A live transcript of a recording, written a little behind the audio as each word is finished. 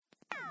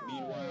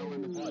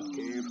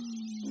Cave.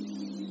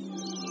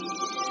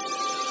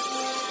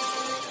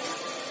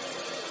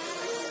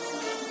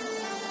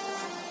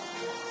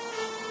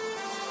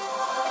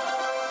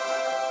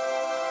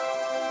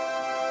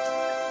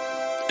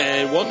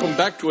 And welcome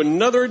back to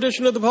another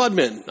edition of the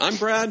Podmen. I'm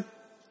Brad.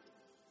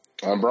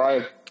 I'm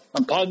Brian.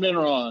 I'm Podman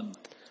Ron.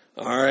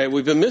 All right,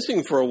 we've been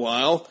missing for a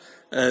while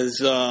as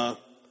no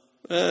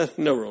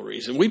real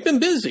reason. We've been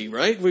busy,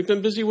 right? We've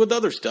been busy with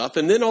other stuff.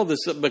 And then all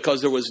this,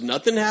 because there was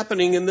nothing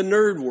happening in the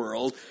nerd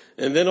world,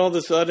 and then all of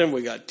a sudden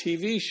we got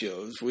TV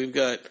shows. We've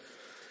got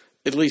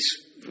at least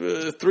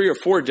 3 or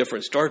 4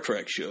 different Star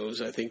Trek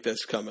shows, I think,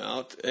 that's come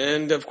out.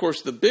 And, of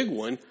course, the big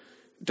one,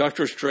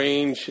 Doctor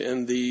Strange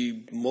and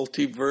the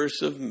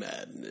Multiverse of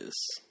Madness.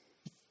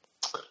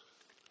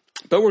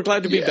 But we're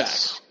glad to be back.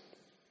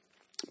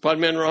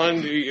 Podman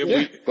Ron,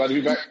 glad to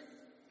be back.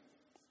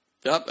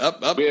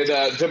 Up. We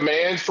had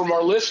demands from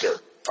our listener.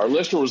 Our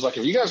listener was like,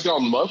 have you guys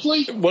gone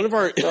monthly? One of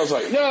our... And I was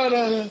like,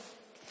 no.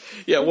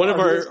 Yeah, one of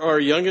our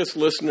youngest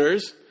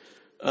listeners,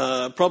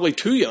 probably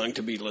too young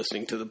to be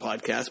listening to the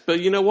podcast. But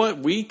you know what?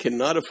 We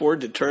cannot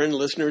afford to turn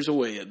listeners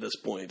away at this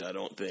point, I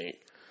don't think.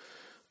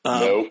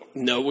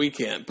 No, we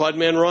can't.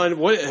 Podman Ron,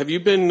 what have you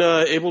been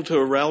able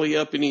to rally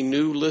up any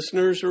new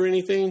listeners or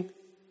anything?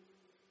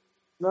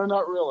 No,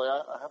 not really.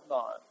 I have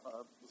not.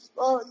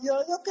 Yeah,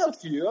 I've got a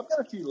few. I've got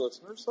a few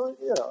listeners. So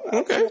yeah.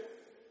 Okay.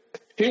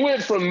 He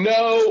went from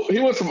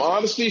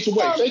honesty to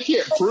wait. They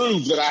can't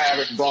prove that I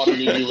haven't brought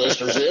any new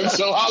listeners in,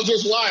 so I'll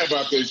just lie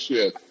about this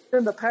shit.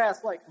 In the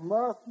past,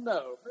 month,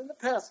 no. In the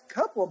past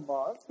couple of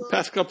months. The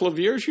past couple of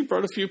years, you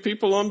brought a few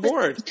people on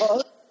board.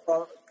 A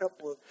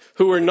couple of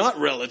who are not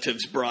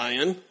relatives,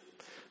 Brian.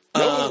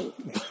 No.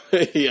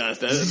 Yeah,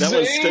 that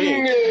was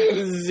sting.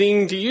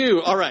 Zing to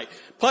you. All right.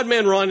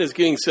 Podman Ron is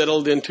getting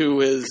settled into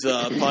his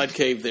pod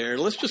cave there.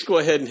 Let's just go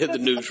ahead and hit the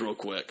news real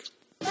quick.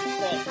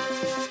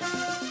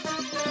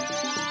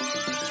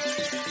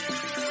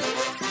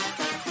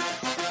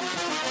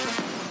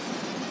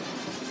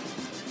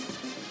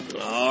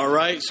 All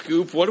right,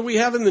 Scoop. What do we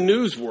have in the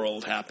news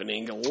world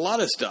happening? A lot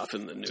of stuff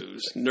in the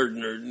news.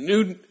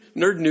 Nerd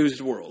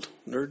news world.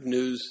 Nerd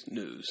news.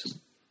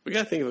 We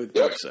got to think of a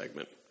good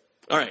segment.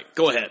 All right,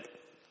 go ahead.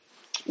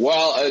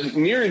 Well,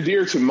 near and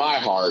dear to my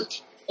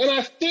heart, and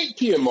I think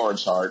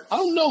PMR's heart, I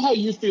don't know how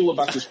you feel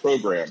about this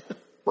program,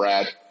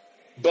 Brad,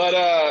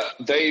 but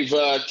they've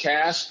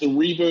cast the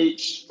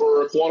reboots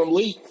for Quantum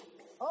Leap.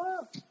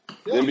 Oh,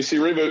 yeah. The NBC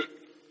reboot.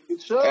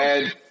 Good show.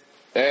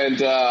 And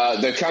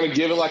they've kind of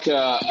given like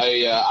a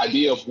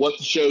idea of what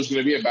the show's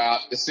going to be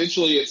about.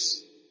 Essentially,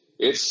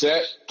 it's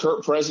set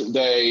present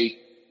day,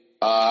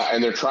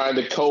 and they're trying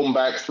to comb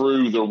back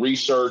through the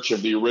research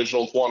of the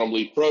original Quantum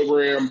Leap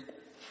program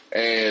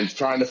and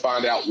trying to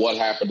find out what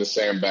happened to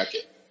Sam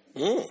Beckett.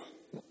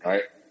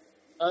 Right?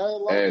 I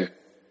love it.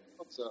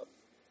 What's up?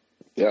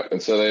 Yep.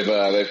 And so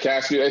they've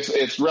cast it.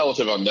 It's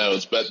relative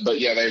unknowns, but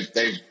yeah,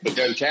 they've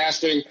begun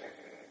casting.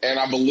 And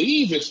I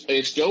believe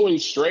it's going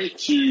straight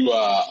to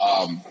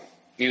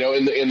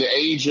in the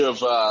age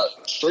of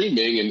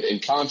streaming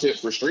and content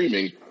for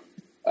streaming,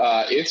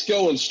 it's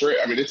going straight.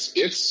 I mean,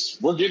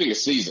 we're getting a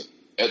season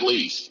at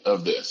least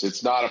of this.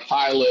 It's not a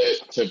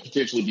pilot to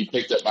potentially be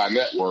picked up by a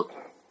network.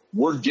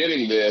 We're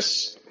getting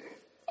this,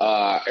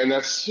 and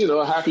that's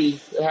a happy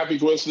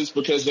coincidence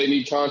because they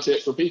need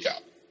content for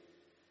Peacock.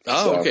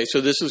 Oh, okay. So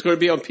this is going to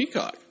be on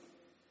Peacock.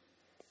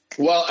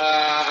 Well,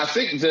 I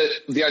think that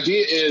the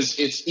idea is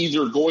it's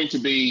either going to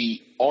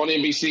be on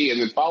NBC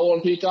and then follow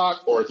on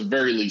Peacock, or at the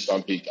very least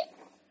on Peacock.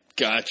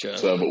 Gotcha.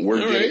 So, but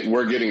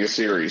we're getting a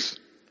series.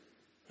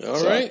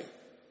 All right.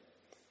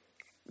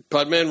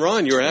 Podman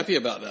Ron, you're happy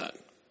about that?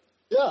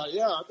 Yeah.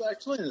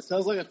 Actually, it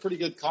sounds like a pretty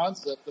good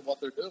concept of what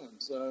they're doing.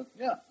 So,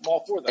 yeah, I'm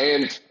all for that.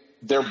 And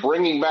they're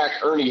bringing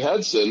back Ernie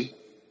Hudson.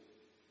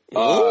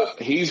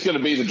 He's going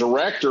to be the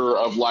director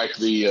of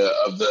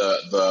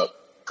the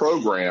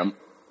program.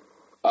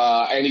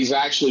 And he's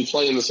actually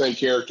playing the same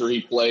character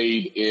he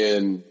played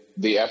in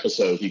the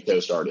episode he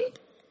co-starred in.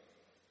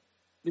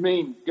 You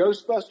mean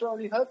Ghostbuster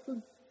Ernie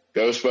Hudson?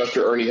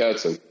 Ghostbuster Ernie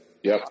Hudson.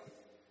 Yep.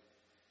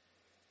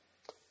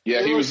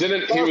 Yeah, he was in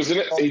it.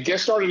 He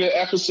guest starred in an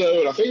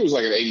episode. I think it was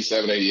like in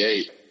 87,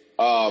 88.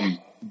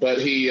 But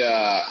he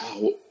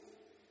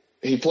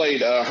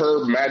played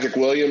Herb Magic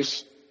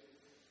Williams,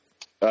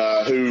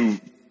 who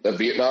a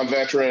Vietnam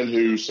veteran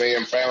who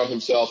Sam found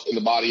himself in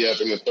the body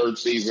of in the 3rd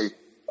season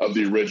of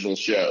the original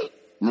show.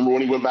 Remember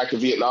when he went back to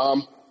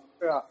Vietnam?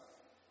 Yeah.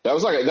 I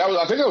think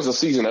that was a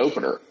season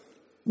opener.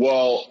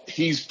 Well,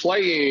 he's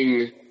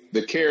playing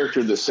the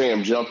character that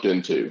Sam jumped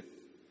into,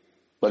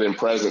 but in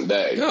present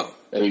day. Oh.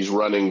 And he's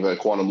running the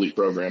Quantum Leap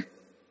program.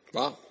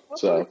 Wow.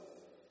 So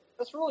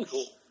that's really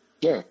cool.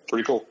 Yeah,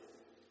 pretty cool.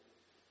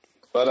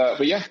 But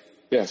yeah.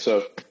 Yeah,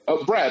 so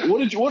Brad,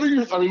 me and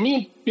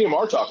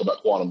PMR talk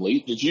about Quantum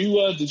Leap. Did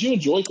you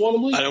enjoy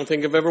Quantum Leap? I don't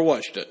think I've ever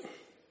watched it.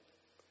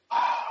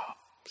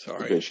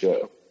 Sorry. Good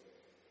show.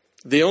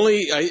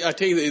 I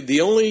tell you,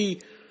 the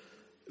only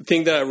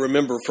thing that I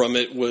remember from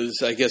it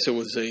was, I guess it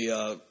was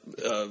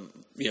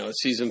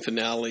season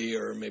finale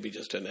or maybe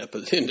just end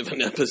of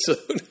an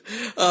episode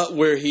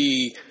where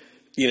he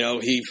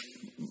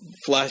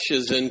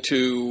flashes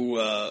into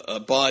a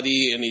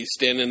body and he's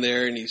standing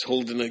there and he's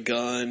holding a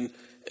gun,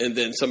 and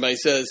then somebody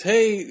says,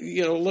 "Hey,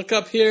 look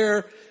up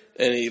here."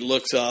 And he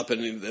looks up,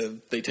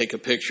 and they take a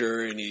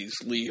picture, and he's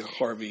Lee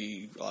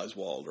Harvey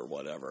Oswald or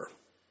whatever.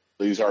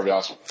 Lee Harvey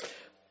Oswald.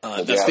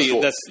 I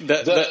realized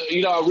that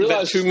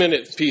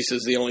 2-minute piece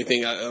is the only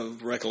thing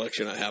of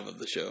recollection I have of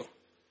the show.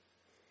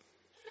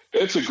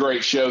 It's a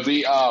great show.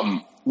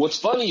 What's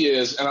funny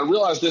is, and I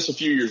realized this a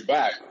few years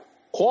back,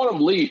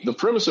 Quantum Leap. The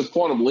premise of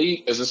Quantum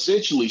Leap is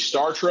essentially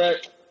Star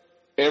Trek.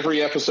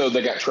 Every episode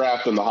they got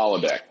trapped in the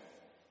holodeck.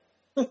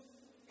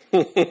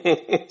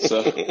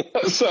 so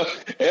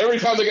every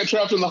time they get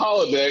trapped in the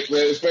holodeck,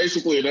 it's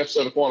basically an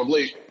episode of Quantum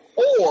Leap.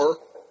 Or,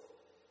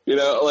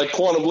 like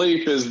Quantum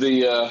Leap is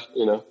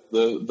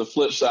the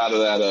flip side of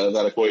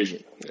that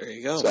equation. There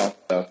you go. So,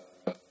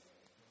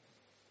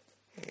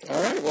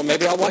 all right. Well,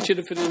 maybe I'll watch it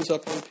if it ends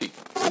up on Peak.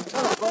 It's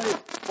kind of funny.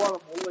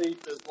 Quantum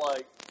Leap is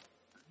like,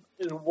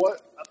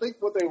 I think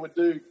what they would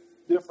do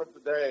different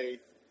today,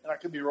 and I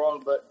could be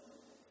wrong, but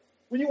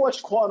when you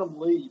watch Quantum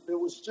Leap, it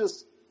was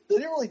just, they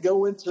didn't really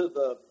go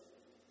into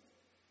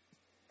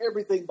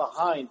everything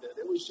behind it.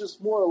 It was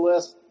just more or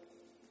less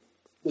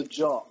the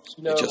jumps.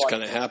 It just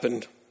kind of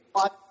happened.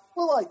 I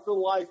feel like the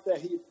life that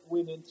he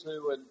went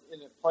into and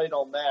it played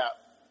on that,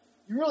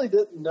 you really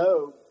didn't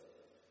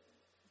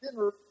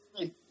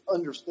really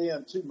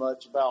understand too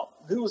much about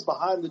who was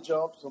behind the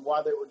jumps and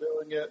why they were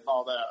doing it and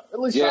all that. At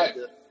least I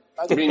did.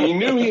 I mean, you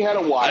knew he had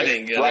a wife,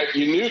 right?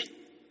 It.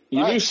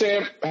 You knew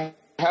Sam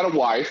had a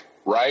wife,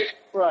 right?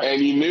 Right.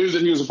 And you knew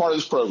that he was a part of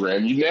this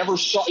program. You never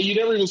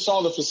even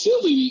saw the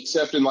facility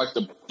except in like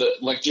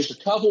like just a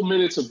couple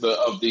minutes of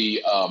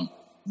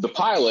the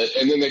pilot,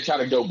 and then they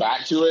kind of go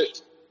back to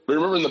it. But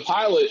remember in the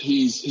pilot,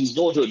 he's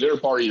going to a dinner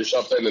party or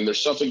something, and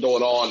there's something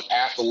going on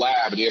at the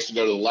lab, and he has to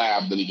go to the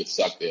lab, then he gets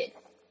sucked in.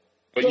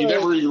 But you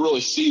never even really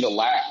see the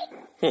lab.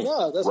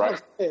 Yeah, that's right.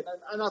 what I'm saying.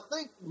 And I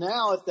think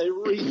now if they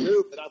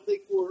redo it, I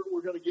think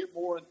we're going to get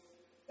more in,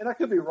 and I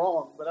could be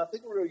wrong, but I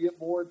think we're going to get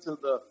more into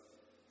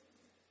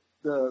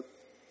the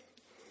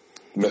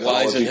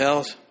whys and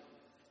hows.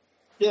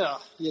 Yeah,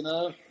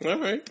 All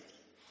right.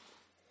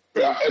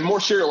 Yeah, and more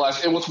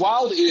serialized. And what's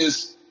wild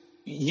is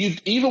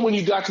even when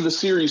you got to the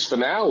series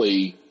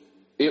finale,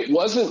 it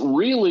wasn't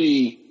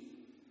really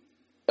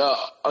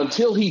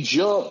until he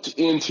jumped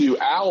into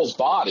Al's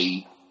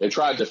body and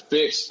tried to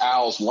fix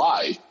Al's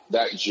life,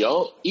 that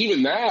jump,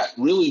 even that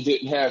really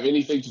didn't have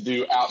anything to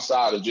do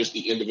outside of just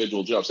the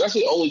individual jumps. That's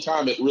the only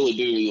time it really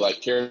did any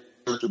like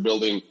character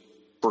building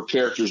for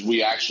characters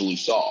we actually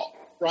saw.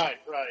 Right.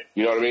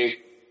 You know what I mean?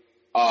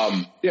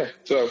 Yeah.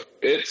 So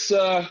it's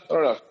I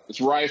don't know.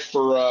 It's rife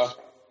for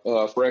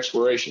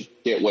exploration.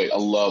 Can't wait. I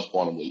love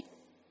Quantum Leap.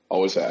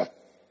 Always have.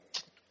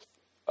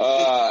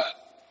 Go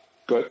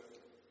ahead.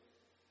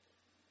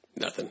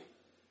 Nothing.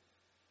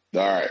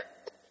 All right.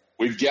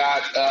 We've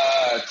got.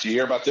 Did you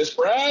hear about this,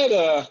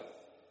 Brad?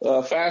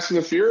 Fast and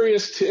the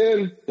Furious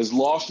 10 has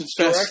lost its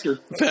director.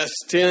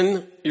 Fast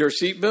 10, your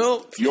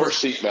seatbelt? Your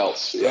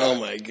seatbelts. Yeah. Oh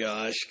my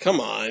gosh! Come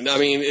on. I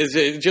mean, is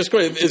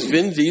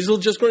Vin Diesel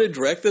just going to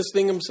direct this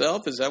thing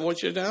himself? Is that what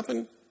should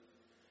happen?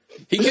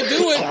 He could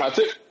do it. I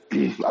think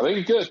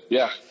he could.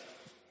 Yeah.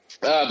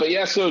 But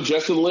yeah, so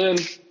Justin Lin,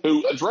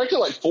 who directed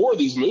like 4 of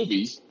these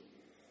movies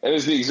and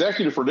is the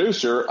executive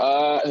producer,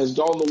 has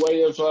gone the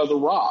way of The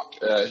Rock.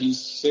 He's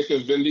sick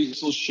of Vin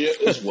Diesel's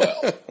shit as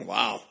well.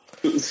 Wow.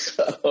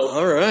 So,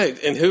 all right.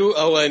 And who?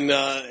 Oh,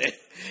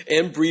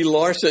 and Brie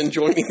Larson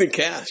joining the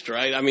cast,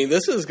 right? I mean,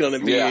 this is going to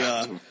be.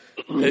 Yeah.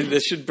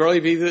 This should probably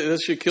be.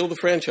 This should kill the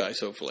franchise.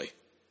 Hopefully,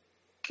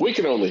 we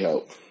can only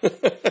hope.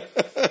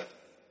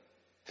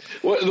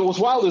 What's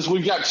wild is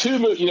we've got 2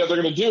 movies. They're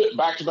going to do it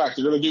back to back.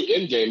 They're going to do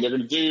Endgame. They're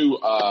going to do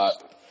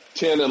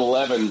 10 and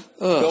 11,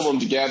 film them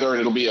together, and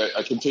it'll be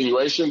a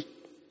continuation.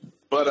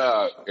 But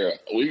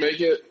we may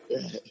get,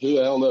 who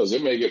the hell knows?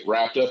 It may get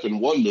wrapped up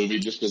in one movie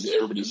just because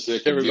everybody's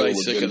sick.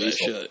 Everybody's sick of that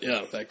shit.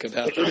 Yeah, that could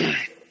happen.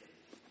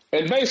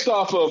 And based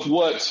off of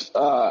what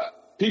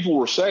people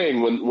were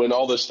saying when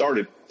all this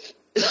started,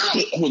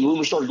 when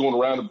rumors started going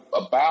around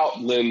about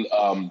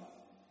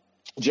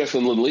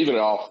Justin Lin leaving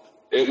and all,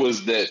 it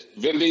was that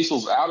Vin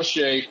Diesel's out of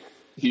shape,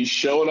 he's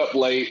showing up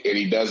late, and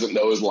he doesn't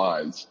know his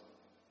lines.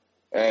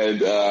 And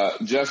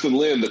Justin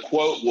Lin, the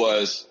quote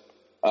was,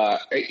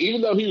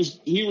 even though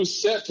he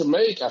was set to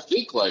make, I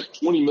think, like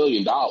 $20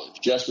 million,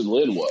 Justin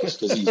Lin was,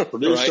 because he's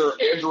producer right.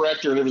 and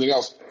director and everything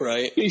else.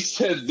 Right. He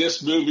said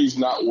this movie's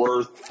not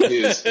worth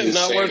his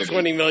not sanity. worth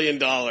 $20 million.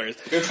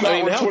 It's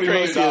not worth how $20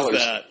 crazy million.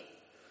 Is that?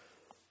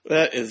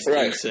 That is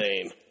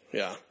insane.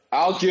 Yeah.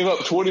 I'll give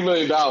up $20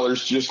 million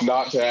just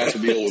not to have to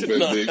deal with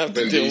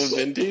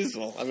Vin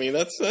Diesel. I mean,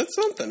 that's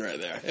something right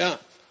there. Yeah.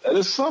 That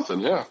is something.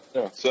 Yeah.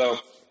 So,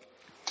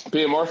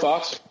 PMR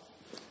thoughts?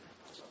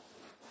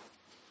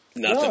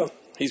 Nothing. No.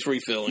 He's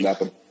refilling.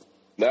 Nothing.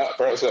 No,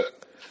 that's it.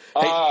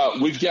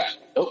 We've got.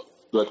 Oh,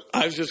 good.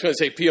 I was just going to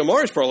say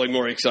PMR is probably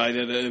more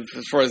excited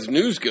as far as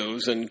news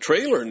goes and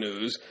trailer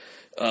news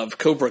of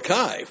Cobra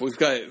Kai. We've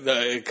got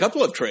a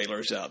couple of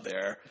trailers out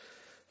there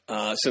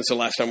since the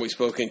last time we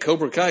spoke, and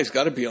Cobra Kai's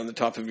got to be on the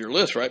top of your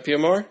list, right,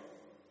 PMR?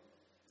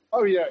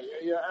 Oh, yeah,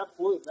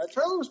 absolutely. That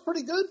trailer was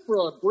pretty good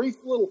for a brief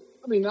little.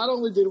 I mean, not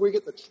only did we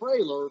get the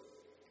trailer,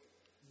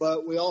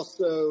 but we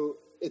also,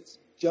 it's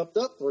jumped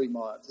up 3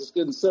 months. It's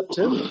good in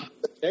September,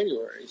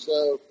 January.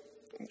 So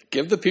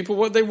give the people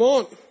what they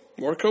want.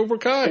 More Cobra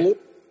Kai.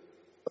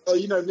 Well,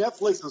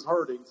 Netflix is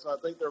hurting, so I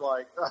think they're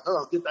like,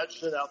 oh, get that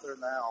shit out there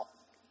now.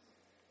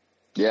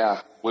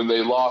 Yeah, when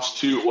they lost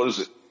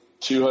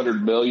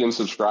 200 million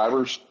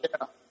subscribers.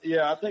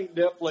 Yeah. I think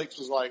Netflix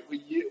was like,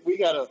 we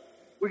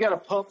gotta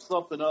pump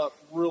something up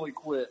really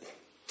quick,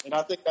 and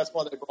I think that's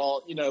why they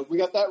brought. We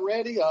got that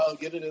ready.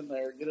 Get it in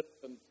there, get it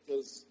in,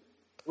 because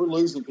we're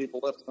losing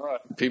people left and right.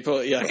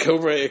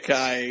 Cobra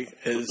Kai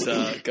is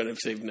going to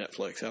save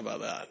Netflix. How about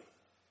that?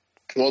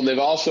 Well, they've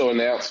also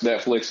announced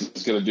Netflix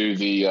is going to do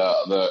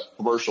the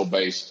commercial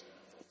based.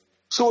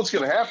 So what's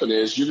going to happen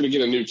is you're going to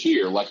get a new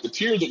tier. Like the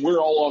tier that we're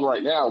all on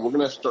right now, we're going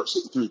to have to start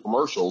sitting through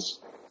commercials.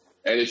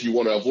 And if you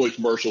want to avoid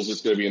commercials,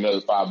 it's going to be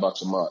another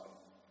 $5 a month.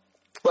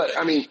 But,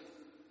 I mean,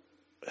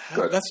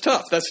 that's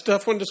tough. That's a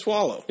tough one to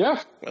swallow.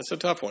 Yeah. That's a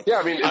tough one. Yeah,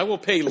 I mean, I will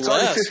pay it's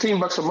less. It's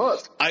 $15 a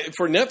month.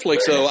 For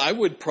Netflix, though, I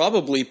would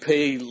probably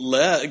pay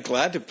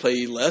glad to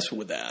pay less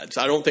with ads.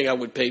 I don't think I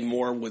would pay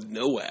more with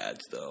no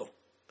ads, though.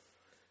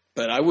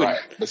 But I would.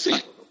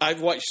 Right.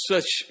 I've watched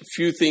such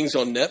few things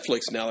on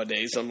Netflix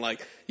nowadays. I'm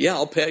like, yeah,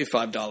 I'll pay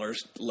 $5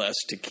 less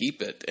to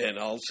keep it, and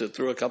I'll sit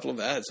through a couple of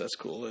ads. That's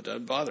cool. It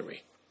doesn't bother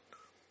me.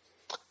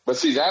 But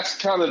see, that's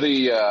kind of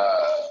the.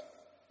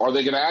 Are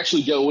they going to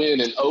actually go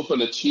in and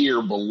open a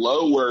tier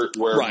below where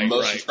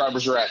most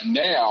subscribers are at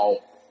now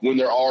when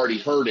they're already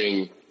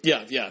hurting?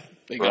 Yeah.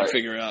 They got to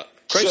figure it out.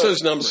 Crunch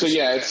those numbers. So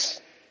yeah,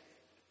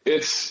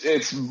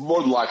 it's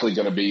more than likely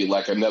going to be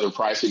like another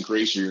price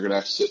increase, or you're going to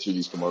have to sit through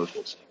these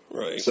commercials.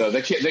 Right. So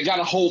they got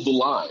to hold the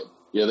line.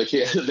 They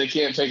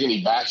can't take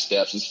any back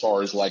steps as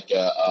far as like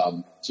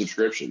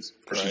subscriptions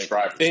or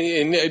subscribers.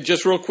 And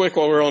just real quick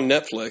while we're on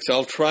Netflix,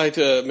 I'll try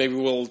to maybe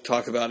we'll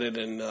talk about it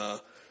in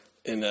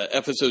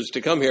episodes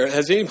to come here.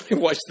 Has anybody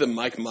watched the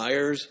Mike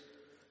Myers,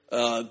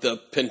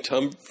 the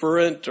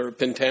Pentamverate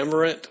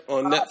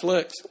on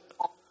Netflix?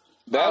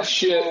 That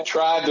shit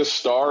tried to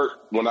start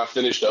when I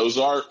finished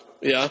Ozark.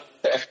 Yeah.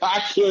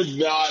 I could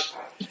not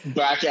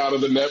back out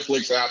of the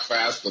Netflix app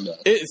fast enough.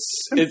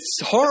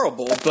 It's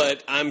horrible,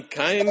 but I'm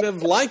kind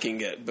of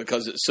liking it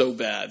because it's so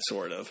bad,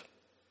 sort of.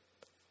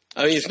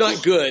 I mean, it's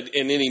not good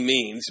in any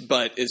means,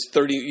 but it's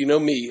 30,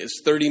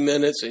 it's 30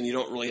 minutes and you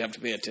don't really have to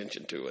pay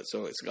attention to it,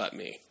 so it's got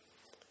me.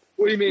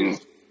 What do you mean?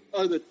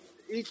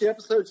 Each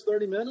episode's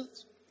 30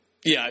 minutes?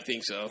 Yeah, I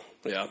think so.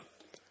 Yeah.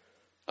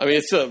 I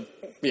mean, it's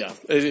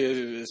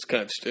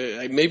kind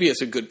of, maybe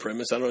it's a good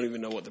premise. I don't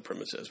even know what the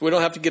premise is. We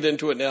don't have to get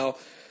into it now,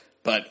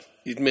 but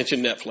you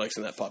mentioned Netflix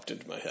and that popped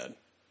into my head.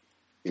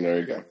 There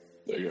you go.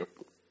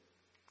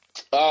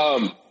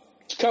 A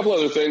couple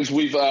other things.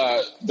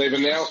 They've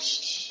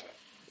announced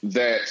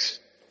that,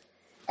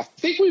 I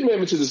think we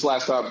mentioned this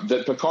last time,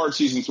 that Picard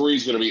Season 3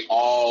 is going to be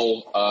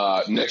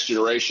all Next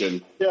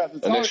Generation. Yeah.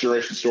 A Next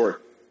Generation story.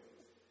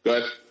 Go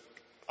ahead.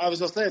 I was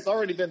going to say, it's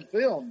already been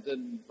filmed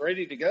and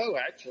ready to go,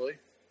 actually.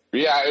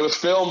 Yeah, it was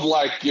filmed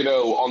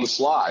on the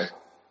sly.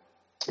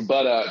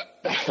 But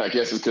I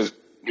guess it's because,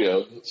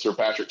 Sir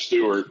Patrick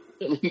Stewart,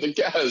 the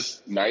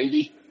guy's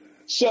 90.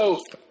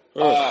 So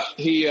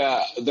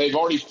they've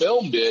already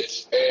filmed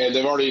it, and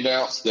they've already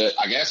announced that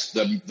I guess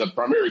the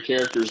primary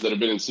characters that have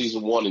been in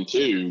season 1 and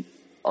 2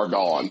 are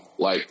gone.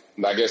 Like,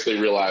 I guess they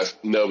realized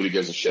nobody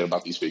gives a shit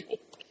about these people.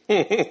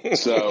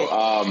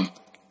 So,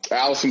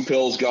 Allison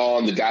Pill's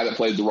gone. The guy that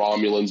played the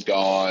Romulan's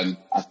gone.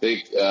 I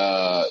think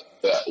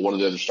one of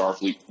the other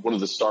Starfleet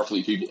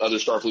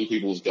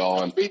people is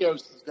gone.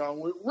 Rios is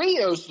gone.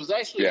 Rios was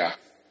actually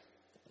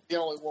the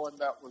only one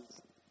that was.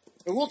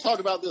 And we'll talk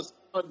about this,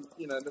 when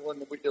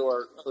we do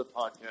our other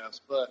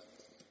podcast. But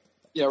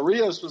yeah,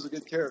 Rios was a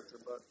good character,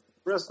 but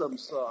the rest of them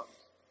suck.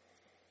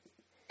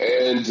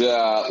 And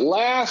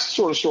last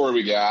sort of story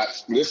we got.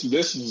 This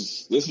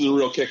is a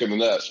real kick in the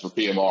nuts for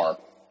PMR.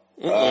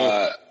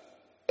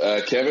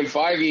 Kevin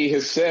Feige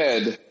has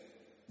said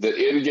that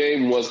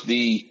Endgame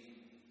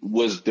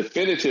was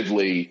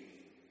definitively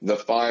the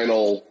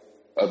final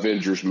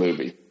Avengers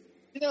movie.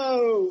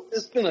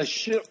 It's been a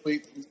shit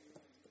week.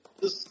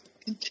 This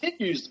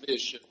continues to be a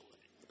shit week.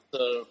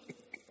 So,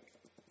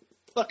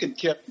 fucking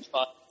Kevin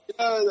Feige.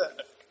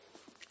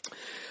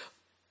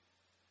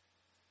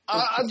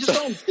 I just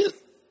don't get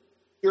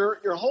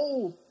your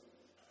whole.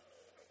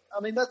 I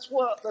mean, that's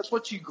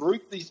what you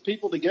group these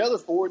people together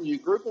for, and you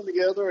group them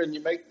together and you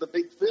make the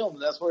big film,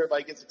 and that's what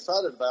everybody gets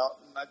excited about.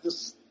 And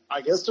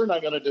I guess they're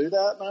not going to do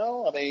that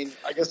now. I mean,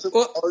 I guess it's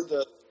hard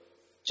to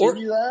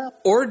do that.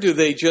 Or do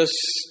they just?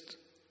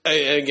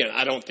 Again,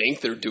 I don't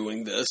think they're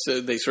doing this.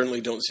 They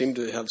certainly don't seem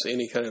to have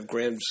any kind of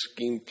grand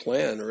scheme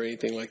plan or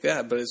anything like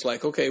that. But it's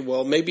like, okay,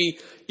 well, maybe,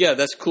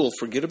 that's cool.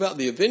 Forget about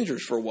the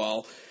Avengers for a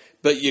while,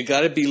 but you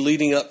got to be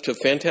leading up to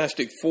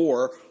Fantastic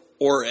Four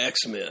or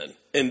X-Men.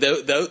 and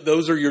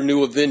those are your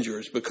new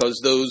Avengers,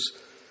 because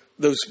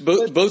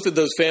both of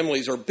those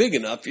families are big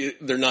enough.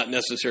 They're not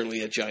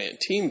necessarily a giant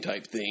team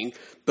type thing,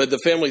 but the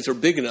families are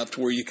big enough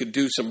to where you could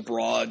do some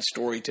broad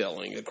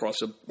storytelling across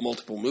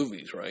multiple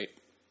movies, right?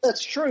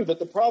 That's true, but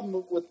the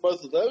problem with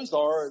both of those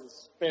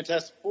is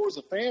Fantastic Four is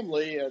a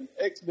family, and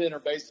X-Men are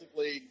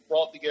basically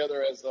brought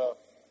together as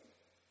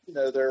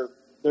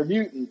they're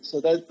mutants, so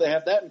they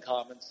have that in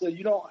common. So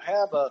you don't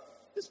have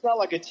it's not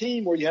like a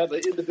team where you have the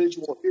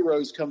individual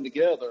heroes come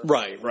together.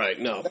 Right.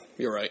 No,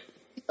 you're right.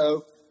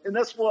 And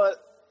that's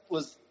what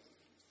was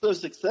so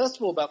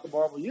successful about the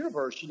Marvel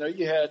Universe.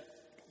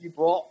 You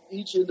brought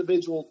each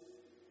individual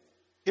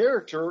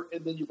character,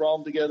 and then you brought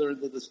them together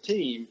into this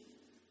team.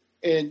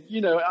 And,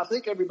 I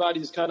think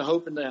everybody's kind of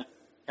hoping to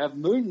have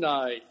Moon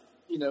Knight,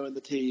 in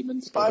the team,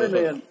 and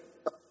Spider-Man,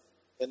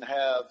 and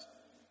have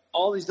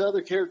all these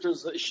other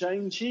characters,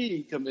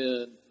 Shang-Chi, come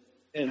in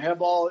and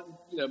have all,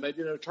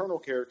 maybe an Eternal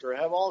character,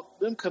 have all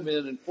them come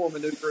in and form a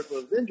new group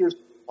of Avengers,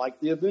 like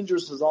the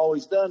Avengers has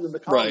always done in the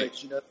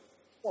comics,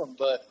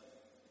 But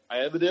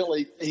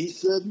evidently he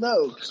said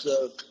no,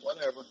 so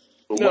whatever.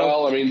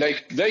 Well, I mean,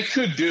 they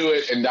could do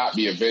it and not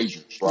be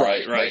Avengers,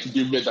 right? Right. They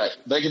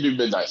could do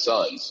Midnight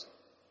Suns,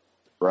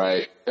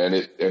 right? And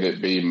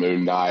it be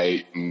Moon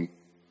Knight and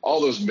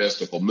all those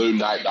mystical Moon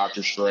Knight,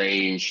 Doctor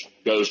Strange,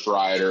 Ghost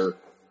Rider,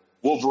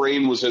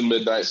 Wolverine was in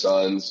Midnight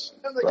Suns,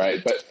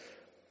 right? But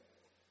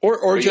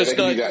or just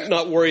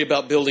not worry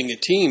about building a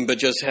team, but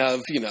just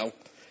have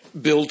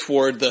build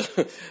toward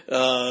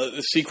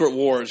the Secret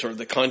Wars or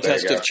the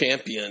Contest of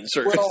Champions,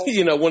 or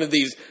one of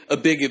these, a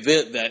big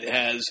event that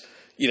has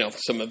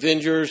some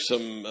Avengers,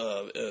 some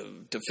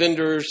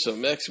Defenders,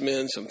 some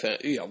X-Men, some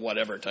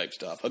whatever type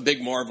stuff, a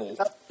big Marvel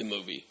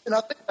movie. And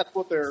I think that's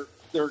what their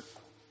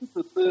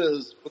emphasis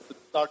is with the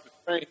Doctor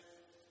Strange,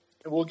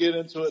 and we'll get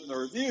into it in the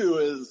review.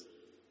 Is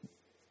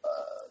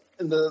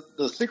in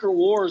the Secret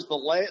Wars, the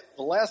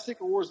last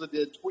Secret Wars they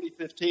did,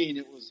 2015,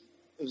 it was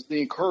the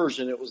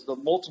incursion. It was the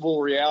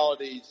multiple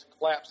realities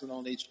collapsing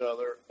on each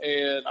other.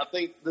 And I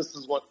think this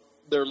is what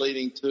they're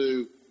leading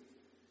to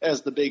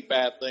as the big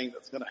bad thing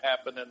that's going to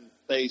happen in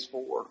Phase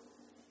 4.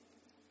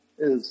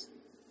 Is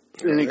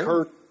an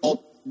incursion.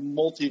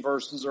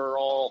 Multiverses are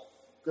all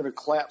going to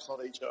collapse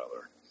on each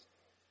other.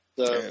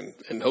 So,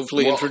 and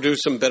hopefully introduce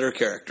some better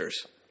characters.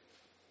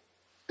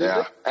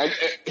 Yeah. And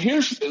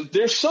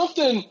there's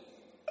something...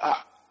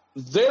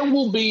 there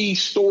will be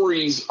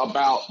stories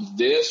about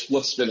this,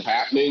 what's been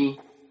happening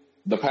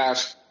the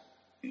past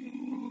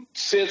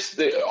since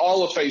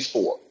all of Phase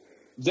 4.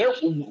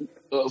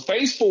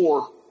 Phase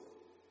 4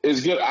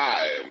 is good.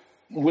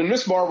 When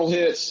Miss Marvel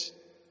hits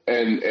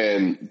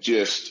and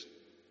just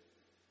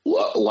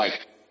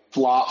like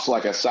flops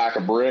like a sack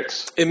of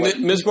bricks. And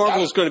Miss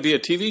Marvel is going to be a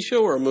TV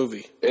show or a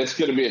movie? It's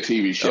going to be a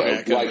TV show.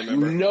 Okay,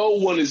 no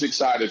one is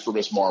excited for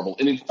Miss Marvel.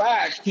 And in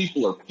fact,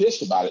 people are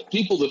pissed about it.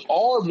 People that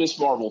are Miss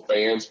Marvel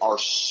fans are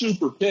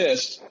super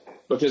pissed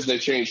because they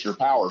changed her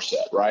power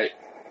set, right?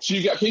 So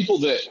you got people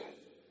that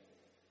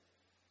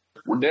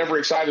were never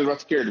excited about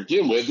the character to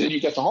begin with. Then you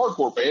got the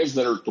hardcore fans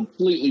that are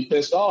completely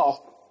pissed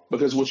off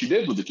because of what you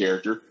did with the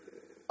character.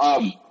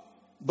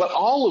 But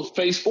all of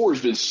Phase 4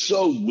 has been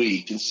so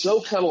weak and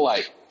so kind of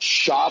like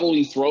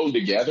shoddily thrown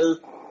together.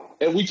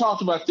 And we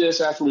talked about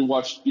this after we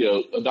watched,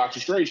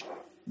 Doctor Strange.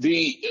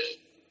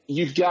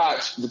 You've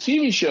got the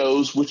TV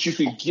shows, which you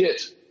can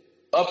get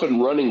up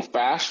and running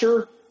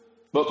faster,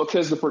 but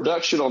because the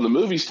production on the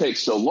movies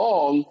takes so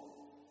long,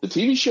 the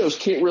TV shows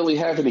can't really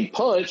have any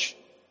punch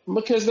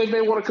because they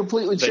may want to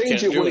completely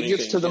change it when it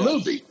gets to the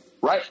movie,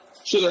 right?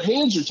 So their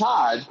hands are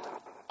tied,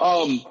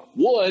 and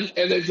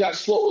they've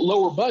got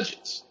lower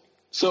budgets.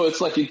 So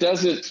it's like it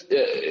doesn't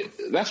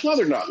that's why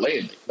they're not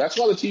landing. That's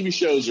why the TV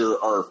shows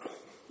are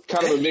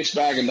kind of a mixed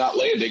bag and not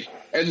landing.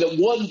 And the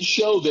one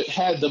show that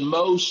had the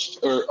most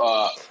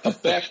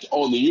effect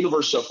on the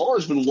universe so far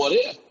has been What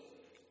If,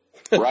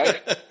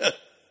 right?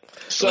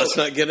 So let's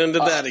not get into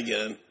that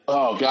again.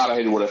 Oh, God, I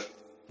hate What If.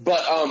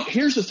 But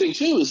here's the thing,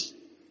 too, is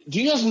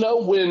do you guys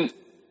know when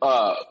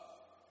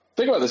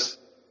think about this.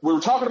 We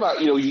were talking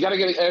about, you got to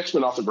get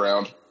X-Men off the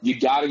ground. You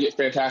got to get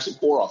Fantastic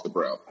Four off the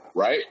ground,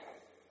 right?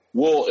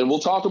 Well, and we'll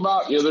talk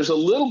about, there's a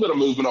little bit of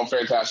movement on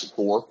Fantastic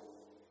Four,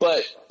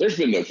 but there's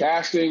been no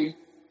casting.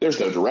 There's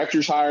no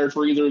directors hired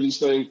for either of these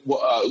things.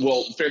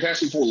 Well,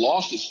 Fantastic Four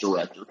lost its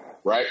director,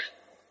 right?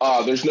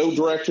 There's no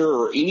director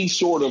or any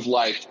sort of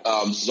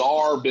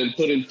czar been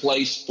put in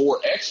place for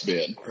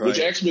X-Men, right. Which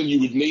X-Men you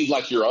would need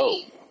like your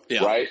own,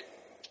 right?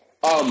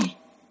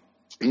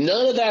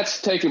 None of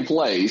that's taken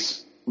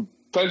place.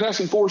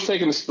 Fantastic Four's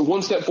taken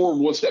one step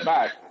forward, one step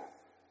back.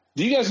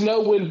 Do you guys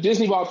know when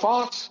Disney bought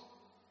Fox?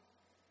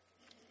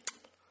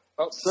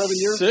 About 7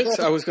 years 6?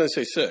 ago? I was going to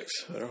say 6.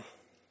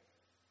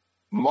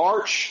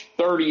 March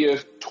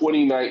 30th,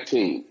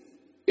 2019.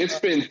 It's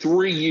been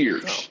 3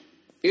 years. Oh.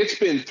 It's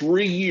been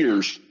 3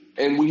 years,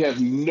 and we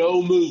have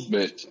no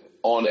movement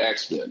on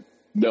X-Men.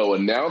 No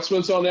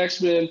announcements on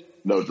X-Men.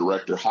 No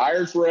director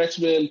hired for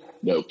X-Men.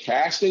 No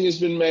casting has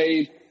been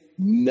made.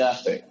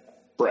 Nothing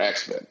for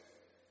X-Men.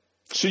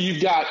 So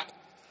you've got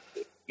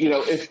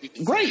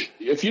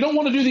if you don't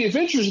want to do the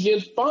Adventures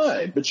again,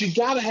 fine, but you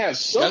got to have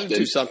something. Got to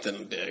do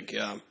something big,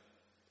 yeah.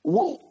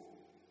 Well,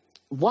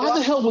 why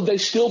the hell would they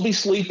still be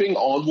sleeping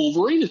on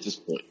Wolverine at this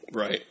point?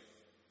 Right.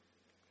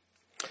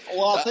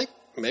 Well, I think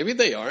maybe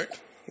they aren't,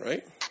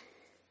 right?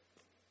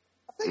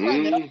 I think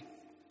right now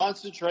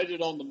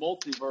concentrated on the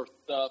multiverse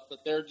stuff, but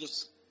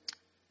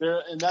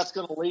and that's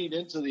going to lead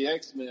into the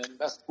X-Men.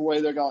 That's the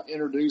way they're going to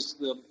introduce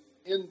them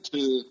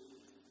into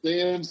the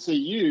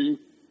MCU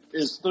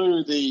is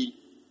through the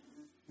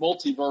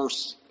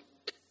multiverse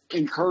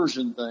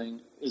incursion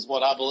thing, is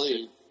what I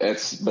believe.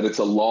 But it's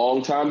a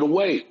long time to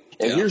wait.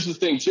 And here's the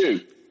thing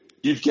too: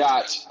 you've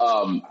got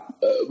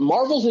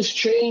Marvel has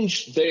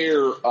changed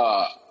their,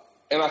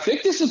 and I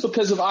think this is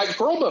because of Ike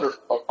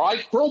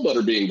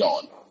Perlmutter being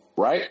gone,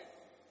 right?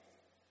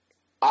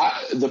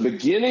 The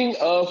beginning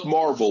of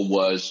Marvel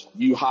was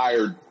you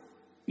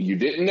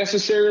didn't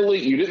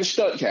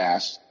stunt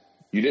cast,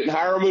 you didn't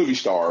hire a movie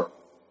star,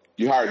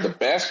 you hired the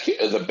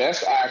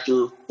best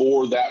actor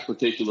for that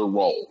particular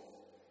role.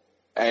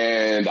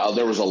 And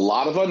there was a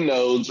lot of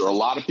unknowns or a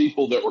lot of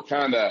people that were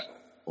kind of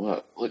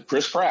like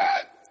Chris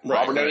Pratt,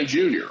 Robert Downey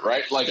Jr.,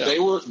 right? Like they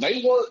weren't,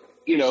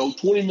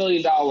 $20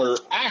 million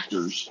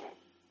actors.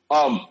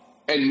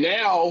 And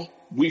now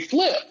we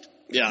flipped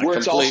where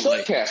it's all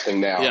stunt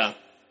casting now. Yeah.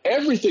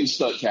 Everything's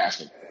stunt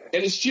casting.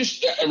 And it's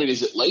just,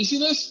 is it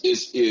laziness?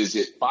 Is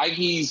it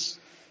Feige's,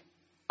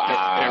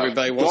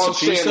 everybody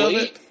wants a piece of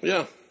it?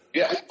 Yeah.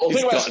 Yeah. Well,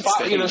 think about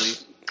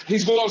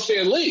he's going on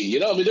Stan Lee.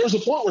 There was a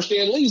point where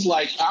Stan Lee's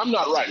like, I'm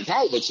not writing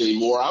comic books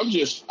anymore. I'm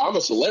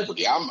a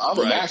celebrity. I'm a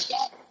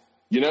mascot.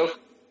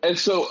 And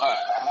so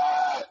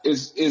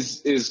is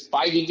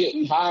Feige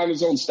getting high on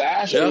his own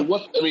stash? Yeah.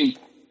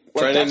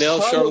 Trying to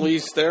nail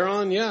Charlize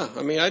Theron? Yeah.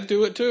 I'd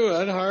do it too.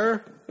 I'd hire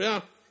her.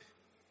 Yeah.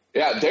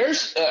 Yeah,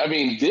 this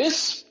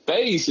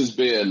phase has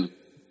been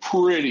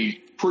pretty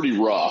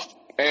rough.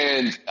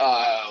 And,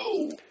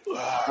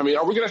 are we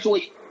going to have to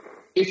wait?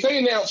 If they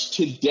announce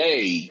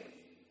today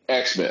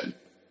X-Men,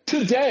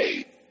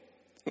 today,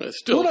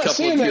 still we're not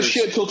seeing that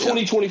shit until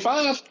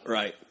 2025.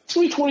 Right. It's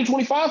going to be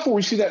 2025 before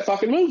we see that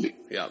fucking movie.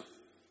 Yeah.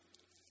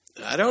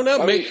 I don't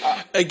know.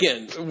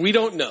 Again, we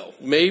don't know.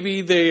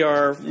 Maybe they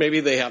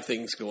have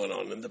things going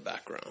on in the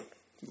background.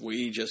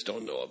 We just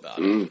don't know about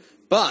it.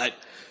 But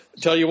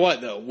tell you what,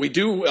 though,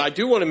 I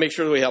do want to make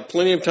sure that we have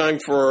plenty of time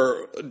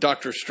for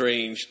Doctor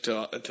Strange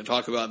to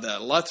talk about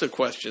that. Lots of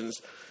questions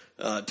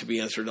to be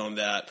answered on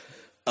that.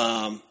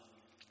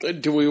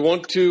 Do we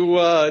want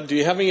to? Do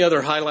you have any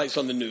other highlights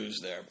on the news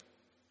there?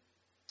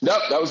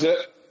 Nope, that was it.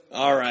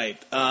 All right.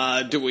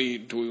 Do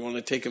we want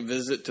to take a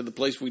visit to the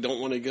place we don't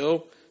want to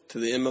go, to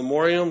the In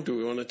Memoriam? Do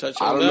we want to touch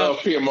on that? I don't know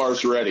if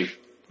PMR's ready.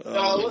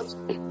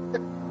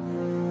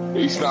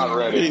 He's not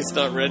ready. He's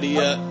not ready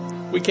yet.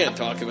 We can't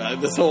talk about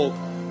it. This whole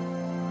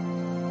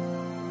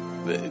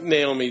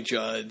Naomi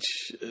Judd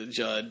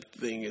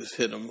thing has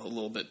hit him a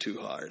little bit too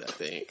hard, I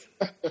think.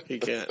 He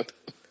can't.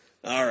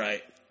 All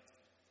right.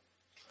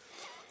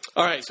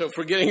 So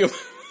forgetting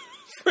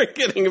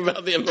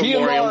about the In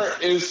Memoriam.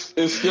 PMR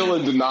is still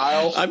in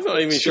denial. I'm not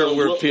even sure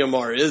where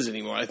PMR is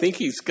anymore. I think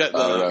he's got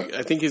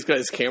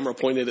his camera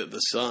pointed at the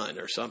sun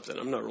or something.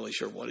 I'm not really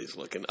sure what he's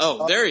looking.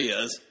 Oh, there he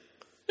is.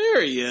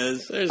 There he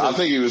is. I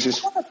think he was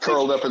just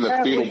curled up in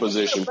the fetal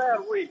position.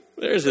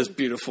 There's this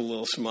beautiful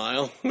little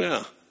smile.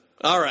 Yeah.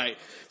 All right.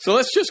 So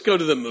let's just go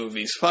to the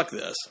movies. Fuck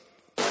this.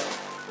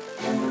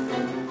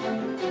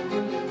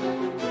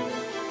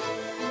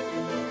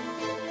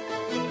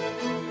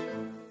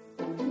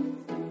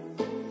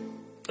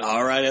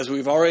 All right. As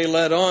we've already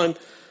led on,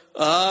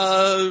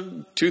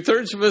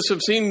 2/3 of us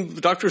have seen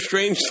Doctor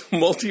Strange,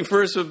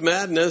 Multiverse of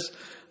Madness.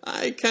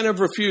 I kind of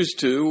refused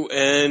to.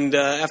 And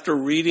after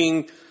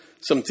reading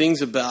some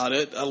things about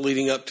it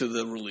leading up to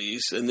the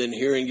release and then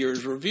hearing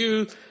yours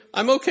review,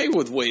 I'm okay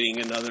with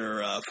waiting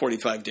another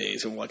 45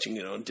 days and watching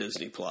it on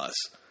Disney+.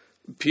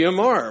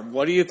 PMR,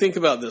 what do you think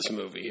about this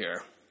movie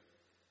here?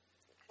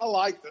 I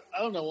like it.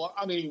 I don't know.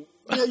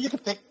 You can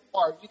pick it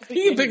apart. You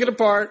can pick it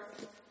apart.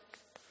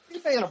 You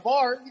can pick it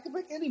apart. You can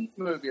pick any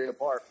movie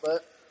apart.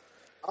 But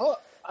I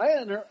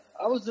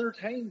was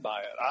entertained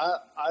by it.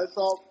 I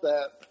thought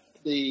that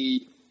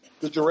the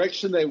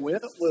direction they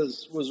went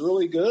was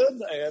really good,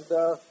 and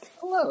I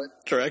love it.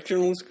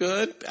 Direction was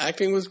good,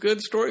 acting was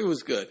good, story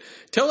was good.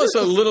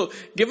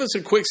 Give us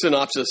a quick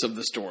synopsis of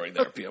the story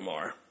there,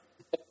 PMR.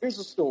 Here's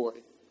the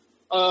story.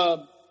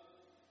 Doctor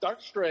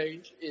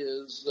Strange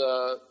is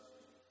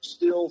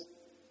still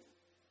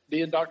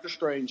being Doctor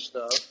Strange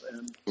stuff,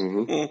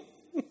 and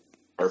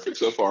perfect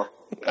so far.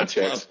 That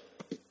checks.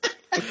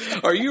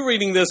 Are you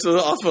reading this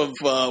off of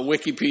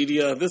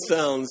Wikipedia? This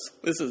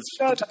is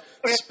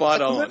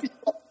spot on.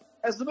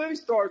 As the movie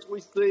starts, we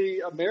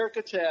see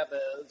America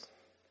Chavez.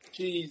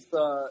 She's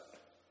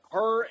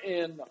her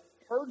and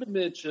her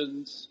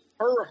dimensions,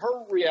 her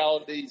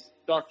realities,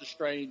 Doctor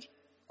Strange,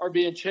 are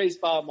being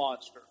chased by a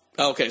monster.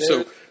 Okay,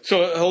 so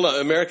hold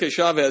on. America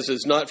Chavez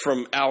is not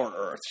from our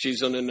Earth.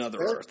 She's on another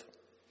Earth.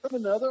 From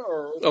another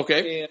Earth.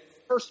 Okay. And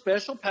her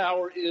special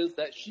power is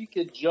that she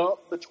can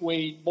jump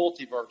between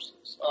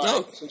multiverses.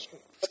 Oh, so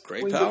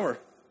great power.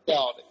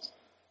 Realities.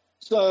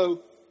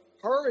 So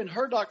her and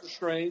her Doctor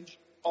Strange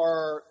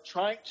are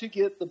trying to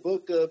get the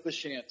Book of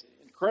Vishanti.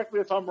 And correct me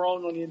if I'm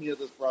wrong on any of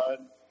this,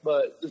 Brian,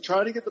 but they're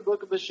trying to get the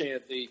Book of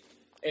Vishanti,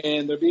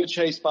 and they're being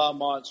chased by a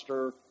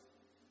monster.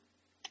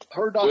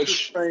 Her Doctor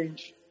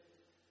Strange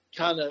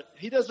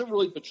he doesn't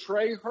really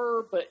betray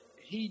her, but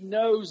he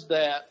knows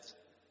that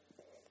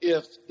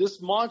if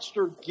this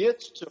monster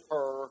gets to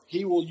her,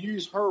 he will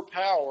use her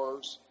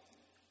powers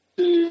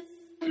to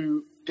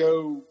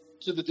go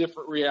to the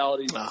different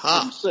realities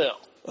himself.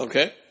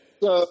 Okay.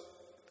 So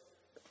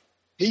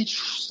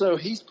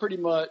he's pretty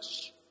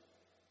much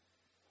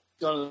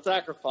going to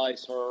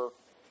sacrifice her.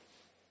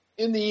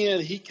 In the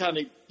end,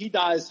 he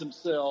dies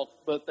himself,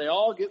 but they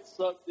all get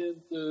sucked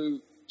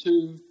into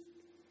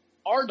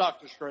our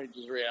Doctor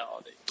Strange's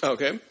reality.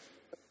 Okay.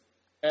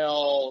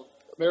 Now,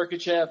 America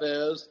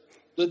Chavez,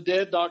 the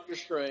dead Doctor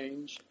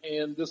Strange,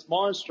 and this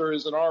monster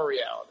is in our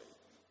reality.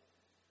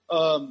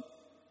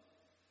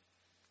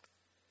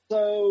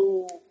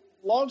 So,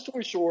 long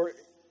story short,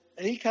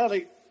 he kind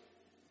of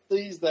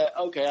sees that,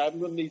 okay, I'm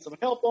going to need some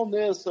help on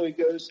this, so he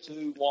goes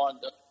to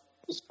Wanda,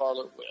 the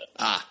Scarlet Witch.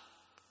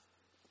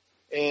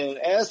 And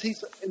and this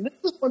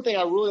is one thing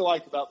I really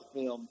liked about the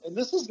film, and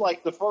this is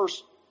like the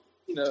first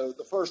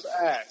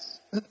act,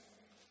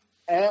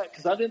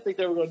 because I didn't think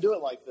they were going to do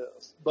it like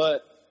this.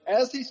 But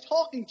as he's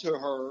talking to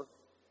her,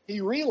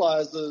 he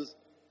realizes,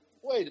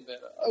 wait a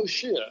minute, oh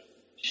shit,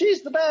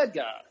 she's the bad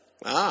guy.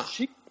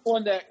 She's the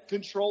one that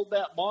controlled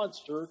that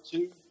monster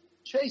to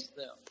chase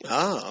them.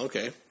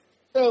 Okay.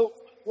 So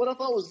what I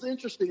thought was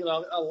interesting and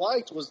I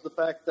liked was the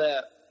fact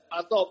that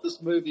I thought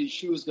this movie,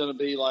 she was going to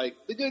be like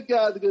the good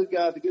guy.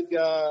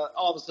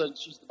 All of a sudden,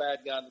 she's the bad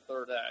guy in the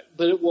third act.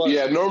 But it was.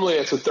 Yeah, normally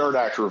it's a third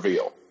act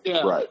reveal.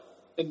 Yeah. Right.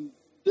 And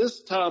this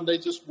time they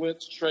just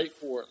went straight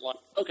for it. Like,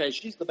 okay,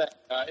 she's the bad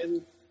guy.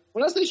 And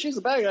when I say she's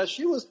the bad guy,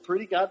 she was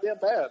pretty goddamn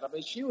bad. I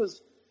mean, she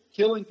was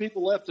killing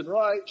people left and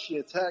right. She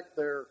attacked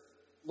their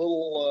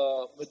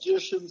little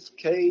magician's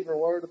cave or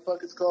whatever the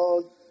fuck it's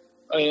called.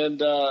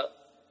 And, I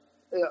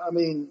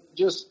mean,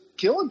 just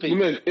killing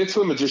people. It's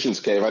the Magician's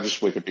Cave. I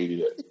just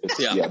Wikipedia'd it.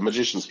 Yeah,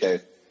 Magician's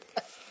Cave.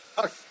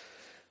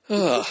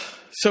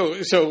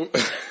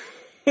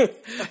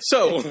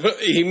 So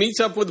he meets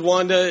up with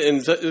Wanda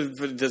and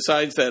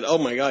decides that, oh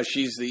my gosh,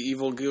 she's the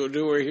evil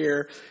doer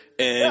here,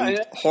 and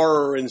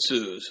horror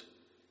ensues.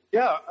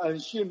 Yeah,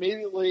 and she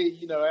immediately,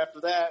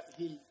 after that,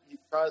 he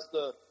tries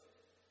to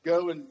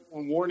go and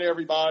warn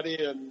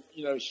everybody, and,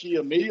 she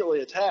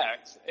immediately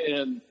attacks,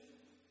 and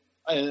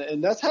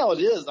that's how it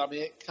is. I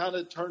mean, it kind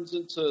of turns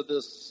into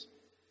this,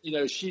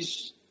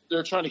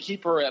 they're trying to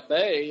keep her at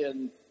bay,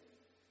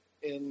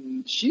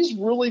 and she's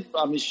really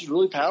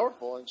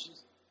powerful, and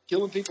she's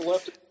killing people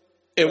left.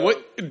 And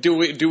what do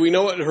we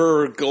know what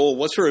her goal?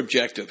 What's her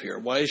objective here?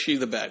 Why is she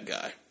the bad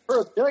guy?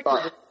 Her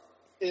objective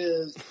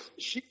is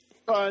she's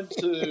trying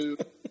to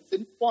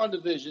in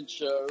WandaVision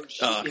show.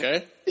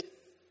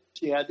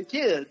 She had the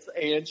kids,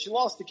 and she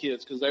lost the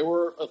kids because they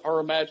were of her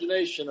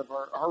imagination, of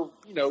her.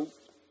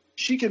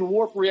 She can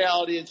warp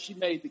reality, and she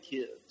made the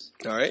kids.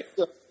 All right.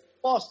 So,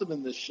 lost them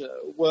in this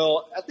show.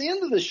 Well, at the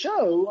end of the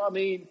show, I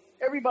mean,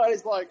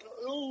 everybody's like,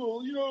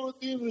 oh, at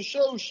the end of the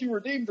show, she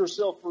redeemed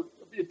herself for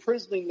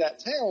imprisoning that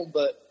town.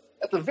 But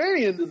at the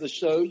very end of the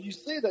show, you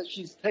see that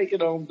she's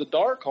taken on the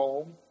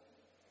Darkhold,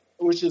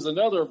 which is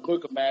another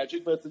book of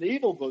magic, but it's an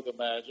evil book of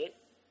magic.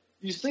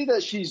 You see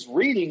that she's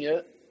reading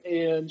it,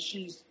 and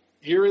she's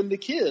hearing the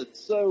kids.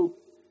 So,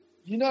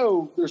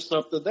 there's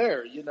something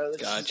there. That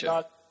gotcha. She's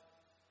not.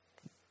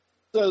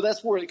 So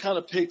that's where it kind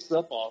of picks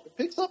up off. It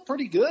picks up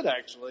pretty good,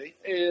 actually.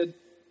 And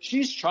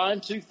she's trying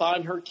to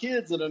find her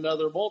kids in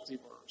another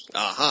multiverse.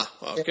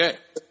 Okay.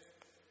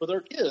 With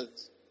her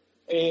kids.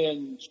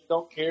 And she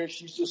don't care.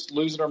 She's just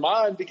losing her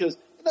mind because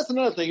that's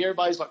another thing.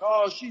 Everybody's like,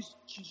 oh, she's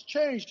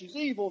changed. She's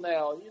evil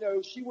now.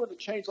 She wouldn't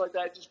have changed like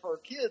that just for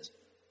her kids.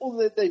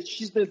 Well,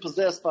 she's been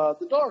possessed by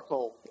the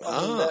Darkhold.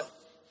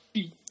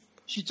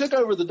 She took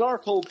over the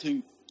Darkhold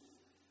to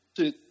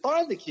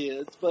find the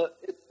kids, but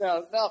it's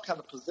now kind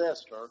of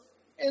possessed her.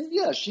 And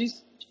yeah,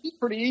 she's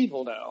pretty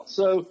evil now.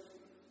 So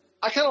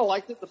I kind of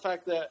liked it, the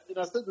fact that, and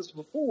I said this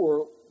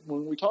before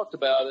when we talked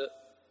about it,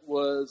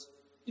 was,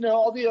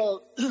 all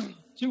the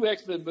 2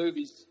 X-Men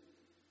movies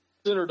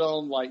centered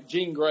on like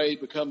Jean Grey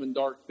becoming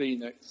Dark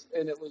Phoenix.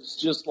 And it was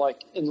just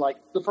like in like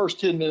the first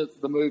 10 minutes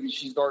of the movie,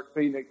 she's Dark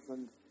Phoenix,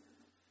 and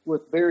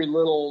with very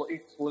little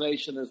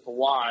explanation as to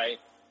why.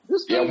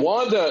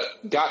 Wanda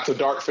got to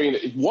Dark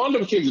Phoenix. Wanda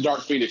became the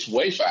Dark Phoenix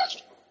way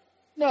faster.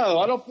 No,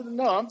 I don't.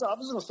 No, I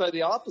was going to say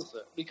the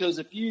opposite, because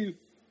if you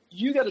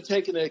got to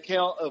take into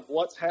account of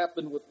what's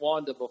happened with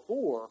Wanda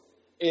before,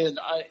 and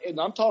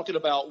I'm talking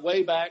about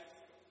way back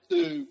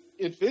to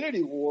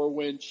Infinity War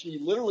when she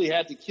literally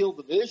had to kill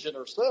the Vision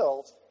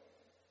herself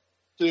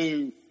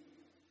and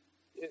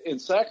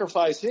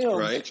sacrifice him to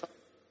try to stop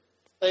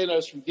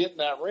Thanos from getting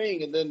that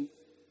ring, and then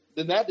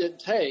that didn't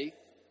take.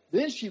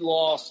 Then she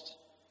lost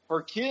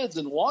her kids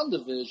in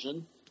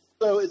WandaVision,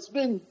 So it's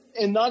been,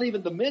 and not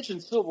even to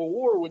mention Civil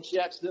War, when she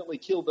accidentally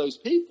killed those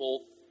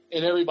people,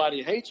 and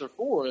everybody hates her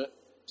for it.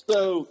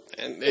 So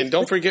and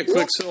don't forget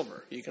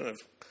Quicksilver. You kind of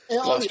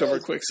glossed over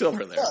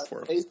Quicksilver there.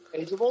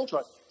 Age of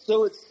Ultron.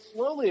 So it's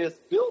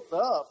built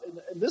up,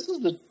 and this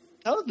is the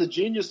kind of the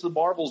genius of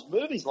Marvel's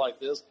movies like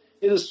this.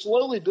 It is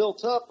slowly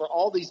built up for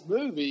all these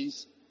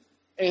movies,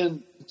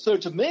 and so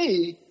to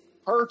me,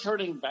 her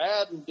turning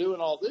bad and doing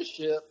all this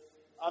shit.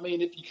 I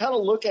mean, if you kind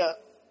of look at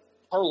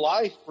her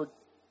life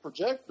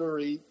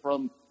trajectory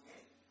from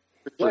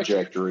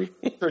trajectory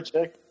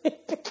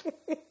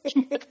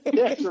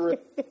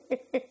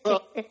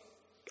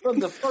from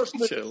the first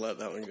movie, should have let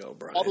that one go,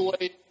 Brian, all the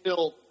way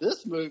till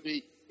this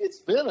movie, it's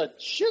been a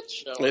shit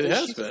show. It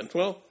has been.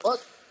 Well,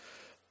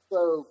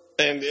 so.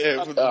 And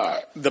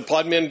the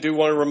Podmen do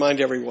want to remind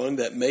everyone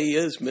that May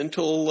is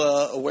Mental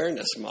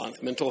Awareness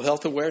Month, Mental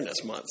Health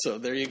Awareness Month. So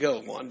there you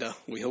go, Wanda.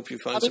 We hope you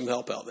find some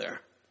help out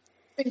there.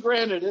 And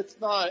granted, it's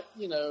not,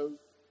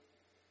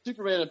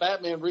 Superman and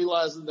Batman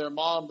realizing their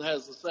mom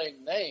has the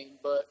same name,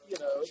 but,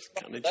 it's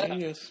kind of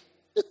genius.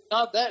 It's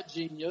not that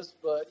genius,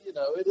 but,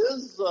 it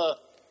is,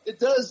 it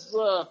does,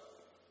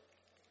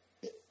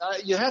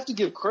 you have to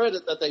give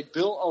credit that they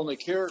built on the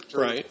character.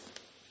 Right.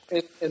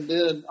 And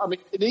then, I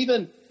mean, and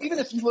even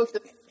if you looked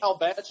at how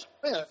bad she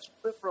went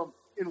from,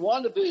 in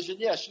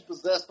WandaVision, she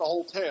possessed the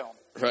whole town.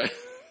 Right.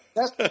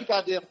 That's pretty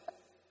goddamn bad.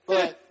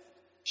 But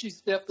she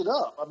stepped it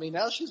up. I mean,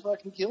 now she's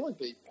fucking killing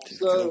people. She's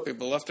killing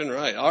people left and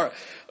right. All right.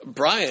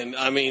 Brian,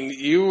 I mean,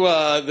 you,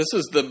 this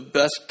is the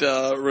best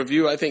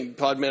review I think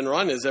Podman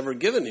Ron has ever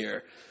given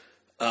here.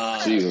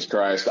 Jesus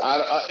Christ.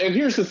 And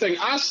here's the thing.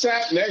 I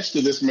sat next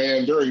to this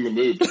man during the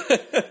movie.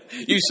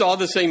 You saw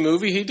the same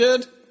movie he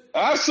did?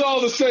 I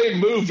saw the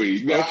same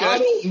movie. Now, I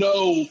don't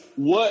know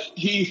what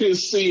he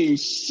has seen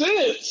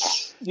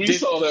since we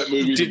saw that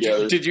movie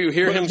together. Did you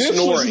hear him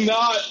snoring?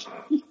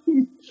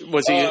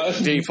 Was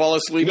he? Did he fall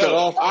asleep at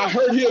all? I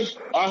heard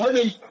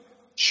him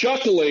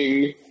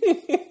chuckling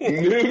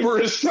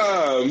numerous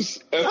times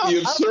at the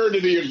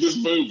absurdity of this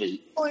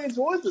movie. I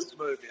enjoyed this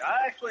movie.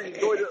 I actually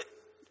enjoyed it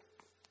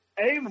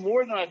A,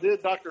 more than I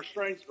did Doctor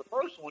Strange, the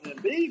first one,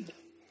 and B,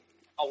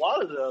 a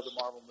lot of the other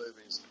Marvel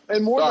movies.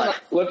 And more than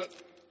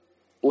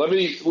Let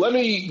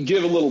me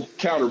give a little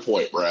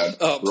counterpoint, Brad.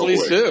 Oh,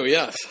 please do,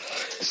 yes.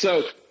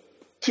 So,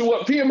 to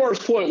what PMR's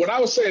point, what I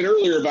was saying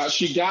earlier about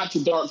she got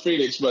to Dark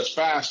Phoenix much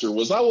faster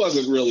was I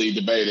wasn't really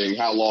debating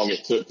how long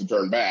it took to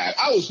turn bad.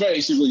 I was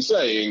basically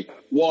saying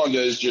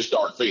Wanda is just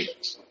Dark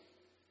Phoenix.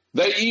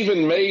 They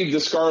even made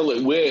the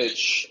Scarlet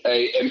Witch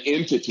an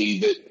entity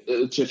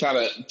that to kind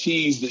of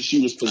tease that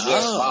she was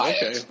possessed by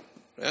it.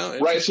 Yeah,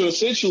 right, so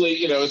essentially,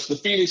 it's the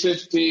Phoenix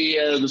entity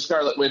or the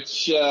Scarlet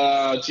Witch,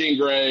 Jean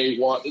Grey.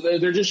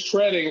 They're just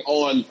treading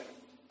on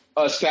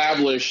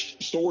established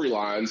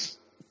storylines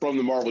from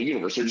the Marvel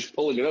Universe. They're just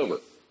pulling it over.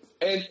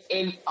 And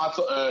I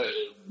thought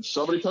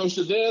somebody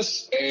posted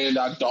this, and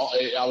I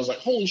was like,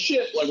 holy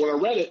shit! Like when I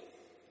read it,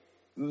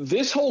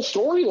 this whole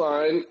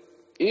storyline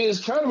is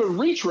kind of a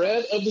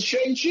retread of the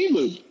Shang-Chi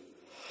movie.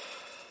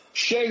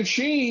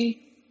 Shang-Chi.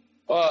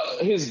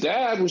 His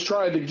dad was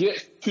trying to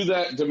get to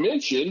that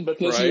dimension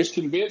because he was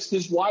convinced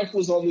his wife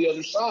was on the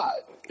other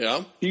side.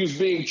 Yeah. He was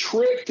being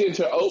tricked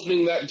into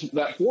opening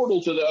that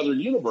portal to the other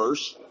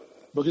universe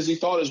because he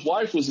thought his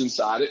wife was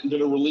inside it and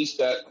going to release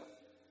that,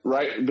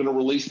 going to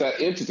release that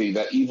entity,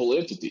 that evil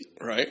entity.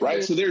 Right.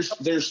 Right? So there's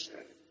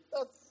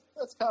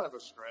that's kind of a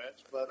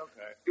stretch, but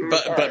okay.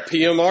 But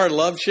PMR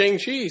loved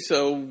Shang-Chi,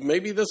 so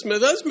maybe this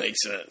does make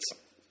sense.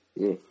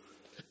 Yeah.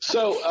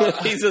 So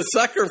he's a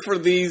sucker for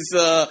these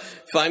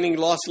Finding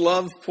Lost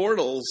Love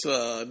portals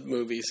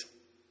movies.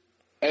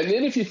 And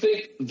then if you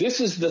think this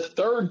is the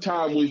third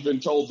time we've been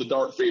told the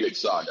Dark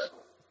Phoenix saga,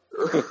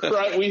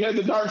 right? We had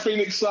the Dark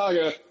Phoenix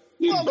saga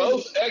in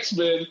both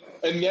X-Men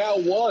and now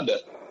Wanda.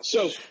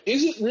 So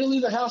is it really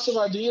the House of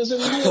Ideas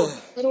anymore?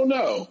 I don't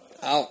know.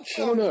 Ouch.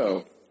 I don't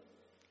know.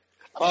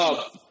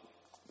 I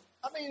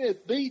mean,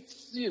 it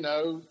beats,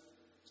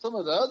 some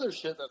of the other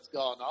shit that's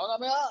gone on.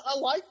 I mean, I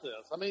like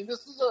this. I mean,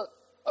 this is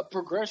a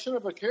progression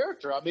of a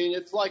character. I mean,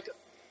 it's like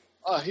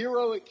a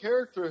heroic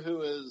character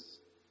who is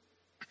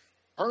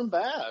turned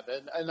bad.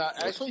 And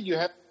actually, you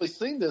haven't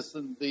seen this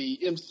in the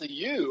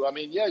MCU. I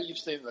mean, you've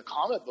seen it in the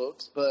comic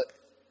books, but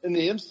in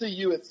the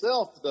MCU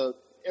itself,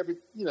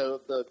 everything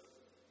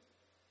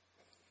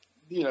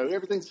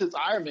since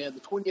Iron Man, the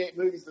 28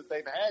 movies that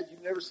they've had,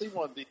 you've never seen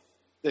one of the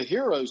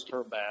heroes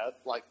turn bad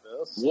like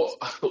this.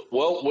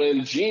 Well,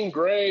 when Jean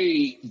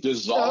Grey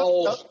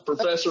dissolved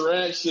Professor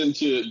X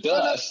into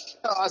dust.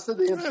 No, I said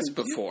the MCU.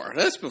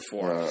 That's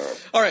before.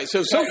 All right,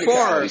 so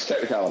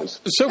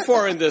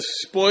far in this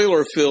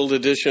spoiler-filled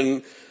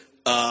edition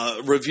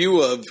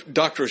review of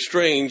Doctor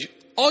Strange,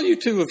 all you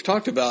two have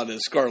talked about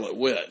is Scarlet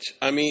Witch.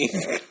 I mean,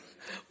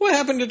 what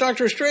happened to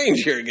Doctor Strange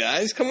here,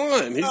 guys? Come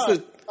on.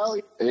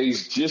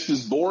 He's just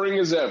as boring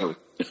as ever.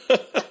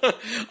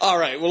 All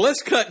right, well,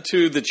 let's cut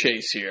to the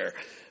chase here.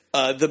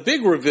 The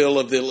big reveal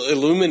of the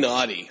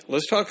Illuminati.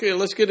 Let's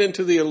get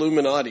into the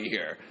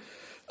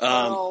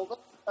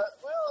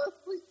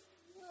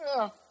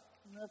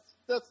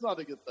that's not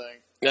a good thing.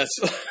 That's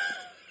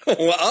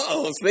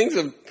well. Things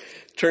have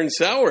turned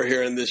sour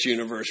here in this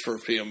universe for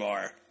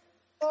PMR.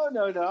 Oh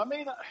no! I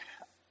mean,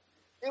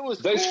 it was.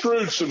 They cool.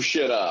 screwed some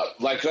shit up.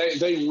 Like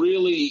they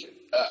really.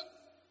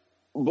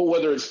 But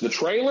whether it's the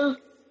trailer,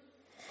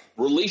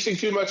 releasing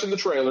too much in the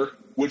trailer,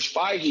 which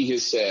Feige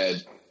has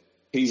said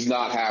he's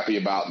not happy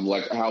about,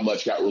 like how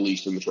much got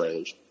released in the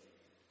trailers.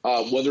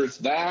 Whether it's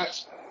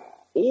that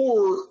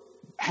or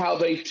how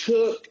they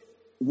took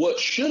what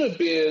should have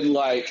been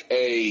like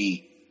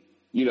a,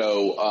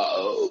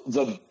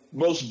 the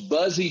most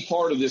buzzy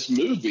part of this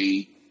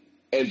movie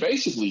and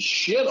basically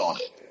shit on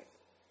it.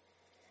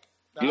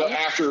 Now,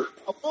 after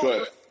I'm go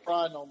ahead.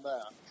 crying on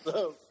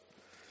that.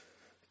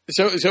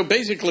 So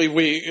basically,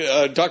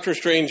 Doctor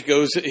Strange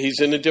goes.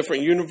 He's in a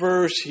different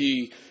universe.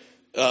 He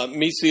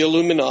meets the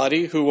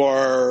Illuminati. Who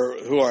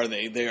are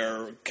they? They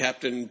are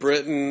Captain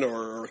Britain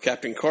or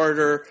Captain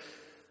Carter,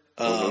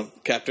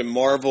 Captain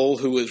Marvel,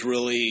 who is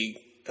really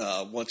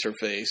what's her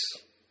face?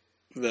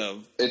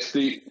 It's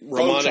the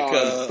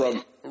Ramonica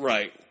from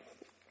right.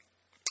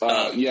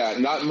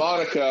 Not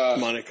Monica.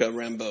 Monica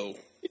Rambeau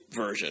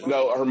version.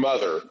 No, her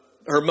mother.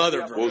 Her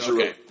mother version.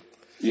 Okay.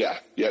 Yeah.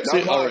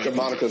 Not Monica. Right.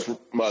 Monica's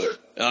mother.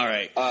 All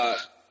right.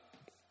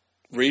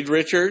 Reed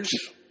Richards,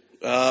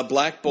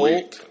 Black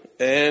Bolt,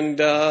 and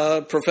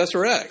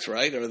Professor X.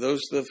 Right? Are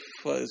those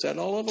is that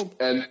all of them?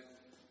 And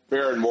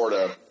Baron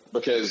Mordo,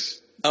 because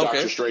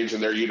Doctor Strange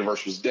in their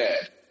universe was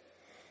dead.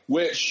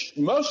 Which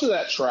most of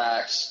that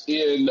tracks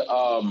in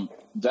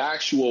the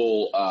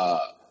actual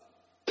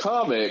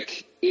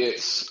comic.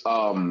 It's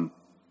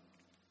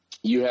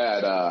you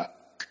had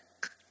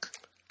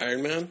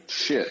Iron Man.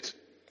 Shit.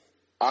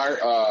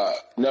 No,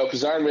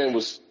 because Iron Man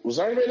was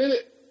Iron Man in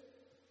it?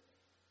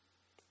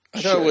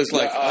 I thought it was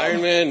like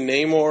Iron Man,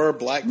 Namor,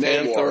 Black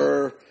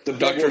Panther, the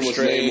Doctor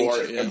Strange,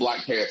 Namor and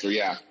Black Panther.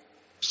 Yeah,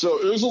 so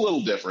it was a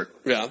little different.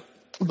 Yeah,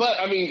 but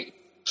I mean,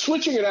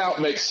 switching it out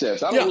makes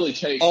sense. I don't really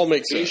take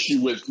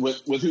issue with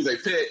who they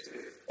picked,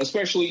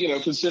 especially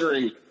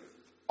considering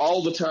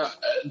all the time.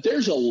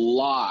 There's a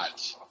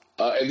lot,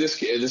 and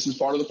this is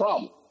part of the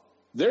problem.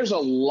 There's a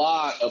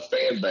lot of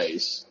fan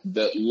base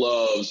that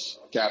loves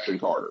Captain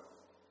Carter.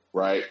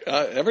 Right,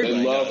 everybody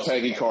they love knows.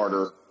 Peggy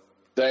Carter.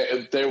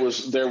 There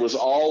was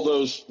all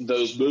those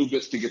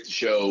movements to get the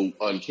show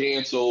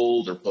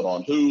uncanceled or put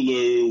on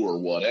Hulu or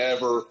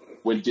whatever.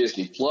 When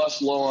Disney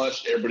Plus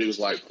launched, everybody was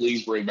like,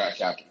 "Please bring back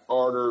Captain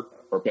Carter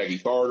or Peggy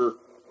Carter."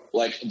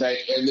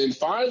 And then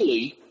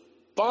finally,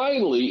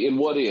 in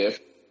What If,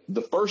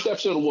 the first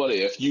episode of What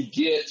If, you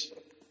get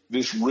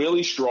this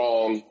really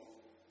strong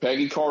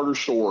Peggy Carter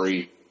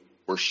story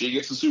where she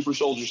gets the super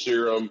soldier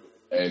serum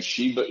and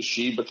she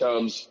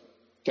becomes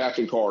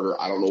Captain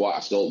Carter. I don't know why. I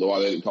still don't know why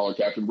they didn't call her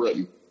Captain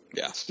Britain.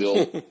 Yeah.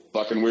 Still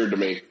fucking weird to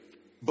me.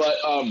 But,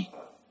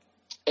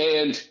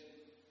 and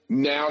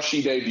now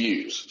she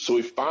debuts. So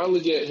we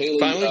finally get Haley.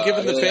 Finally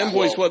giving the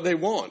fanboys what they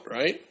want,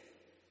 right?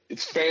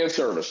 It's fan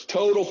service.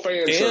 Total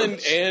fan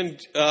service. And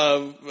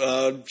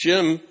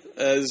Jim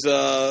as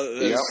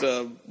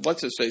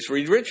what's his face?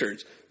 Reed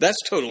Richards. That's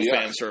total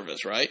fan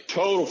service, right?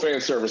 Total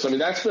fan service. I mean,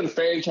 that's been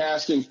fan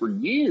casting for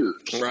years.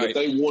 Right. That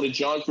they wanted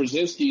John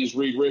Krasinski as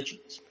Reed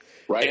Richards.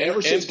 Right.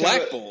 And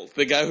Black Bolt,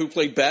 the guy who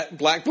played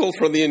Black Bolt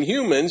from the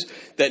Inhumans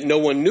that no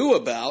one knew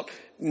about.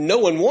 No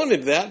one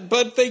wanted that,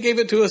 but they gave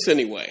it to us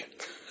anyway.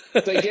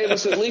 They gave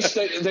us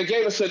they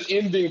gave us an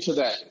ending to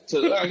that.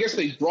 So I guess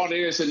they brought it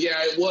in and said,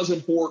 yeah, it was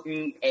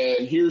important,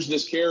 and here's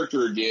this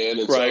character again.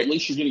 And so at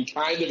least you're getting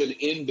kind of an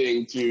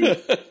ending to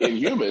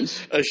Inhumans.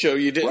 A show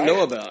you didn't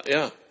know about,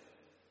 yeah.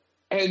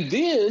 And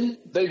then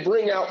they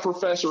bring out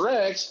Professor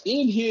X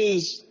in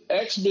his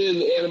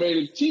X-Men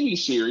animated TV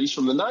series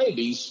from the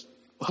 90s,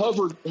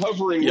 hovering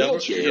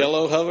wheelchair.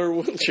 Yellow hover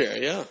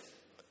wheelchair, yeah.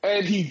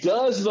 And he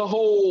does the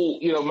whole,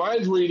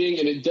 mind reading,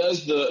 and it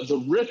does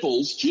the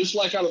ripples just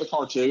like out of the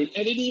cartoon,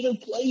 and it even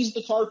plays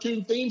the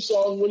cartoon theme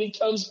song when he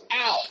comes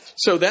out.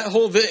 So that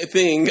whole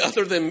thing,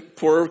 other than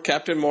poor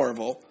Captain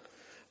Marvel,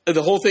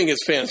 the whole thing is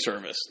fan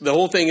service. The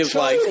whole thing is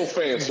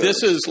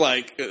this is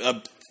like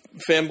a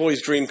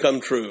fanboy's dream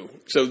come true.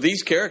 So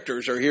these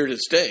characters are here to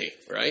stay,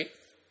 right?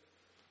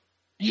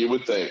 You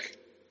would think.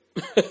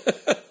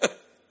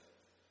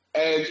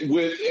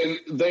 And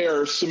they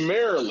are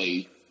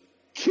summarily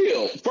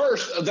killed.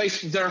 First,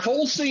 their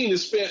whole scene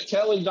is spent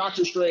telling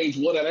Doctor Strange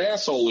what an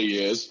asshole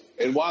he is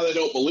and why they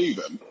don't believe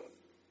him,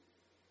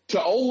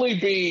 to only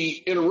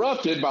be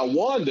interrupted by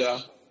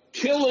Wanda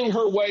killing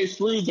her way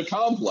through the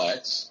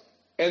complex,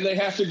 and they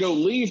have to go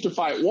leave to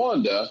fight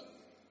Wanda,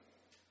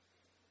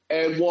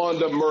 and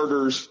Wanda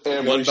murders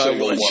every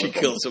single one. She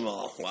kills them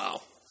all.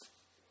 Wow.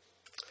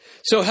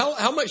 So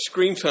how much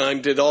screen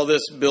time did all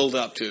this build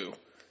up to?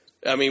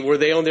 I mean, were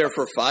they on there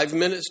for 5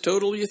 minutes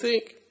total, you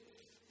think?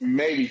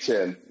 Maybe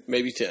 10.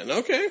 Maybe 10.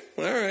 Okay.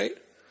 All right.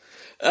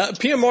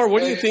 PMR,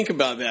 what do you think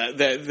about that?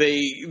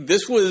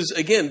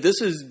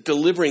 This is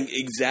delivering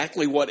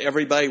exactly what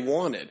everybody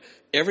wanted.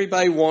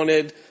 Everybody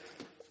wanted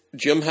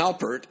Jim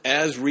Halpert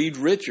as Reed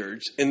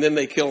Richards, and then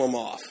they kill him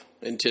off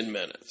in 10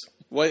 minutes.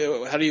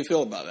 How do you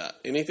feel about that?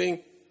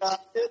 Anything?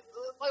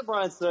 like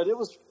Brian said, it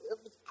was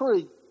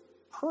pretty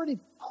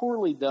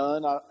poorly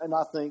done. I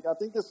think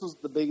this was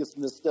the biggest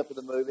misstep of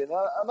the movie. And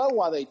I know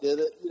why they did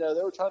it.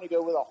 They were trying to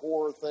go with a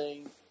horror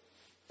thing,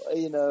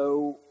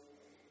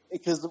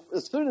 because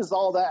as soon as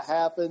all that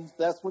happens,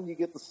 that's when you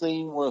get the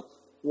scene where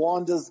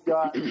Wanda's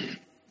got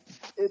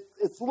it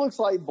looks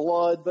like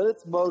blood, but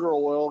it's motor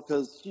oil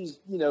because she's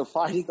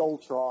fighting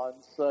Ultron.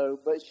 So,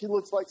 but she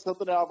looks like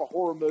something out of a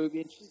horror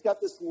movie, and she's got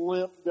this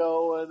limp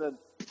going,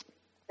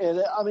 and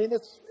I mean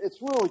it's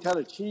really kind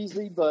of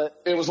cheesy,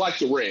 but it was like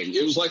The Ring.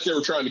 It was like they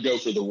were trying to go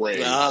for The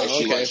Ring as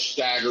she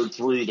staggered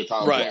through the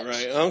complex.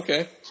 Right,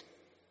 okay.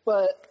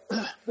 But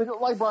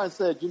like Brian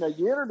said, you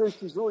introduce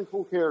these really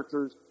cool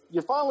characters.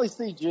 You finally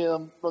see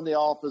Jim from The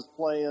Office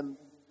playing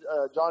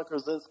John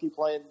Krasinski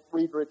playing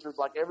Reed Richards,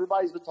 like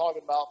everybody's been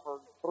talking about for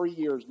 3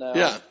 years now.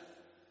 Yeah.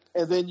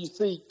 And then you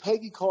see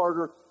Peggy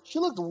Carter. She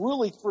looked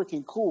really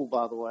freaking cool,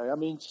 by the way.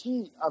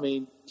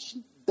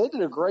 They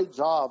did a great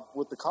job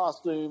with the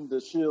costume,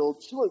 the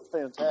shield. She looked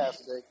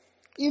fantastic.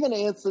 Even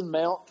Anson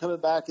Mount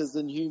coming back as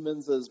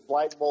Inhumans, as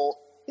Black Bolt.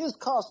 His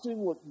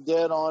costume looked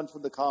dead on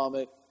from the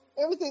comic.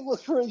 Everything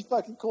looked really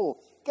fucking cool.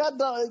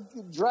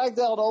 Dragged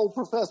out old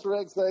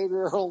Professor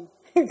Xavier.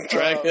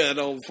 Drag that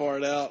old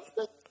fart out.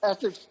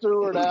 Patrick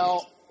Stewart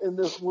out in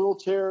this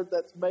wheelchair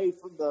that's made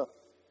from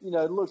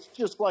it looks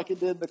just like it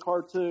did in the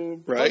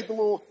cartoon. Right. Played the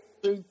little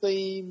cartoon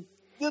theme,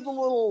 did the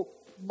little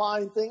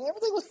mind thing.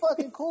 Everything was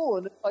fucking cool.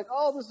 And it's like,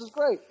 oh, this is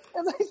great.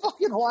 And they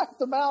fucking wiped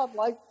them out in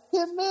like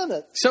 10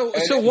 minutes. So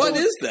what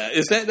is that?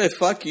 Is that a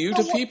fuck you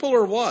to people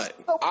or what?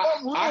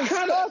 What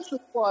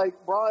really like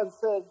Brian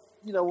said,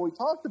 when we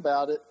talked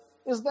about it,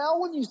 is now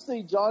when you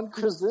see John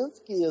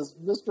Krasinski as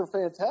Mr.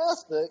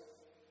 Fantastic,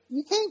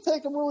 you can't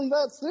take him really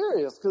that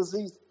serious because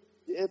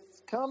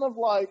it's kind of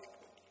like,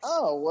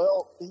 oh,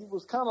 well, he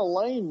was kind of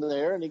lame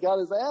there and he got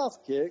his ass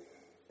kicked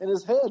and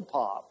his head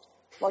popped.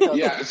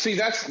 See,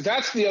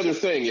 that's the other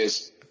thing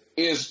is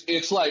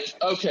it's like,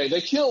 okay, they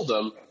killed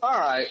him. All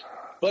right.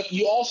 But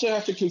you also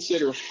have to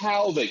consider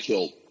how they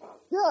killed him.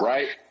 Yeah.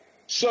 Right.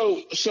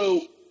 So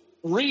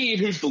Reed,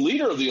 who's the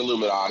leader of the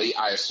Illuminati,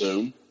 I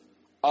assume,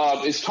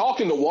 is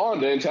talking to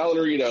Wanda and telling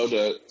her,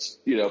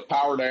 to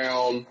power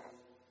down,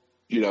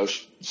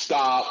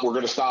 stop, we're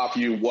going to stop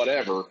you,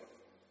 whatever.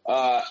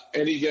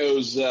 And he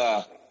goes,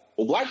 well,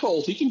 Black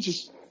Bolt, he can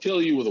just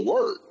kill you with a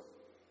word.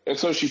 And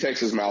so she takes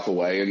his mouth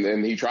away, and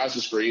then he tries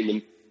to scream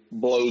and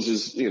blows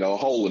his, a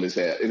hole in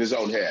his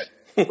own head.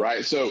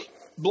 Right? So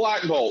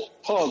Black Bolt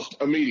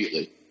punked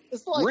immediately.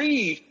 It's like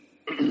Reed.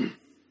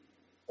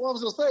 Well, I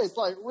was going to say, it's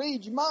like,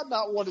 Reed, you might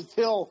not want to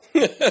tell.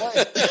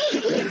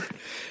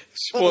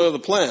 Spoil the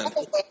plan.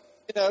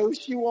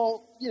 She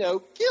won't,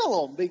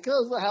 kill him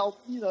because of how,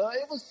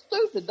 it was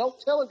stupid. Don't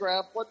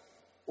telegraph what.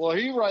 Well,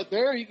 he right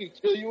there, he can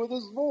kill you with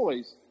his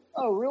voice.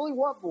 Oh, really?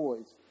 What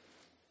voice?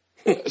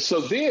 So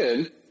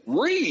then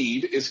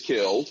Reed is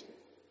killed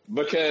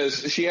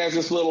because she has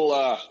this little,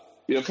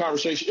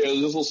 conversation,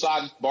 this little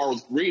sidebar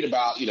with Reed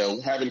about,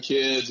 having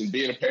kids and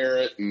being a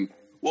parent and,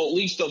 well, at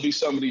least there'll be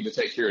somebody to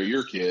take care of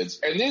your kids.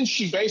 And then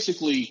she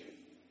basically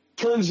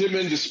turns him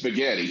into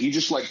spaghetti. He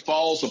just like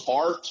falls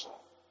apart,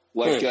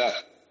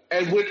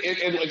 and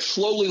like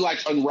slowly like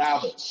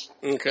unravels.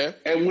 Okay.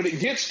 And when it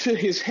gets to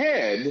his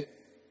head,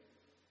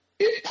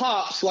 it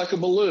pops like a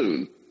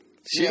balloon.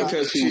 She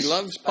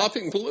loves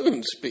popping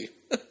balloons.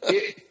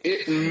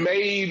 it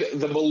made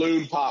the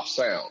balloon pop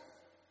sound.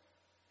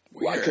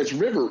 Because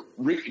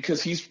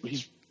because he's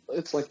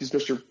it's like he's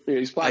Mr.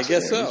 He's plastic. I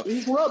guess so.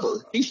 He's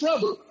rubber. He's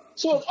rubber.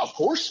 So of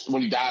course,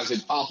 when he dies,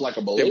 it pop like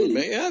a balloon.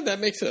 That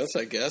makes sense,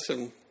 I guess.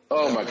 And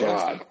oh my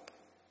god!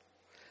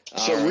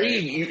 So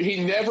Reed,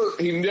 he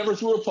never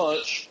threw a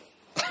punch.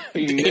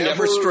 He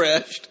never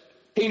stretched.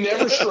 He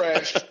never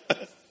stretched.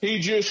 He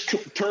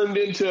just turned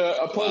into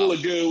a puddle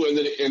of goo,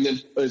 and then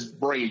his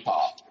brain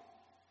popped.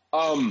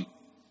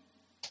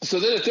 So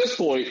then at this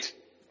point,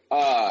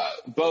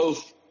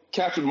 both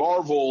Captain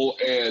Marvel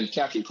and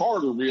Captain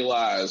Carter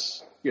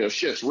realize,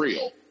 shit's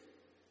real.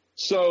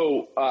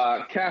 So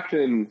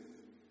Captain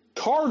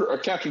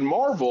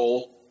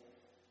Marvel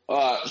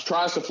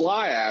tries to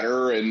fly at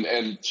her, and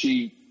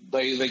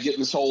they get in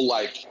this whole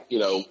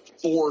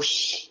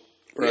force.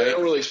 Right. They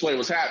don't really explain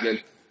what's happening.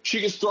 She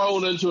gets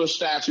thrown into a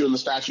statue, and the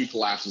statue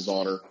collapses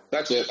on her.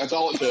 That's it. That's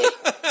all it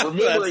took. That's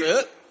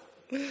it.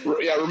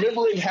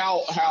 Remembering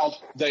how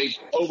they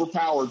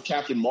overpowered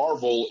Captain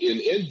Marvel in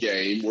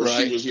Endgame, where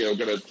she was, going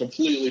to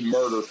completely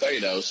murder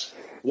Thanos.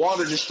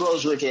 Wanda just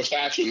throws her into a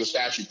statue, and the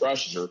statue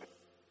crushes her.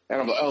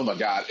 And I'm like, oh my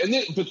god!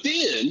 But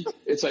then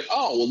it's like,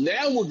 oh well,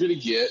 now we're going to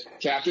get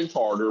Captain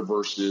Carter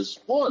versus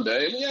Wanda,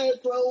 and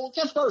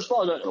Captain Carter's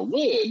probably not going to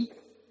win,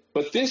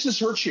 but this is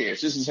her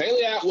chance. This is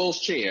Haley Atwell's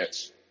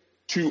chance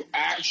to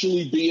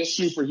actually be a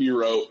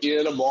superhero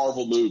in a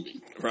Marvel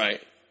movie.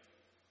 Right.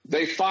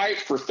 They fight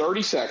for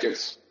 30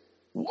 seconds.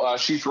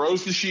 She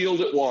throws the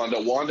shield at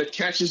Wanda. Wanda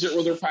catches it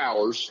with her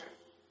powers.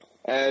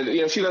 And,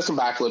 she does some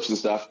backflips and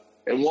stuff.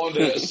 And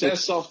Wanda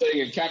says something,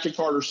 and Captain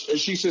Carter,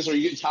 she says, are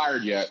you getting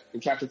tired yet?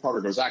 And Captain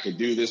Carter goes, I could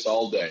do this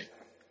all day.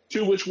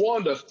 To which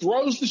Wanda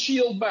throws the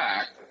shield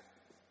back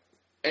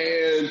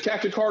And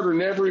Captain Carter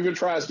never even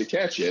tries to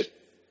catch it,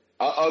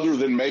 other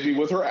than maybe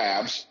with her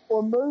abs.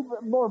 Or move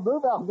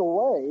out of the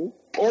way.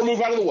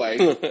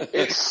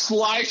 It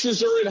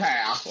slices her in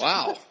half.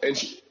 Wow.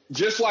 And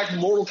just like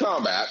Mortal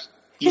Kombat,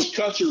 just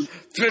cuts her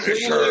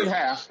cleanly in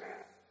half.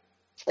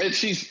 And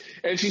she's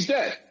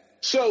dead.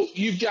 So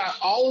you've got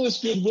all of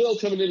this goodwill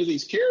coming into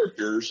these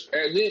characters,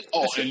 and then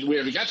and we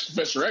haven't got to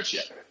Professor X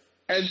yet.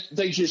 And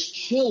they just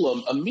kill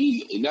him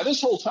immediately. Now,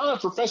 this whole time,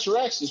 Professor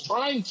X is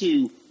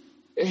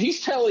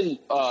he's telling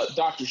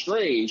Doctor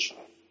Strange,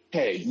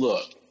 hey,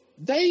 look,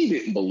 they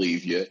didn't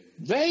believe you.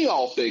 They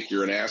all think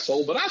you're an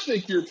asshole, but I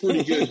think you're a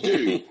pretty good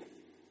dude.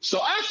 So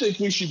I think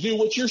we should do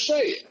what you're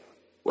saying.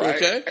 Right?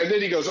 Okay. And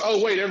then he goes,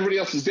 oh, wait, everybody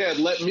else is dead.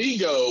 Let me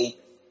go.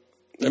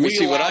 Let me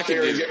see what I can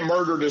do. And get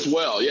murdered as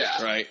well.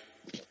 Yeah. Right.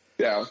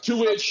 Yeah. To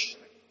which,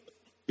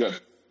 good.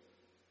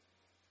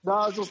 No,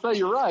 I was going to say,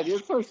 you're right.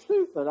 It's so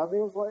stupid. I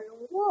mean, it's like,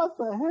 what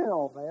the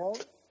hell, man?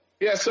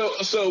 Yeah, so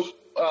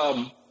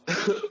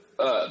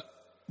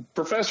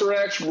Professor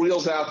X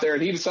wheels out there,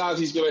 and he decides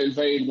he's going to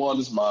invade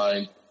Wanda's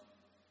mind.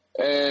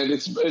 And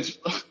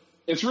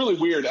it's really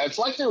weird. It's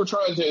like they were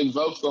trying to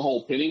invoke the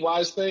whole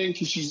Pennywise thing,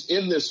 because she's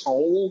in this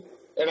hole.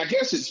 And I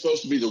guess it's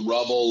supposed to be the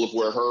rubble of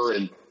where her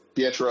and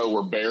Pietro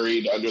were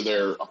buried under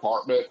their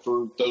apartment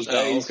for those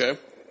days. Oh, okay.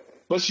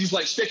 But she's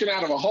like sticking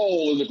out of a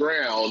hole in the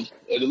ground,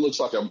 and it looks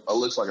like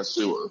a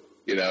sewer,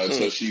 you know. And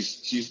so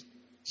she's.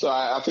 So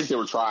I think they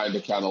were trying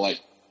to kind of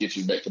like get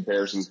you to make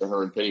comparisons to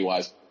her and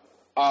Pennywise.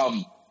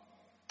 And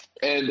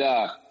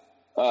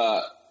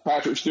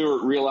Patrick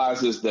Stewart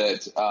realizes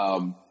that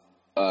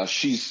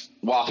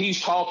while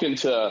he's talking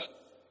to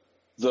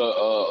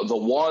the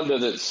Wanda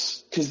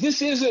because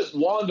this isn't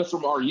Wanda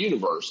from our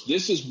universe.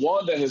 This is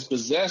Wanda has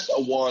possessed a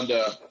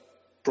Wanda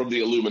from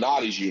the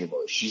Illuminati's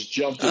universe. She's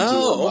jumped into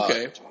her mind.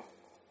 Okay.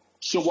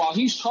 So while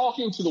he's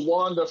talking to the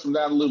Wanda from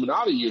that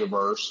Illuminati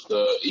universe,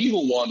 the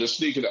evil Wanda's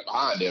sneaking up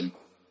behind him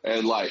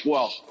and like,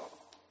 well,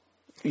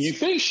 you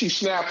think she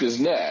snapped his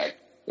neck,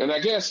 and I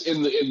guess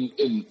in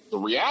the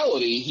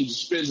reality, he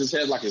just spins his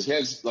head like his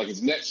neck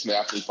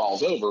snapped and he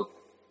falls over.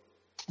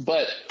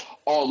 But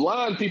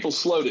online, people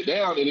slowed it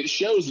down, and it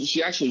shows that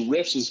she actually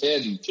rips his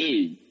head in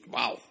two.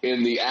 Wow!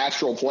 In the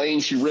astral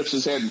plane, she rips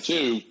his head in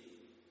two,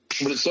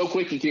 but it's so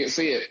quick you can't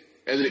see it,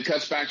 and then it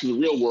cuts back to the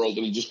real world,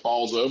 and he just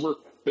falls over.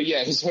 But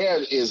yeah, his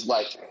head is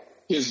like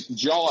his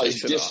jaw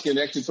is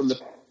disconnected from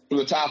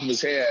the top of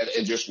his head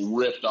and just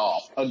ripped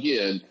off.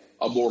 Again,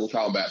 a Mortal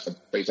Kombat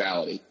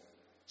fatality.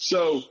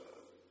 So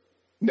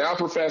now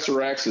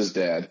Professor X is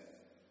dead.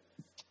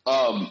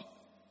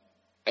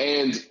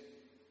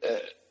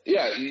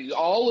 Yeah,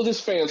 all of this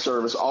fan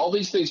service, all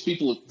these things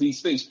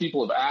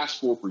people have asked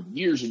for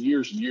years and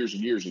years and years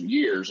and years and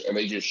years, and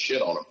they just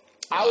shit on them.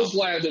 I was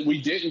glad that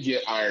we didn't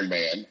get Iron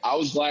Man. I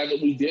was glad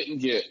that we didn't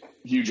get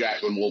Hugh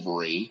Jackman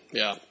Wolverine.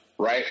 Yeah.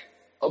 Right?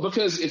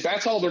 Because if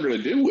that's all they're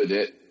going to do with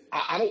it,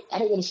 I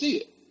don't want to see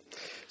it.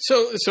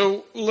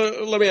 So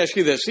let me ask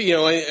you this. You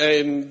know,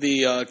 in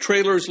the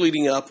trailers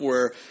leading up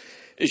where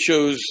it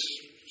shows,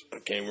 I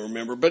can't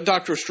remember, but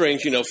Doctor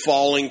Strange, you know,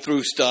 falling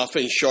through stuff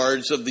and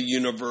shards of the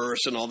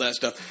universe and all that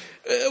stuff.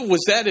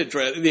 Was that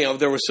addressed? You know,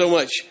 there was so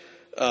much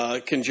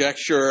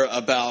conjecture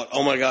about,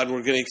 oh my God,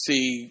 we're going to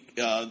see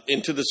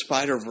Into the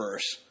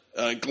Spider-Verse.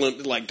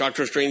 Like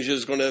Doctor Strange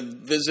is going to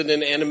visit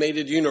an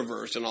animated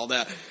universe and all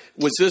that.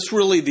 Was this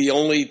really the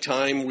only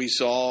time we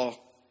saw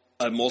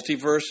a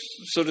multiverse,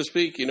 so to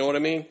speak? You know what I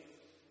mean?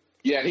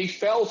 Yeah, he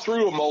fell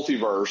through a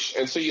multiverse,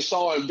 and so you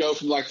saw him go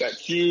from like that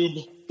cube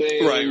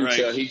thing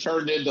to he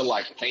turned into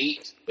like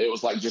paint. It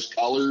was like just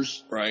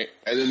colors, right?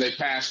 And then they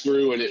passed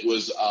through, and it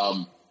was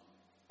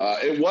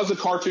a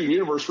cartoon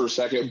universe for a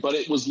second, but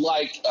it was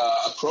like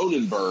a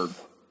Cronenberg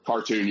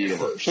cartoon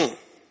universe.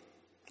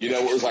 You know,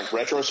 it was like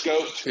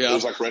rotoscoped. Yeah. It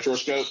was like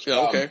rotoscoped.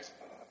 Yeah, okay.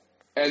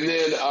 And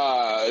then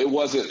it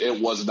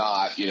was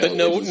not, you know.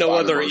 But no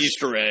other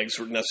Easter eggs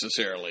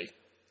necessarily.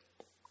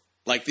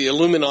 Like the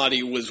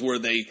Illuminati was where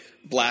they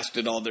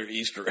blasted all their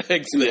Easter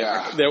eggs there.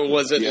 Yeah. There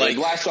wasn't they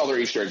blasted all their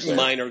Easter eggs there.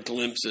 Minor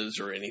glimpses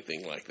or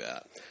anything like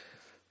that.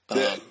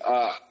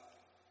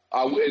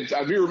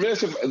 I'd be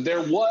remiss if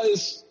there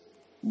was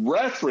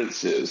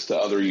references to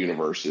other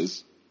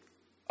universes.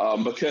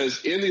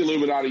 Because in the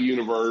Illuminati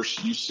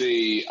universe, you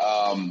see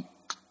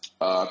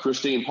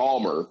Christine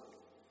Palmer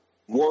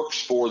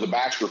works for the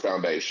Baxter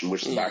Foundation,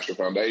 which the Baxter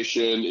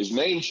Foundation is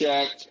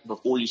name-checked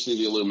before you see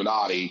the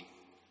Illuminati,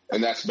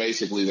 and that's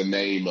basically the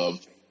name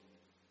of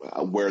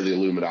where the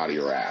Illuminati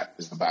are at,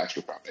 is the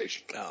Baxter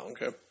Foundation. Oh,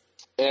 okay.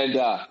 And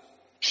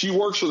she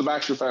works for the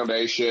Baxter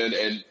Foundation,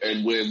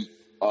 and when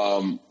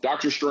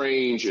Doctor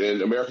Strange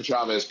and America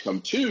Chavez come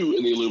to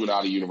in the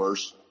Illuminati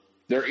universe,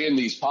 they're in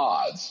these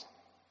pods.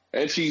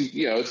 And she's,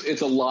 you know,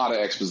 it's a lot of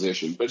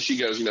exposition, but she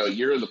goes, you know,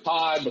 you're in the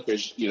pod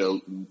because, you know,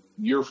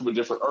 you're from a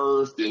different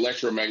Earth. The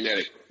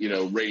electromagnetic, you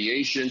know,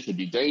 radiation could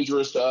be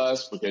dangerous to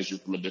us because you're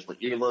from a different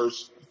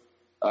universe.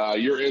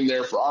 You're in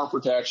there for our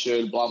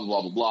protection, blah, blah,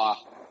 blah, blah, blah.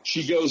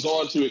 She goes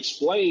on to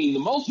explain the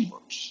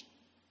multiverse.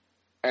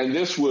 And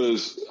this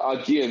was,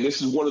 again, this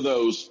is one of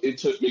those, it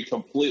took me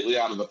completely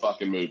out of the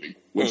fucking movie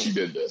when she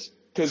did this,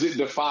 because it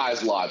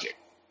defies logic.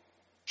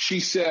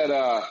 She said,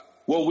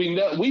 well,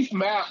 we've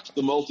mapped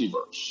the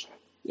multiverse,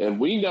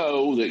 and we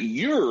know that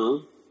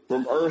you're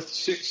from Earth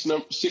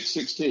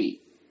 616,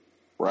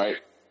 right?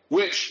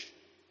 Which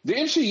the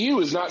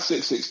MCU is not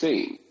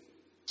 616.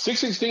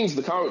 616 is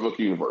the comic book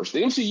universe.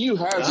 The MCU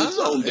has its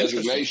own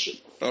designation,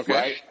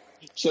 right?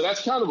 So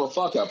that's kind of a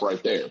fuck up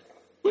right there.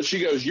 But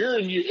she goes, you're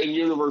in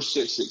universe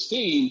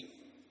 616,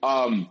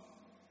 and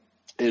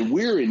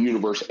we're in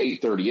universe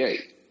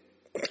 838,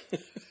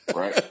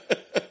 right?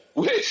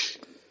 Which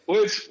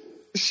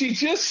she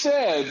just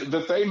said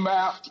that they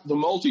mapped the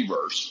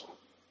multiverse,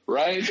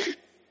 right?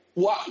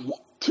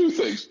 Two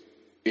things.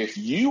 If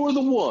you are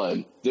the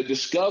one that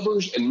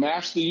discovers and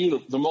maps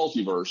the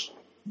multiverse,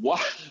 why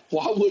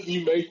wouldn't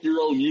you make your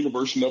own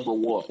universe number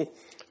one?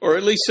 Or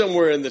at least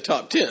somewhere in the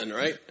top 10,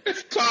 right?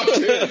 Top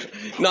 10.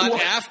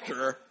 Not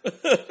after.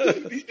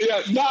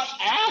 Yeah, not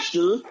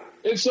after.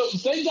 And so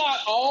they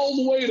got all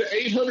the way to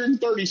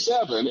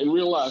 837 and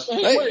realized,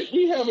 hey, wait,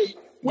 we haven't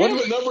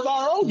numbered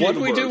our own universe. What do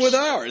we do with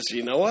ours?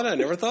 You know what? I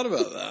never thought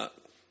about that.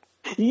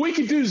 We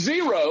could do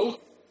 0.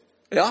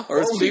 Yeah,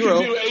 or 0. We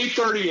could do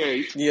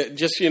 838. Yeah,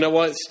 just, you know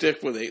what?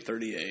 Stick with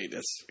 838.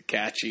 It's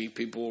catchy.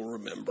 People will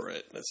remember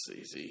it. That's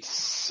easy.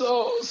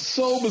 So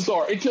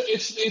bizarre.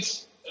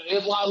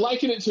 I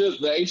liken it to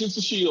the Agents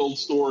of S.H.I.E.L.D.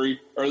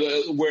 story, or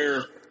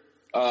where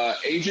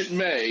Agent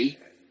May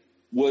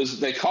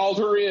they called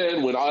her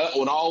in when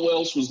all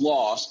else was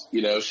lost.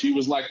 You know, she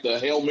was like the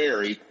Hail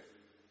Mary.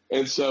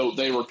 And so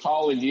they were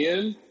calling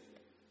in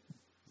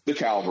the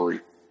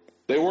cavalry.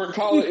 They weren't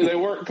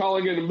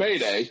calling in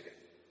Mayday.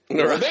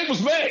 No, her name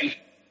was May.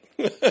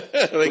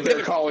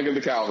 They're calling in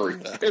the cavalry.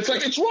 It's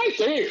like, it's right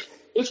there.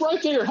 It's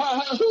right there.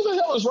 Who the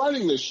hell is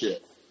writing this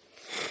shit?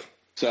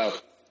 So,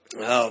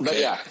 but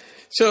yeah.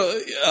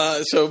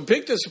 So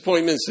big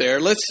disappointments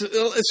there. Let's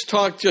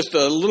talk just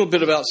a little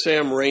bit about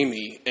Sam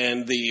Raimi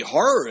and the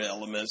horror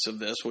elements of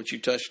this, which you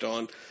touched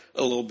on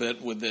a little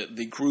bit with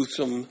the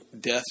gruesome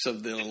deaths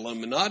of the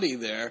Illuminati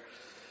there.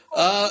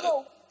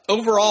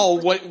 Overall,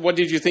 what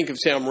did you think of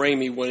Sam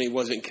Raimi when he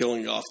wasn't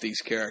killing off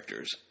these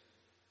characters?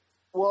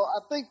 Well, I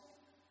think,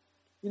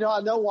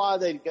 I know why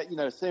they got,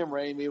 Sam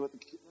Raimi with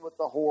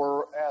the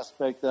horror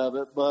aspect of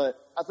it,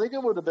 but I think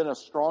it would have been a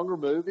stronger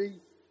movie.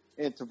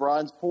 And to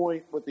Brian's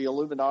point with the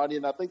Illuminati,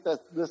 and I think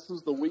that this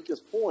is the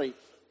weakest point,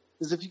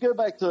 is if you go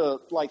back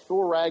to like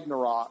Thor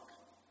Ragnarok,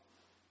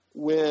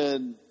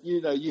 when,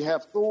 you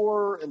have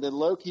Thor and then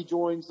Loki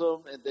joins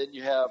them, and then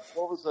you have,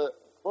 what was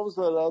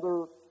that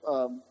other,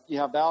 you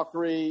have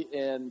Valkyrie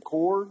and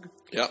Korg.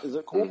 Yeah. Is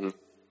it Korg? Mm-hmm.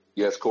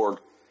 Yes, Korg.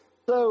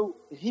 So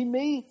he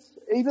meets,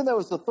 even though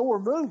it's a Thor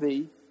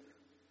movie,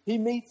 he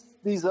meets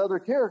these other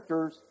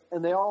characters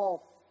and they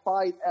all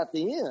fight at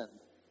the end.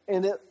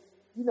 And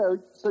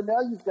so now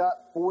you've got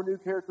 4 new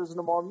characters in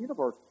the Marvel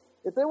Universe.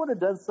 If they would have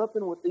done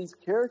something with these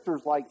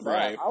characters like that,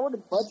 right, I would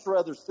have much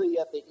rather see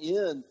at the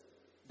end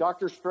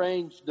Doctor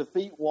Strange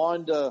defeat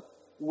Wanda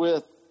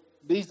with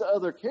these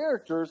other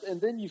characters,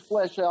 and then you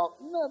flesh out,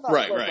 not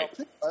flesh out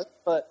too much,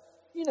 but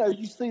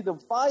you see them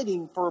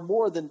fighting for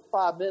more than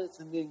 5 minutes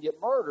and then get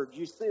murdered.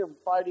 You see them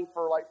fighting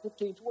for like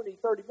 15, 20,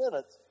 30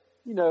 minutes.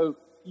 You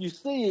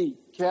see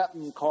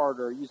Captain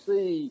Carter. You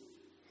see,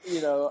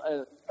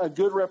 a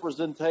good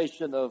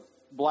representation of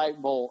Black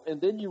Bolt.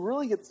 And then you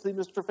really get to see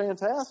Mr.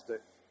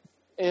 Fantastic.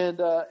 And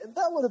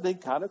that would have been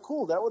kind of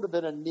cool. That would have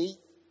been a neat,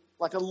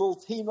 like a little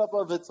team up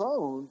of its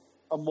own,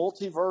 a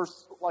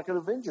multiverse, like an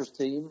Avengers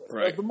team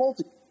of the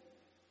multi.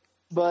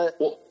 But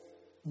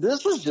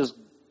this was just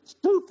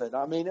stupid.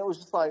 I mean, it was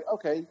just like,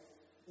 okay,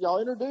 y'all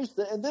introduced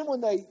it. And then when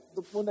they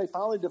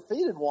finally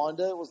defeated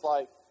Wanda, it was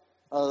like,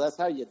 oh, that's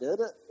how you did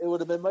it? It would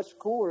have been much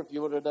cooler if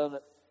you would have done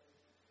it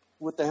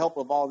with the help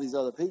of all these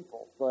other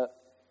people. But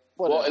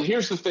whatever. Well, and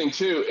here's the thing,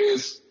 too,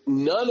 is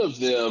none of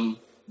them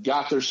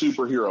got their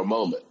superhero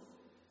moment.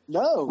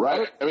 No.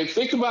 Right? I mean,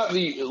 think about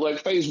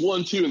phase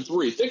 1, 2, and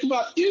 3. Think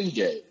about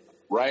Endgame,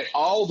 right?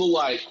 All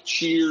the,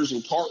 cheers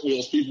and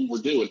cartwheels people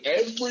were doing.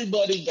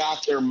 Everybody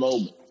got their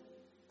moment.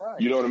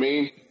 Right. You know what I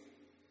mean?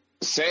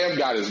 Sam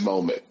got his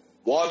moment.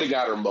 Wanda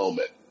got her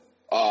moment.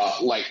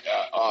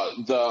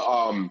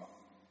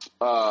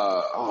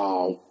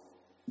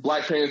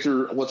 Black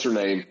Panther, what's her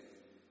name?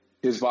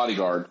 His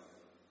bodyguard.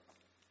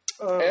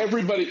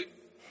 Everybody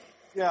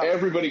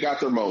got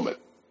their moment.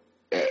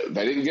 They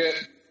didn't get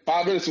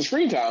 5 minutes of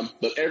screen time,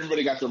 but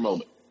everybody got their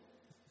moment.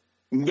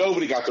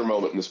 Nobody got their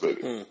moment in this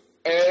movie.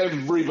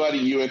 Everybody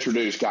you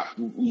introduced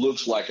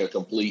looks like a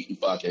complete and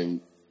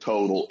fucking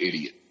total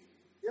idiot.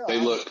 Yeah. They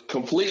look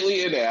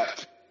completely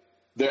inept.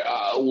 They're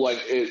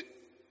and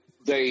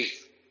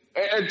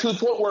to the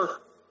point where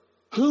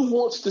who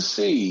wants to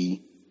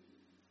see?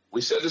 We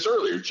said this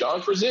earlier.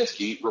 John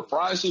Krasinski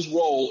reprised his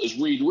role as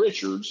Reed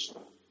Richards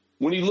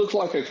when he looked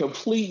like a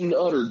complete and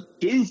utter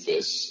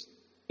doofus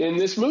in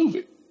this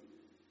movie.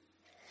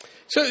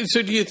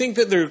 So do you think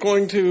that they're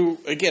going to,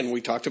 again,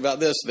 we talked about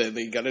this, that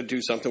they got to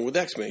do something with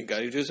X-Men, got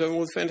to do something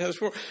with Fantastic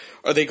Four.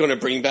 Are they going to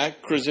bring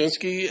back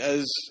Krasinski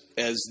as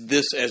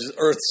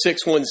Earth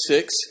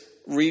 616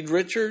 Reed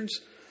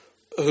Richards?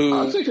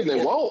 I'm thinking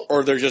they won't.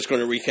 Or they're just going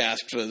to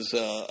recast as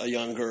a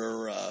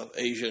younger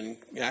Asian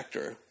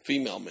actor,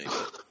 female maybe.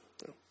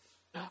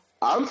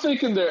 I'm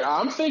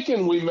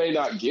thinking we may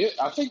not get.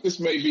 I think this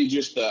may be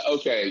just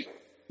okay.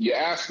 You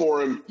asked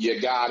for him, you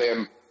got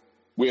him.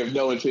 We have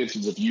no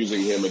intentions of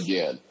using him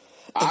again.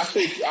 I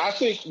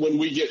think when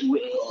we get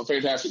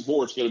Fantastic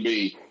Four, it's going to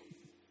be.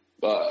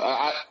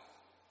 I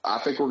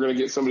think we're going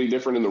to get somebody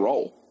different in the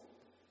role.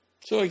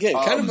 So again,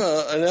 kind of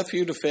an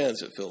FU to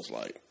fans. It feels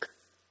like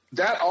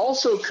that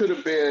also could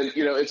have been.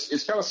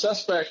 It's kind of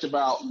suspect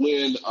about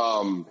when.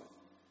 Oh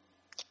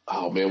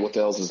man, what the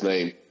hell's his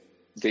name?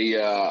 The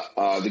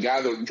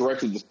guy that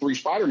directed the 3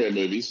 Spider-Man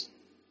movies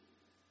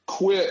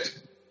quit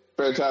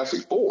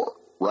Fantastic Four,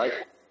 right?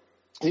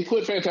 He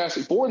quit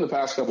Fantastic Four in the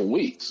past couple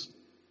weeks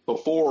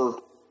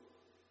before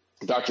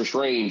Doctor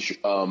Strange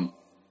was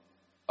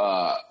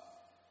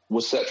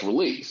set to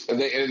release,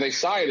 and they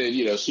cited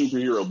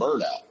superhero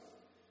burnout.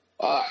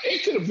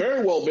 It could have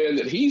very well been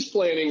that he's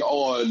planning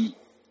on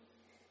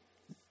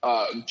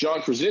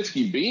John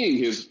Krasinski being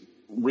his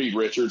Reed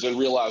Richards and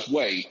realized,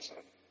 wait,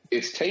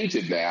 it's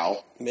tainted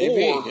now.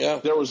 Maybe, or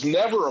there was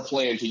never a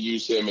plan to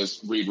use him as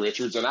Reed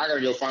Richards, and I got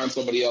to go find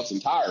somebody else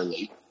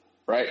entirely,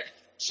 right?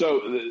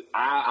 So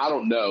I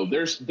don't know.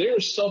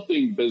 There's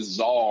something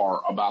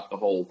bizarre about the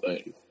whole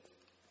thing.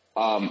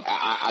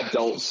 I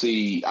don't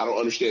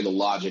understand the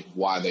logic of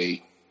why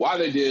they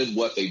did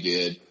what they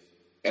did,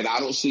 and I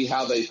don't see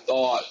how they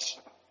thought,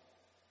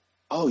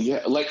 oh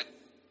yeah, like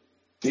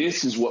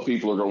this is what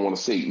people are going to want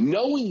to see.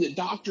 Knowing that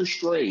Doctor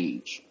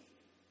Strange,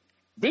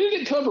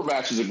 Benedict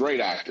Cumberbatch is a great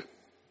actor.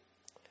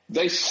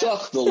 They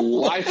suck the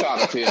life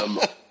out of him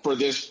for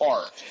this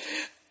part.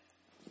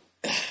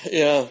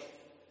 Yeah.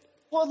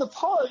 Well, the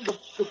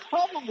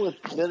problem with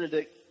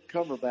Benedict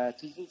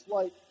Cumberbatch is it's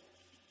like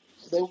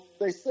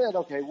they said,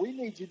 okay, we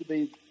need you to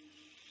be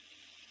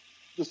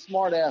the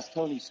smart-ass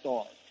Tony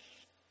Stark,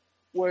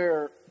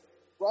 where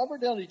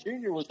Robert Downey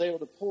Jr. was able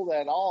to pull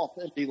that off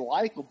and be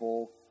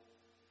likable.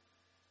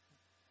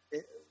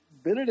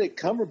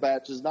 Benedict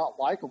Cumberbatch is not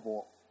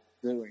likable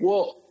doing it.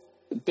 Well,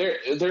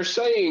 they're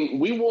saying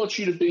we want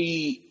you to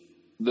be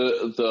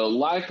the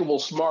likable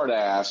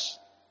smart-ass,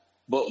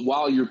 but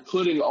while you're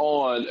putting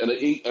on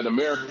an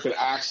American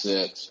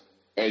accent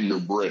and you're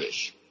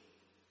British.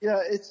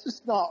 Yeah, it's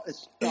just not.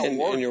 It's not and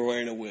working. you're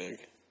wearing a wig.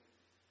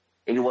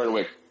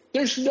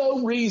 There's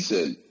no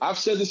reason. I've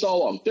said this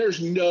all along. There's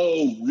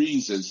no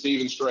reason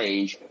Stephen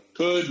Strange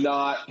could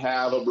not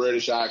have a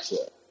British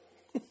accent.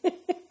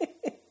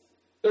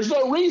 There's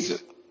no reason.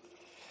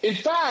 In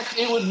fact,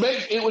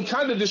 it would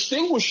kind of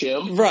distinguish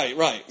him. Right.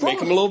 Make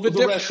him a little bit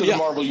different. The rest of the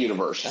Marvel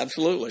universe.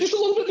 Absolutely. Just a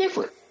little bit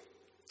different.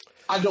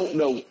 I don't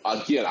know.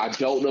 Again, I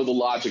don't know the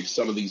logic of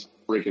some of these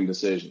freaking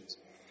decisions.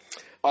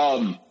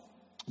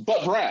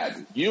 But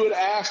Brad, you had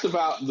asked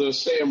about the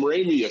Sam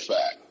Raimi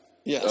effect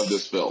of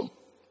this film.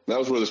 That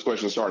was where this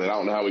question started. I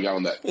don't know how we got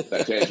on that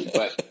tangent.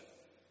 But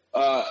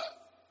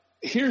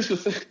here's the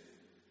thing.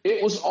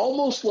 It was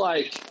almost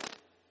like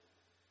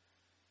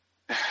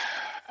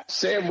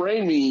Sam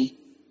Raimi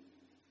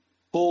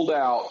pulled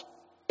out.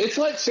 It's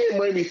like Sam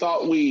Raimi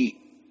thought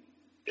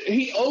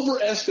he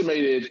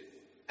overestimated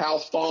how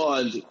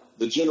fond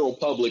the general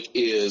public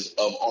is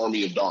of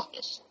Army of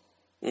Darkness.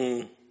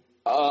 And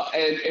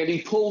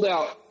he pulled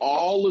out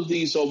all of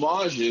these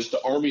homages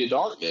to Army of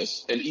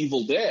Darkness and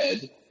Evil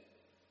Dead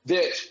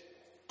that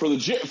for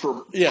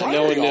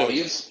primary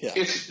audience,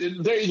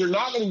 they're either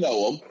not going to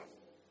know them,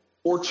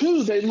 or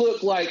two, they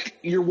look like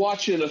you're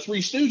watching a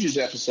Three Stooges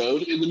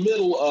episode in the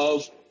middle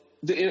of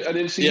an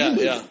MCU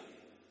movie. Yeah.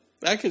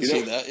 I can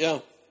see that, yeah.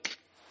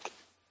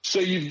 So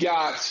you've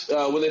got,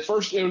 when they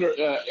first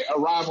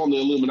arrive on the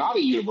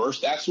Illuminati universe,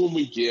 that's when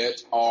we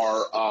get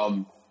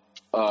our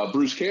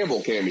Bruce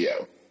Campbell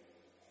cameo.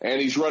 And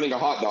he's running a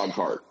hot dog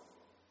cart,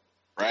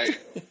 right?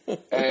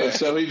 And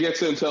so he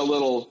gets into a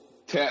little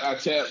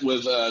tete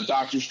with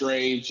Doctor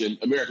Strange and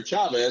America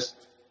Chavez.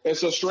 And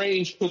so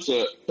Strange puts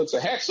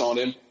a hex on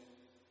him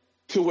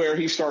to where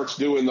he starts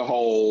doing the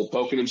whole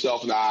poking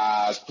himself in the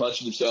eyes,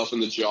 punching himself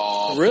in the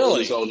jaw, pulling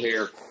his own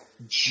hair.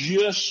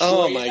 Just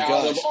straight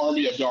out of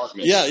Army of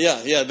Darkness.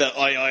 Yeah. That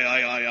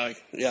I.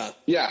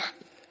 Yeah.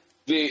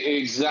 The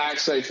exact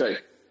same thing.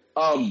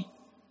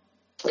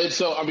 And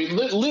so, I mean,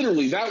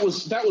 literally, that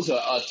was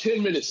a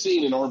 10-minute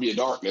scene in Army of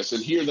Darkness,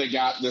 and here they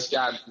got this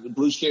guy,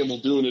 Bruce Campbell,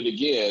 doing it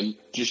again,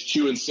 just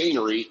chewing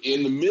scenery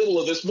in the middle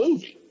of this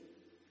movie.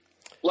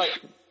 Like,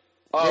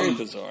 very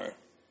bizarre.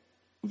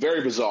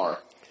 Very bizarre.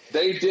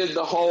 They did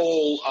the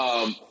whole,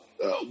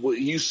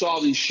 you saw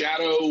these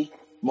shadow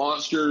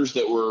monsters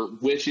that were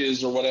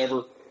witches or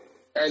whatever,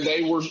 and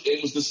it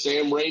was the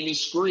Sam Raimi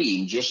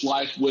scream, just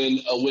like when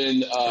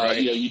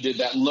you did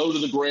that low to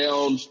the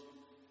ground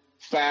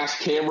fast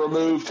camera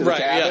move to the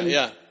cabin.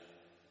 Yeah.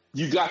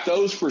 you got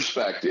those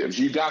perspectives.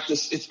 You got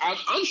this.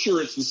 I'm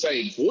sure it's the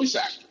same voice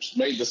actors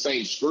made the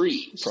same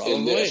screams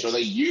in this, or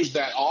they used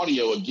that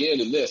audio again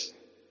in this.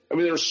 I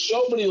mean, there's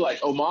so many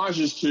like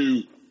homages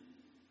to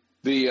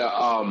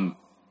the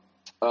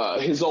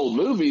his old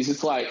movies.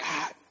 It's like,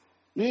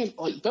 man,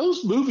 like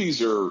those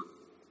movies are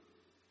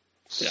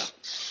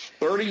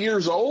 30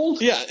 years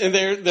old. Yeah, and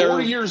they're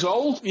 40 years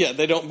old. Yeah,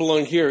 they don't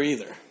belong here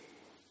either.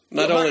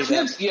 Not only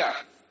that,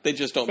 they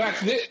just don't. Back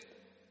then,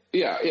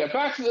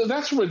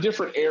 that's from a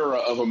different era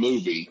of a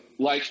movie.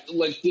 Like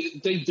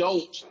they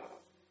don't.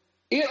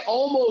 It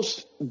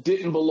almost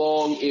didn't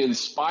belong in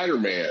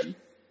Spider-Man.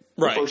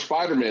 Right. The first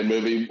Spider-Man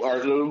movie,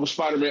 or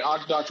Spider-Man,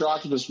 Dr.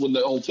 Octopus, when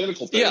the whole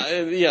tentacle thing.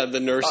 Yeah, the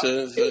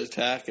nurses, the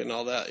attack, and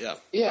all that. Yeah.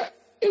 Yeah,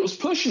 it was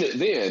pushing it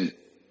then.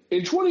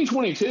 In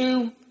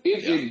 2022,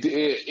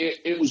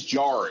 it was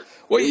jarring.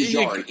 Well,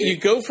 you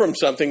go from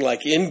something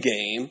like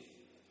Endgame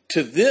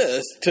to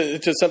this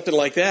to something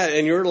like that,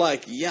 and you're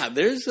like, yeah,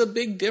 there's a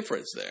big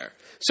difference there.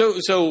 So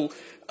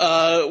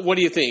what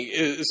do you think?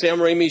 Sam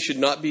Raimi should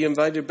not be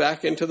invited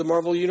back into the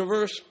Marvel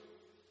Universe?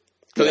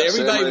 Because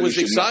everybody was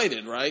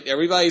excited, right?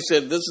 Everybody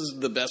said this is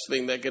the best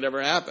thing that could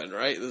ever happen,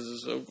 right? This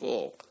is so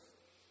cool.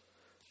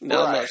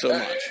 Now, not so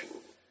much.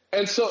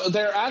 And so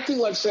they're acting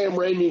like Sam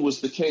Raimi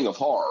was the king of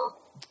horror.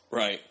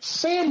 Right.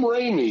 Sam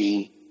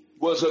Raimi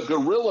was a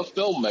guerrilla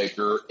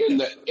filmmaker in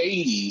the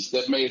 80s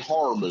that made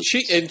horror movies.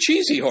 And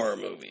cheesy horror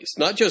movies.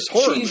 Not just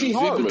horror movies,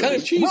 but kind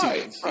of cheesy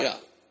ones. Right. Yeah.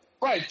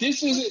 Right.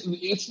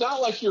 It's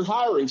not like you're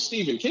hiring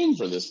Stephen King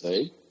for this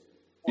thing.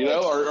 You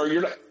know, or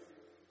you're not.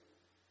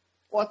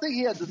 Well, I think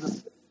he had to.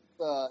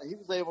 He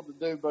was able to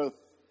do both.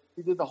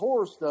 He did the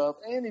horror stuff,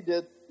 and he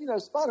did,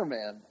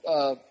 Spider-Man.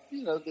 The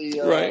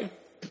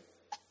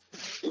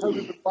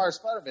Tobey Maguire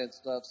Spider-Man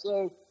stuff.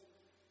 So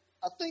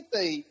I think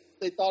they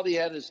thought he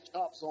had his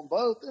chops on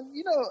both, and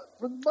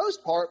for the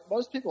most part,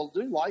 most people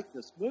do like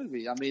this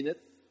movie. I mean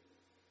it,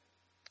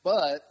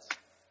 but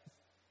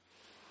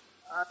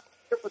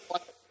with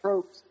like the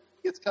tropes,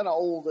 it's kind of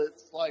old.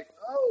 It's like,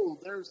 oh,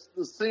 there's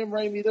the Sam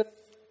Raimi, there's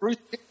Bruce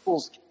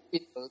Campbell's.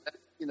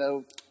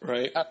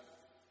 Right.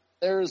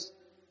 There's,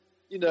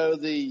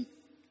 the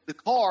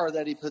car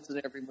that he puts in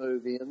every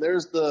movie, and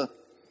there's the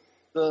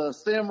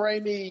Sam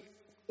Raimi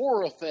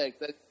horror effect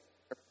that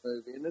every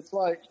movie, and it's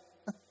like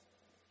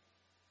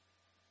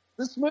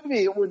this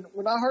movie.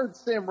 When I heard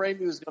Sam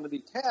Raimi was going to be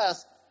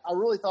cast, I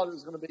really thought it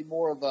was going to be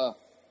more of a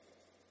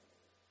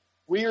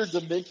weird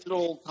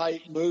dimensional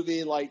type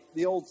movie, like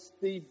the old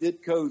Steve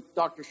Ditko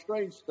Doctor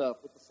Strange stuff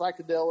with the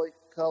psychedelic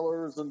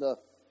colors and the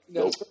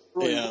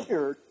really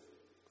weird.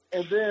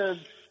 And then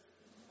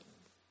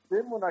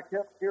when I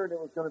kept hearing it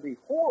was going to be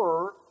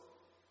horror,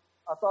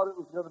 I thought it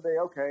was going to be,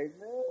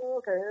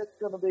 it's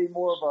going to be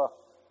more of a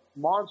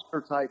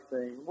monster type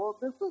thing. Well,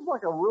 this is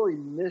like a really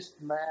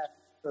mishmash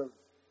of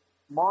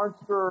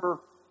monster,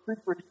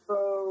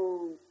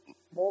 superhero,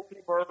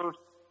 multiverse.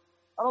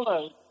 I don't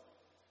know.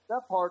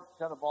 That part's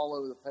kind of all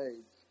over the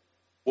page.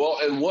 Well,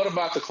 and what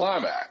about the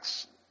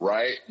climax,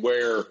 right?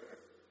 Where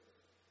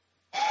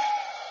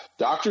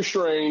Doctor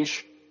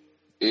Strange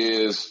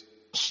is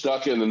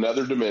stuck in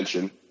another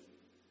dimension,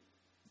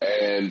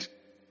 and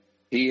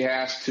he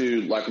has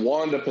to, like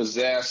Wanda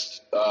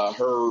possessed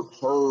her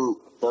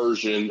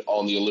version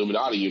on the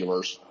Illuminati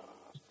universe.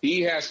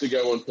 He has to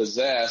go and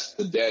possess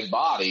the dead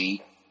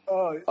body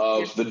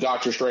of the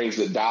Doctor Strange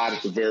that died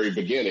at the very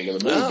beginning of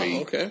the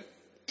movie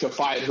to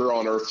fight her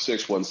on Earth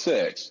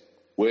 616,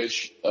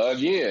 which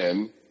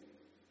again,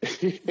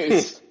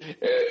 it's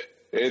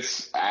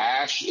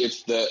Ash.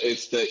 It's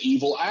the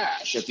evil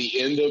Ash at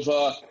the end of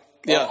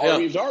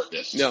Army of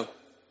Darkness. Yeah.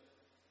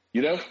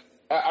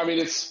 I mean,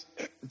 it's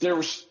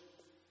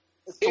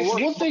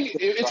one thing.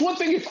 It's one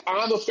thing if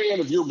I'm a fan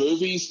of your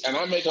movies and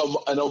I make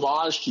an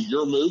homage to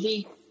your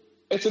movie.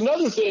 It's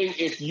another thing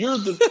if you're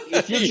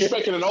just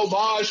making an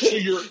homage to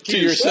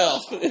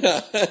yourself.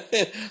 Yeah.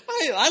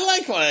 I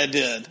like what I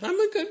did. I'm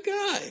a good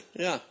guy.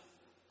 Yeah.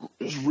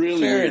 It's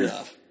really fair weird.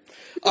 enough.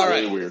 All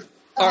right. Really weird.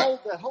 That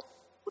whole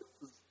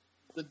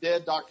the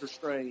dead Doctor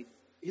Strange.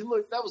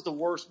 That was the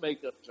worst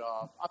makeup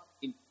job. I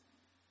mean,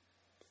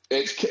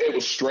 it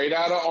was straight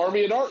out of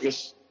Army of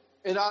Darkness.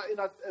 And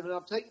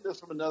I'm taking this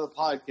from another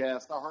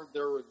podcast. I heard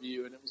their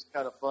review, and it was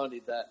kind of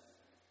funny that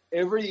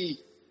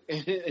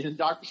and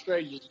Doctor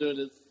Strange is doing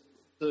this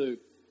too,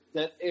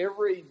 that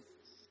every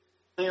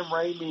Sam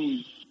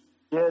Raimi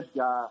dead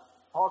guy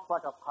talks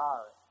like a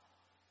pirate.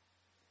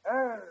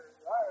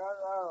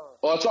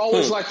 Well, it's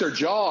always like their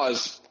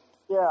jaws.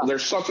 Yeah.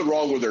 There's something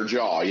wrong with their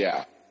jaw,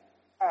 yeah.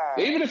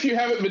 Even if you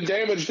haven't been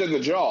damaged in the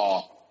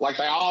jaw, like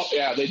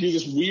they do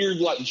this weird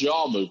like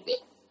jaw movement.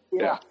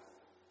 Yeah.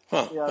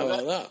 Huh. Yeah, how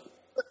about that?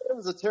 It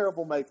was a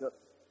terrible makeup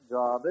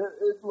job.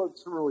 It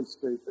looks really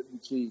stupid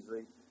and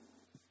cheesy.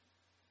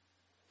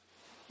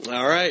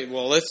 All right.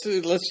 Well, let's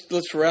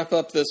wrap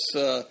up this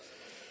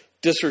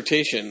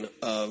dissertation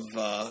of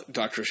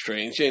Doctor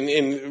Strange,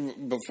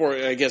 and before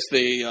I guess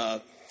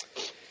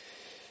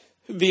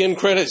The end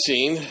credit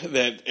scene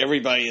that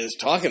everybody is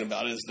talking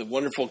about is the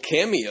wonderful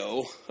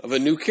cameo of a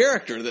new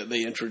character that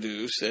they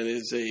introduce, and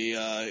is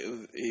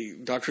a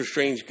Doctor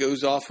Strange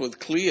goes off with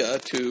Clea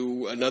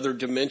to another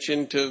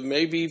dimension to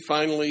maybe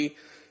finally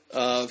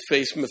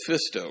face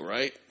Mephisto,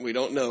 right? We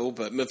don't know,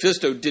 but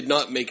Mephisto did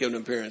not make an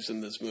appearance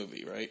in this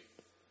movie, right?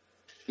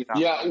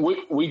 Yeah,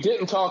 we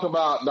didn't talk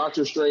about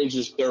Doctor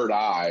Strange's third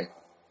eye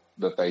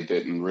that they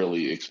didn't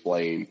really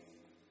explain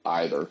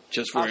either.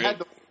 Just where I had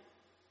the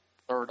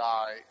third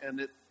eye, and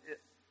it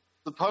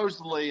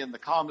supposedly in the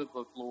comic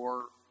book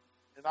lore,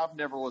 and I've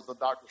never was a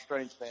Doctor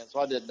Strange fan, so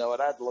I didn't know it.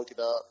 I had to look it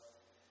up.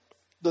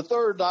 The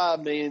third eye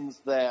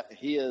means that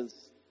he has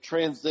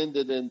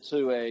transcended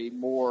into a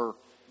more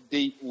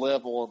deep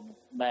level of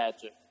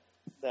magic.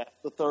 That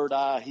the third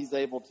eye, he's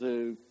able,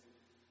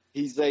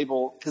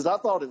 because I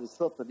thought it was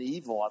something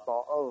evil. I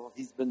thought, oh,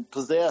 he's been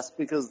possessed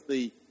because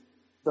the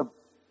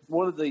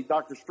one of the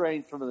Doctor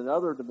Strange from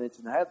another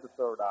dimension had the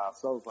third eye.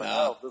 So I was like,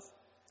 oh,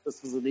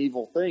 this is an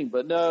evil thing.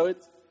 But no,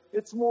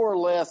 it's more or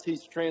less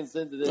he's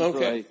transcended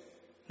into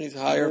he's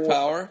a higher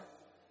power.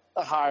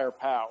 A higher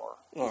power.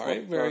 All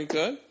right, very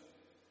good.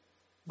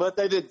 But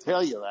they didn't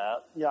tell you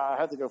that. Yeah, I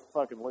had to go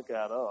fucking look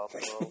that up.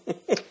 So.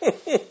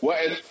 Well,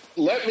 and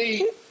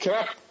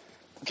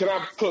can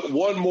I put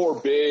one more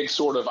big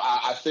sort of,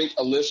 I think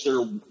a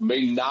listener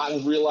may not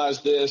have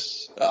realized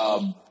this,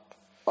 an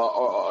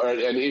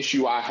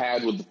issue I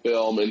had with the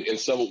film and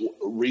some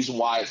reason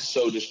why it's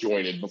so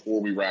disjointed before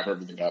we wrap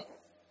everything up.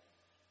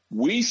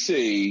 We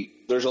see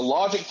there's a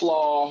logic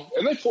flaw,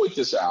 and they point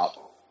this out.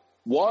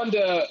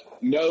 Wanda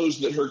knows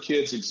that her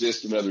kids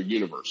exist in other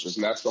universes,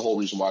 and that's the whole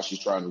reason why she's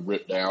trying to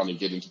rip down and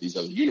get into these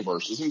other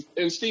universes.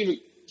 And Stephen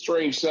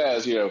Strange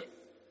says,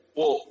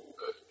 well,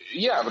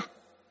 yeah, but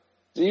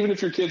even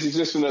if your kids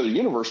exist in another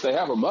universe, they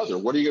have a mother.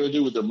 What are you going to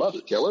do with their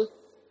mother? Kill her?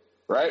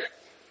 Right?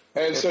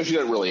 And so she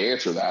doesn't really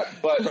answer that.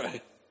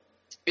 But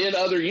in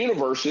other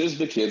universes,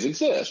 the kids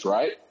exist,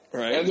 right?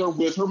 Right. And they're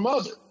with her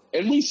mother.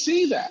 And we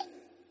see that,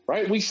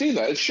 right? We see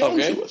that. It's shown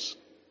to us.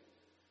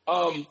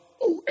 And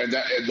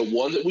the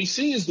one that we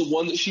see is the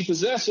one that she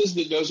possesses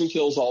that goes and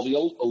kills all the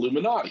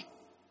Illuminati.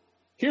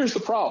 Here's the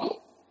problem.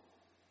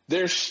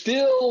 They're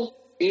still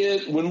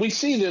when we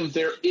see them,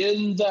 they're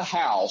in the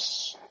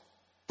house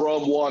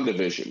from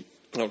WandaVision.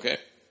 Okay.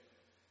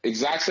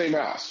 Exact same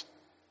house.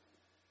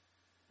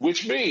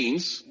 Which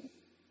means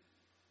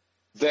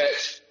that,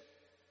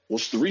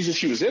 the reason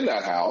she was in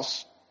that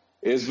house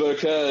is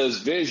because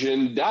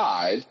Vision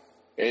died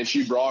and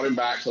she brought him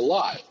back to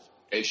life.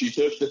 And she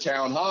took the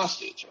town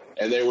hostage.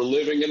 And they were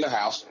living in the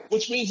house,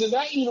 which means in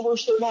that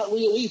universe they're not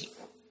real either.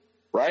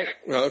 Right?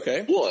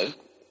 Okay. 1.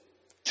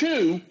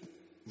 2,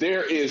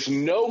 there is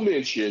no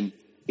mention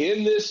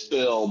in this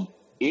film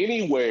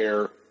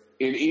anywhere,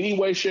 in any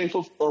way, shape,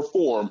 or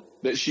form,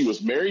 that she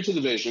was married to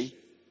the Vision,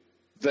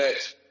 that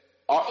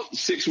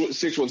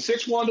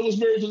 616 Wanda was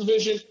married to the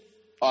Vision,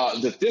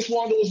 that this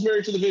Wanda was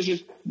married to the Vision.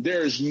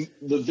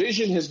 The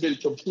Vision has been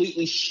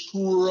completely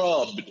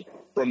scrubbed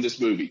from this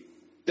movie.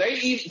 They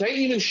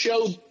even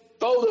showed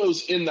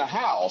photos in the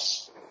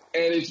house,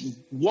 and it's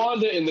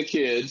Wanda and the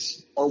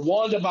kids, or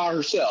Wanda by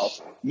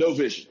herself, no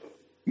Vision.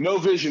 No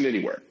Vision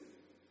anywhere.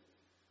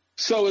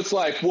 So it's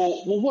like,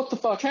 well, what the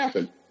fuck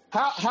happened?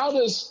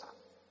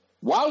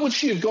 Why would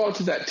she have gone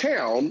to that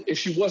town if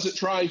she wasn't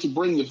trying to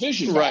bring the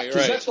Vision back?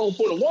 Because that's the whole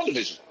point of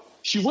WandaVision.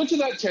 She went to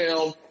that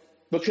town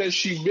because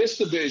she missed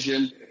the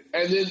Vision,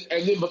 and then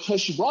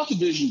because she brought the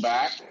Vision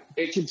back,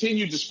 it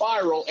continued to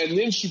spiral, and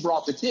then she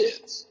brought the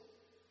kids.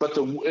 But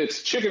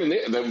it's chicken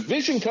and the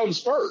Vision comes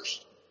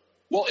first.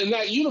 Well, in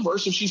that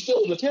universe, if she's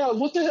still in the town,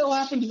 what the hell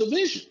happened to the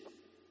Vision?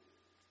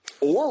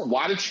 Or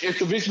if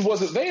the Vision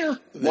wasn't there,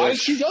 why did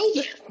she go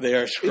there? They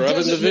are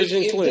scrubbing the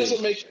Vision clean. It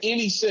doesn't make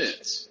any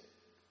sense.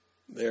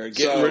 They're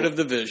getting rid of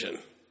the Vision.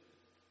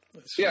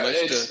 It's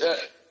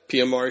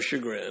PMR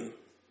chagrin.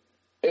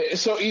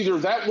 So either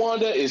that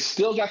Wanda is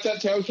still got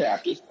that town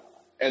captive,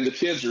 and the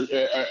kids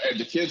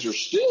are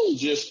still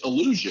just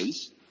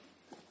illusions,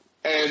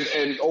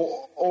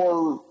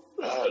 or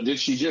did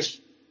she just?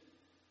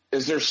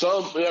 Is there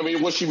some? I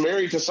mean, was she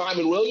married to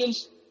Simon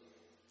Williams?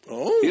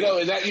 Oh,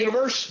 in that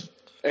universe,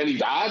 and he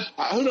died.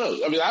 Who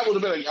knows? I mean, that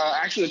would have been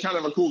actually kind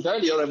of a cool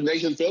cameo to have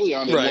Nathan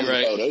Fillion in one of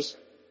the photos.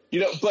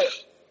 But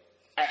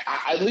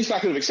at least I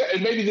could have accepted.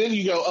 And maybe then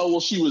you go, oh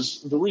well,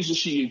 the reason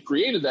she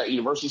created that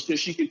universe is because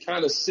she could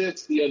kind of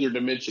sense the other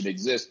dimension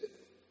existed,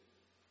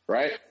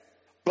 right?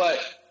 But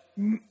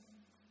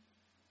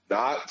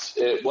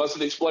it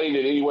wasn't explained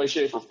in any way,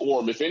 shape, or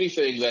form. If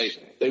anything,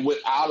 they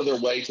went out of their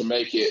way to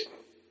make it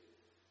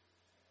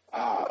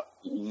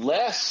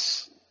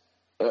less,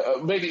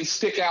 make it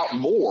stick out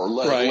more,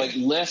 like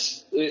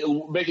less,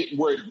 make it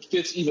where it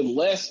fits even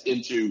less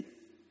into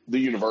the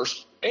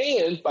universe.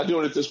 And by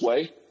doing it this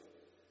way,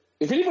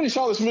 if anybody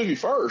saw this movie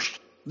first,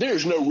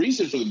 there's no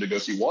reason for them to go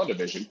see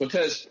WandaVision,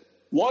 because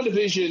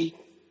WandaVision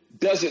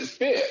doesn't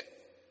fit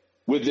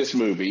with this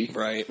movie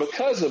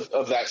because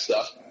of that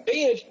stuff.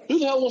 And who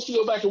the hell wants to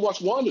go back and watch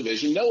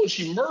WandaVision knowing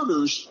she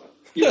murders,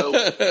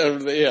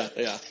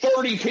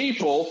 30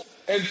 people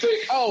and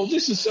think, oh,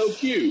 this is so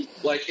cute.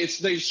 Like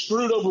they've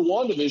screwed over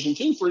WandaVision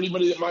too for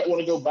anybody that might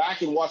want to go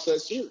back and watch that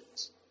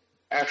series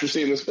after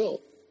seeing this film.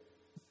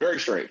 Very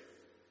strange.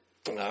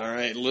 All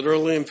right,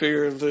 literally and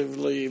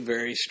figuratively,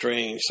 very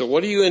strange. So,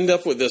 what do you end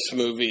up with this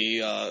movie,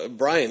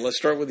 Brian? Let's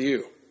start with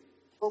you.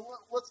 Well,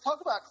 let's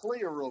talk about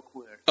Clea real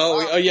quick.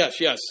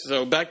 Yes.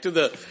 So back to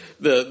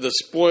the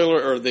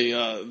spoiler or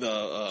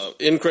the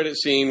end credit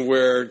scene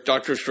where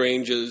Doctor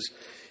Strange is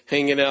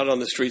hanging out on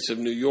the streets of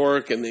New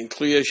York, and then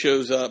Clea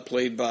shows up,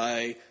 played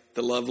by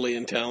the lovely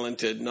and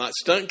talented, not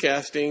stunt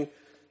casting,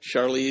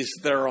 Charlize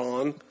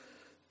Theron.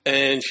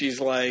 And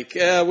she's like,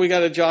 yeah, we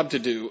got a job to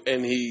do.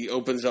 And he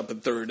opens up a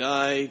third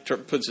eye,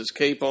 puts his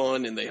cape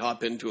on, and they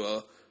hop into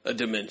a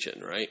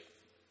dimension, right?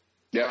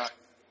 Yeah.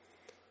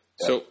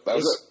 So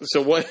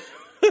what?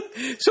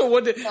 So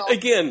what?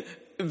 Again,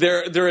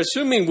 they're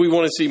assuming we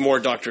want to see more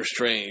Doctor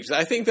Strange.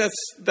 I think that's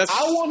a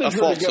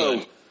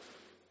falsehood.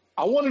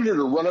 I wanted her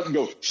to run up and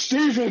go,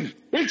 Steven,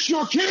 it's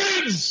your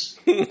kids!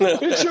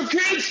 It's your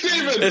kids,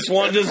 Steven! It's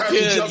Wanda's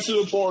kids. Jump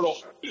through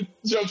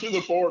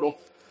the portal.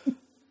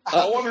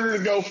 I wanted her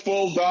to go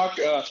full Doc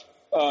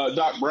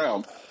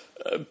Brown.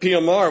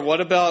 PMR,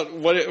 what about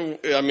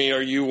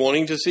are you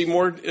wanting to see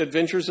more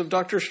adventures of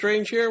Doctor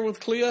Strange here with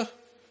Clea?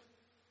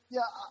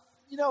 Yeah,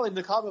 in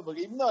the comic book,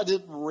 even though I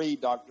didn't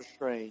read Doctor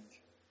Strange,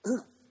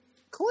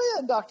 Clea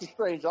and Doctor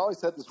Strange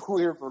always had this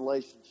weird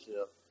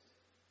relationship.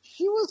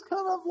 She was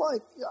kind of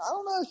like, I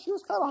don't know, she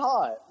was kind of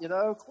hot,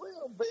 Clea,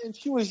 and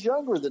she was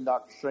younger than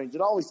Doctor Strange.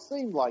 It always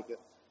seemed like it.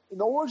 In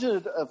the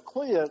origin of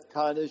Clea,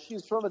 kind of,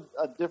 she's from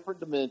a different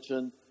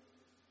dimension.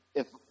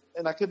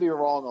 And I could be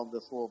wrong on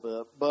this a little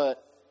bit,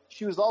 but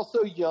she was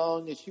also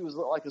young, and she was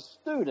like a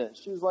student.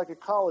 She was like a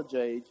college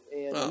age,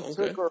 and he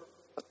took her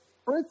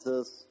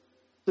apprentice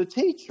to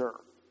teach her.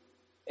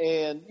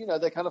 And,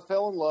 they kind of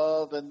fell in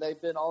love, and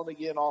they've been on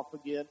again, off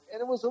again.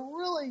 And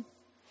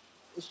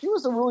she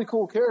was a really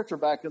cool character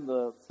back in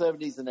the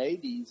 70s and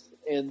 80s.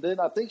 And then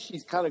I think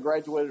she's kind of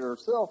graduated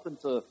herself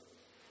into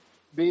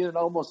being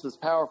almost as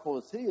powerful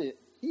as he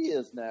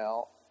is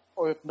now,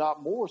 or if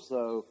not more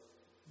so.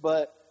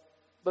 But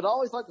I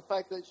always like the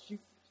fact that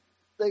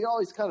they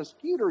always kind of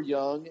skewed her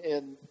young,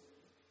 and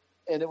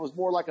it was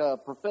more like a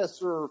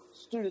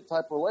professor-student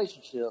type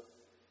relationship.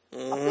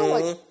 I feel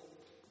like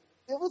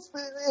it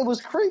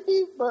was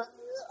creepy, but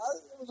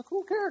it was a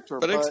cool character.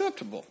 But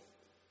acceptable.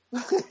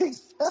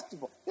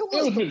 Acceptable.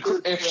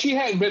 If she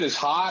hadn't been as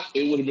hot,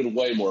 it would have been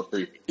way more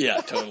creepy.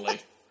 Yeah, totally.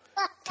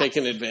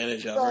 Taking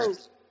advantage of her.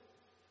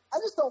 I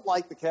just don't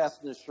like the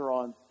casting of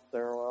Sharon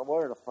Theron.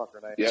 What the fuck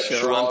her name? Yeah,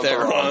 Sharon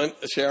Theron.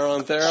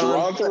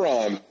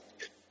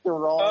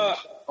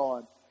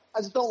 I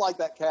just don't like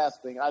that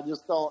casting. I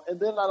just don't. And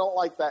then I don't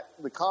like that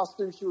the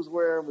costume she was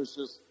wearing was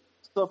just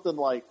something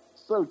like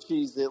so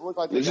cheesy. It looked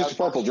like it's just a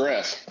purple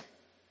dress.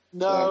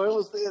 No, it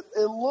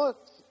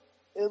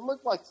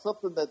looked like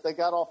something that they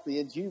got off the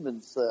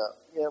Inhuman set.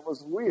 Yeah, it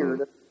was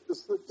weird. It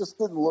just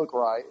didn't look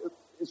right.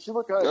 She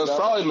looked like it was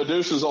probably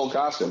Medusa's old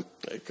costume.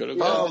 It could have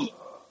been.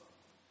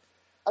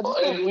 I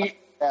just don't like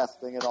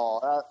casting at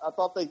all. I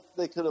thought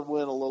they could have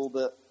went a little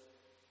bit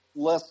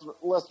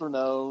lesser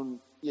known.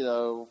 I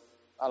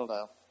don't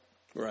know.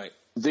 Right.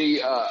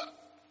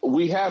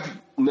 We have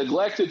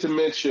neglected to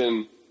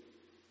mention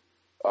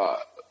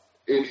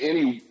in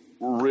any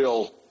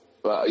real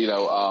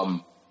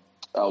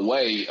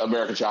way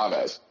America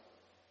Chavez,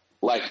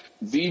 like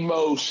the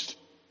most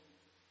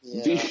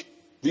the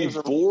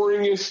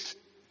boringest.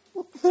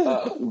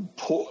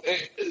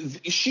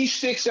 She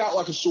sticks out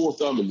like a sore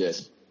thumb in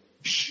this.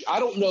 I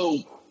don't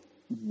know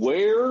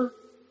where,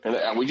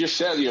 and we just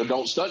said,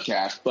 don't stunt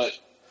cast, but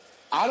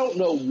I don't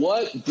know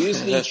what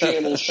Disney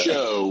Channel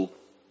show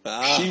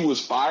she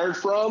was fired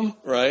from,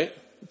 right,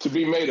 to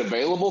be made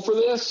available for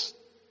this,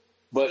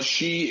 but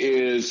she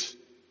is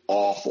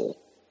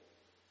awful.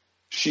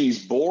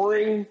 She's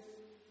boring,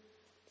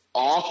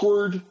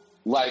 awkward.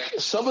 Like,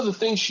 some of the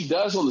things she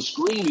does on the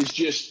screen is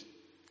just,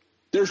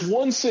 there's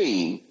one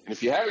scene, and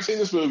if you haven't seen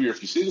this movie, or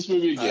if you see this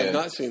movie again, I have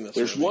not seen this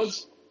movie.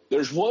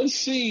 There's one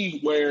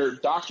scene where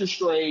Doctor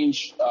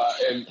Strange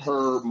and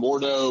her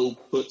Mordo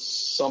puts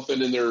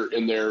something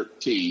in their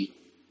tea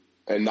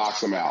and knocks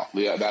them out.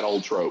 That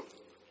old trope,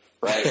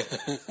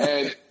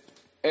 right?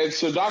 and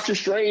so Doctor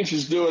Strange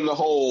is doing the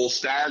whole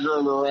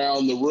staggering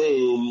around the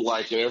room,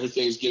 and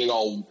everything's getting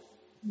all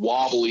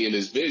wobbly in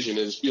his vision,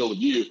 in his field of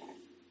view.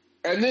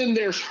 And then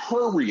there's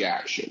her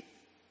reaction.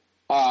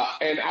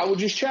 And I would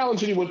just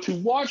challenge anyone to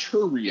watch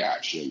her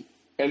reaction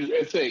and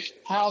think,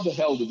 how the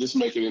hell did this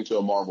make it into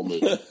a Marvel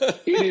movie?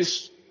 It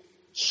is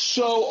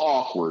so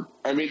awkward.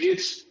 I mean,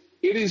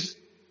 it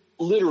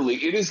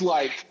is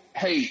like,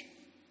 hey,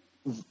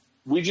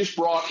 we just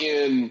brought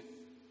in,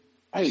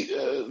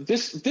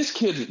 this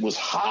kid was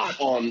hot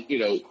on,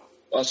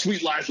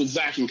 Sweet Life with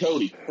Zach and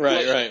Cody.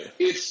 Right.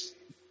 It's,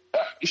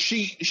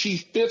 she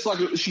fits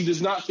she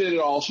does not fit at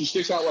all. She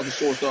sticks out like a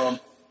sore thumb.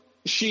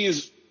 She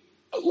is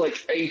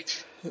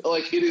it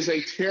is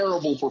a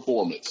terrible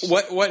performance.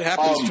 What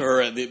happens to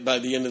her by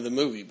the end of the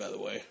movie, by the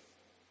way?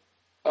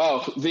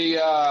 Oh,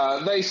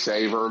 they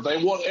save her.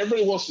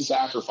 Everybody wants to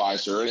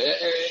sacrifice her,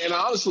 and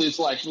honestly, it's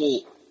like,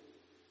 well,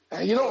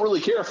 you don't really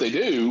care if they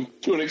do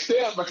to an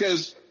extent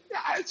because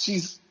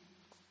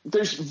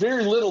there's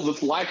very little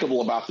that's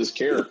likable about this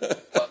character.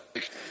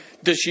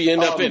 Does she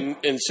end up in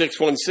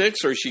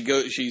 616, or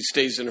she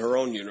stays in her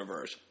own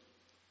universe?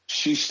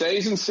 She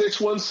stays in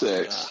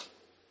 616.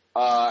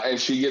 And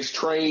she gets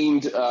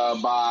trained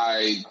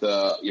by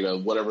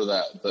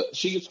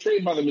she gets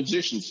trained by the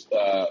magicians.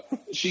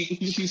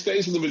 She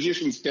stays in the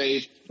magician's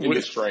cave and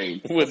gets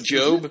trained with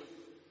Job.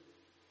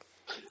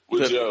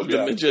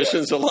 The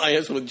Magician's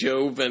Alliance with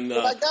Job and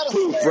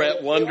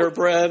Brett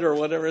Wonderbread or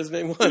whatever his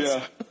name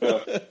was. Yeah.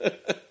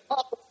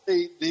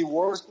 the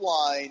worst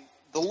line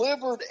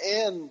delivered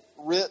and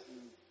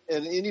written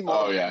in any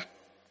moment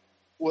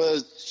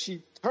was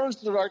she turns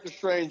to Doctor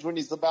Strange when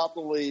he's about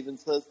to leave and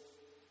says,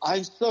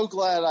 "I'm so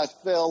glad I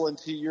fell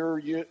into your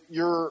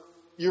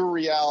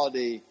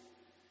reality."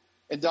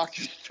 And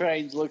Doctor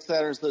Strange looks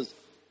at her and says,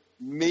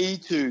 "Me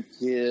too,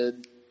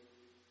 kid.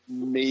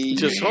 Me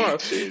just too." horrible.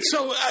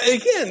 So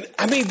again,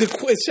 I mean,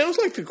 it sounds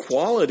like the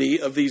quality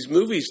of these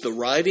movies, the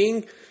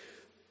writing,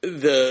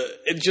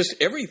 just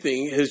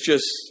everything has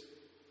just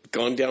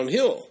gone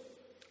downhill.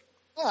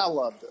 I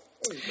loved it.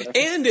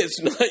 And it's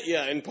not,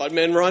 and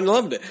Podman Ron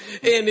loved it.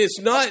 And it's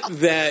not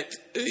that,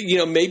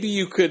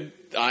 maybe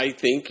I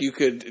think you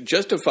could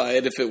justify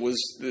it if it was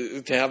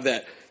to have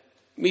that,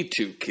 "Me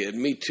too, kid,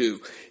 me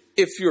too."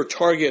 If your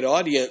target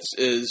audience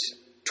is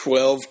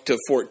 12 to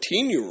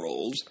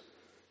 14-year-olds,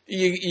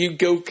 you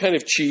go kind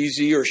of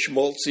cheesy or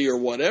schmaltzy or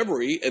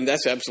whatever, and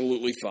that's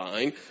absolutely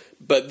fine.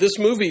 But this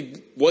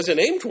movie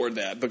wasn't aimed toward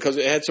that because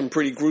it had some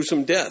pretty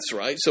gruesome deaths,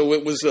 right? So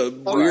it was a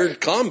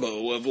weird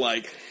combo of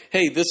like,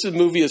 hey, this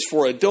movie is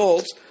for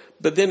adults,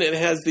 but then it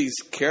has these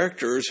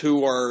characters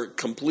who are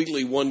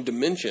completely one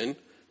dimension,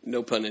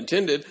 no pun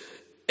intended,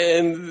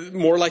 and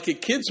more like a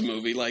kid's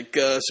movie, like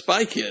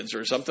Spy Kids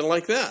or something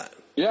like that.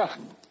 Yeah.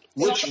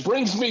 Which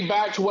brings me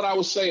back to what I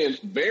was saying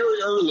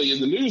very early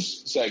in the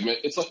news segment.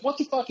 It's like, what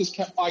the fuck is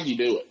Feige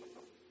doing?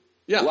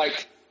 Yeah.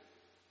 Like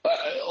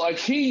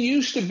he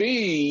used to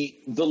be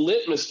the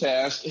litmus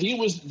test. He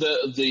was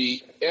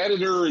the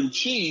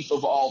editor-in-chief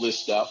of all this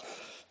stuff.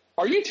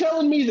 Are you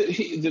telling me that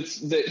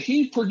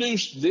he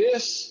produced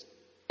this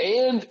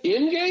and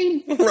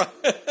Endgame?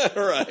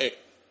 Right.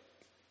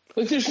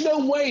 Like, there's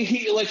no way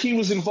he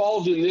was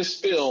involved in this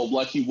film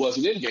like he was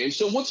in Endgame.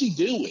 So what's he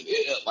doing?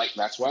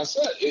 That's what I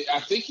said. I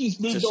think he's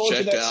moved on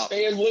to that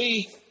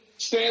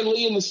Stan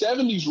Lee in the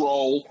 70s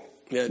role,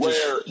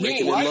 where he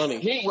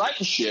ain't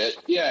writing shit.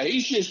 Yeah,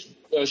 he's just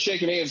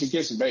shaking hands and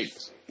kissing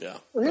babies. Yeah.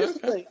 Well, here's the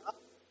thing.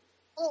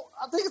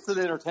 I think it's an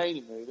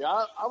entertaining movie.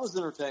 I was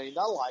entertained.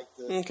 I liked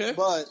it. Okay.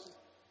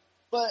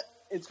 But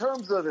in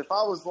terms of if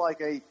I was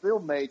like a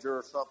film major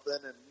or something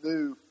and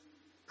knew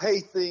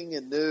pacing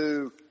and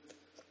knew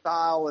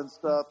style and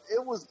stuff,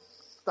 it was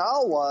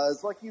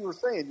style-wise, like you were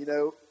saying,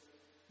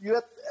 you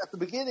at the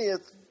beginning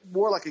it's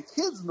more like a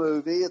kid's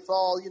movie. It's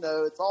all,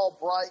 it's all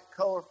bright,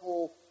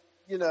 colorful.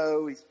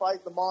 He's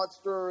fighting the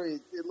monster.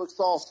 It looks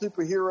all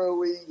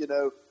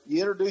superhero-y. You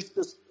introduce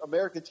this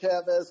America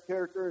Chavez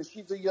character, and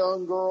she's a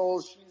young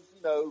girl. She's,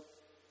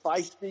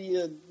 feisty,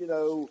 and,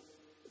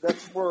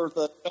 that's for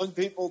the young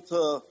people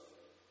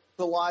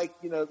to like,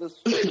 this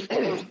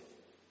person.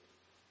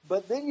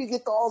 But then you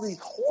get to all these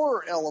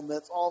horror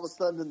elements all of a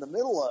sudden in the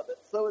middle of it.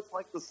 So it's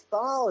like the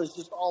style is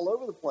just all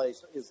over the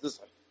place. Is this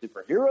a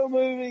superhero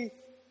movie?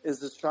 Is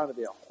this trying to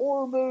be a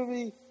horror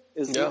movie?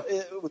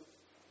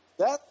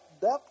 That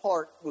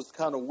part was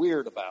kind of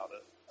weird about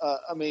it.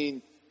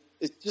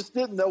 It just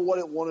didn't know what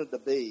it wanted to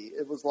be.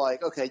 It was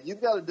like, okay,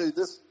 you've got to do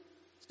this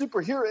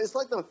superhero. It's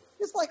like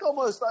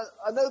almost.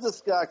 I know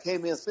this guy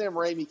came in. Sam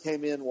Raimi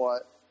came in.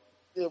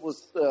 It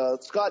was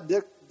Scott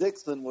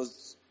Dixon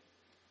was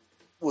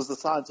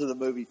assigned to the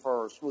movie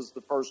first. Was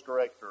the first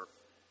director,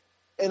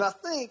 and I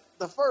think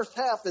the first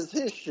half is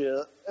his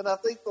shit, and I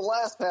think the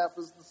last half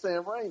is the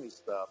Sam Raimi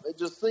stuff. It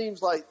just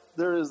seems like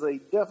there is a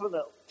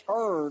definite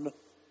turn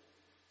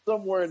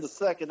somewhere in the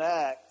second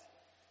act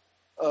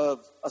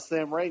of a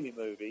Sam Raimi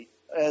movie,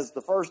 as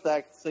the first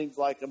act seems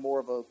like a more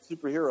of a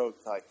superhero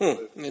type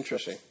movie.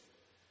 Interesting.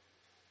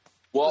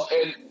 Well,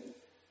 and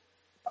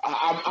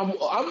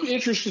I'm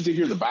interested to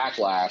hear the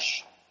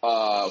backlash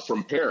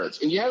from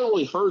parents, and you haven't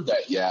really heard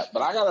that yet.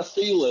 But I got a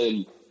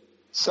feeling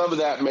some of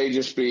that may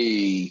just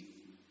be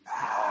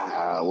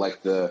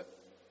like the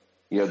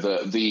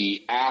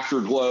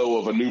afterglow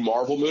of a new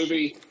Marvel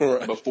movie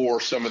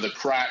before some of the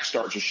cracks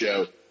start to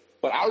show.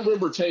 But I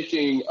remember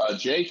taking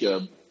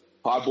Jacob,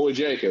 Podboy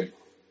Jacob,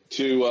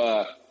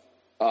 to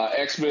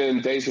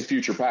X-Men Days of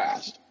Future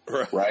Past.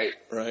 Right.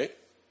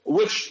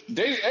 Which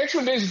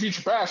X-Men Days of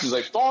Future Past is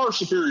a far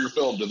superior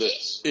film to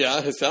this. Yeah,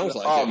 it sounds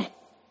like it.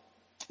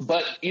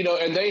 But,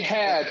 and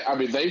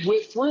they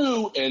went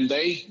through and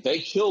they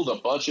killed a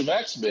bunch of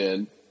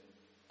X-Men.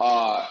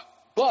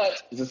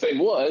 But the thing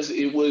was,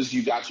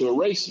 you got to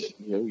erase it.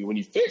 When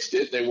you fixed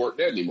it, they weren't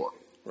dead anymore.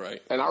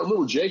 Right. And I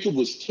remember Jacob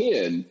was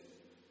 10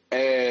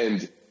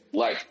 and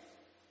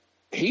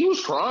he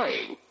was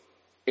crying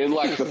in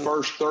like the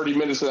first 30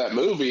 minutes of that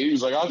movie. He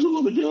was like, I just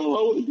want to go,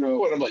 I want to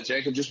go. And I'm like,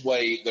 Jacob, just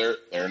wait.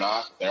 They're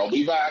not. They'll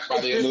be back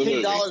by the end of the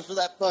movie. $15 for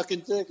that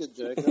fucking ticket,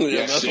 Jacob.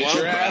 Yeah, sit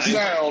your ass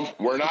down.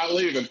 We're not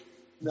leaving.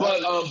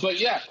 No. But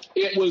yeah,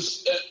 it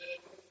was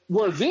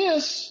where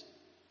this,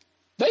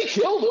 they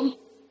killed him.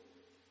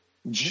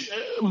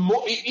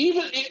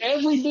 Even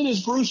every bit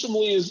as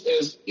gruesomely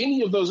as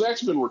any of those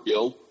X-Men were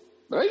killed,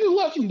 they just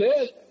left him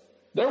dead.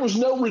 There was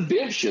no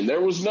redemption. There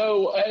was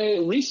no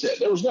reset.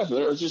 There was nothing.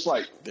 There was just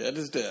like dead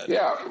is dead.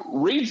 Yeah,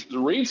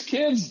 Reed's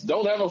kids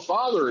don't have a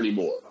father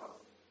anymore,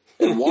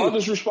 and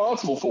Wanda's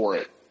responsible for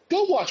it.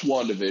 Go watch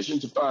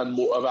WandaVision to find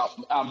more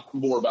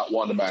about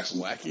Wanda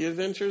Maximoff. Wacky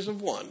Adventures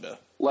of Wanda.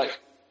 Like,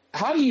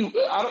 how do you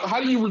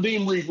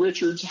redeem Reed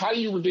Richards? How do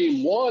you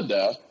redeem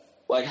Wanda?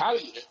 Like, how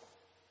do you,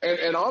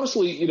 and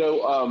honestly,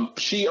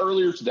 she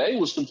earlier today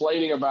was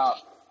complaining about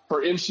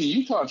her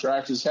MCU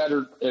contract has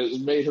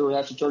made her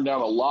have to turn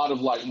down a lot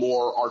of like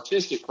more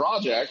artistic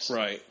projects.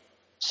 Right.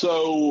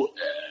 So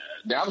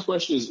now the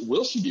question is,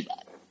 will she be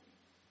back?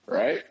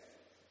 Right.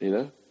 They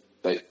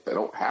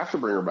don't have to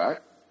bring her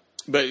back.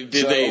 But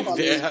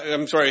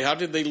I'm sorry. How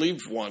did they leave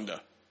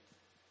Wanda?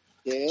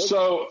 Dead?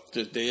 So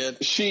just dead.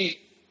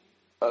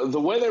 The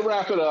way they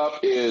wrap it up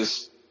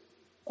is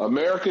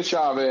America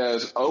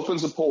Chavez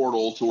opens a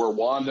portal to where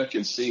Wanda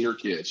can see her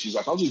kids. She's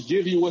like, I'll just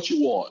give you what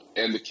you want.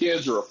 And the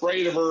kids are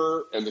afraid of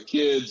her, and the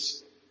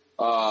kids,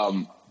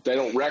 they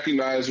don't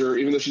recognize her,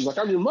 even though she's like,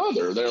 I'm your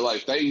mother. They're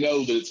like, they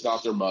know that it's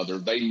not their mother.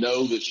 They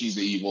know that she's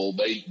evil.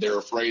 They're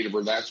afraid of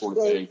her, that sort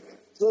of thing.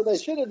 So they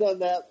should have done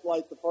that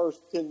like the first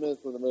 10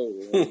 minutes of the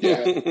movie.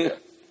 Yeah.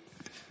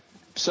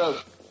 So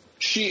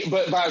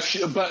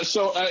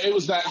it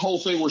was that whole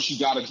thing where she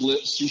got a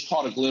glimpse. She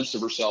caught a glimpse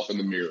of herself in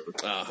the mirror,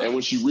 and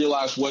when she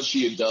realized what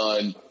she had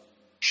done,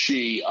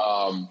 she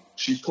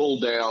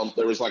pulled down.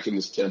 There was like in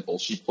this temple,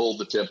 she pulled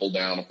the temple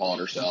down upon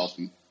herself,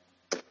 and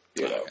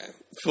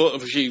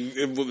she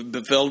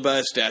felled by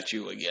a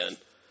statue again.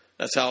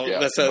 That's how. Yeah,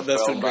 that's a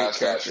great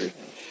statue.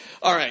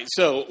 All right,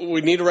 so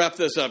we need to wrap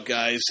this up,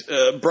 guys.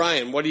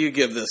 Brian, what do you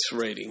give this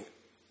rating?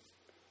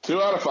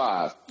 2 out of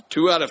 5.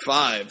 2 out of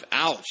 5.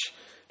 Ouch.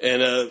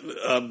 And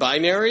a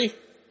binary?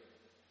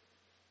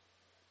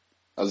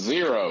 A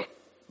 0.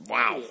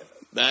 Wow,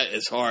 that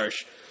is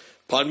harsh.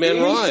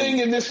 Podman Ron. Anything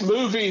in this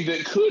movie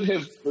that could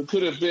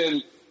have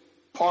been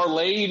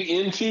parlayed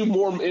into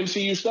more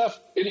MCU stuff?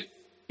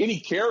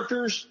 Any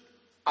characters?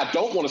 I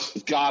don't want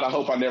to. God, I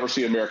hope I never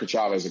see America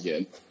Chavez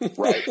again.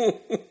 Right?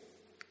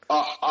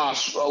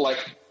 Like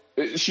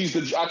she's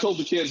the. I told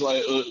the kids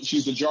like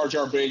she's the Jar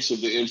Jar Binks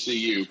of the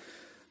MCU.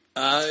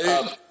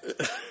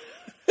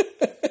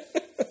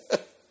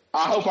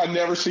 I hope I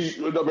never see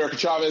America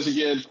Chavez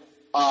again.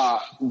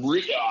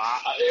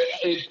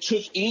 It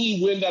took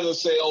any wind out of the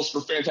sails for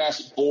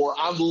Fantastic Four.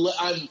 I'm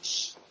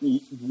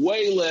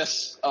way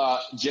less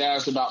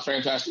jazzed about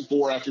Fantastic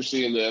Four after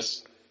seeing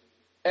this.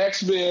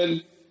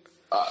 X-Men,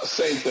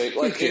 same thing.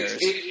 Like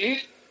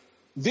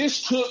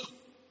this took.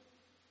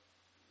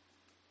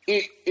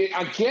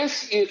 I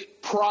guess it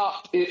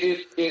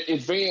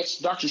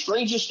advanced Doctor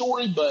Strange's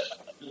story, but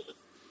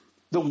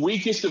the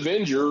weakest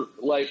Avenger,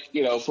 like,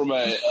 from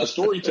a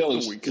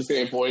storytelling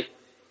standpoint,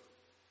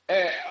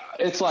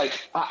 it's like,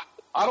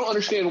 I don't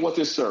understand what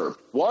this served.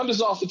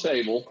 Wanda's off the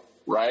table,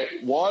 right?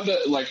 Wanda,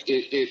 like,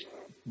 it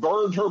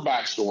burned her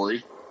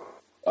backstory.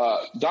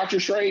 Doctor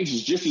Strange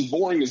is just as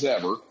boring as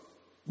ever.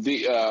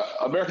 The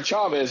America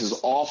Chavez is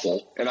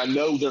awful, and I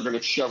know they're going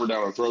to shove her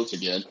down our throats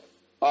again.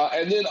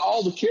 And then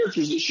all the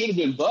characters that should have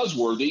been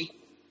buzzworthy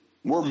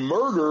were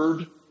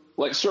murdered,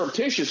 like,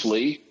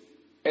 surreptitiously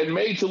and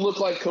made to look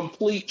like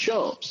complete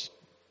chumps.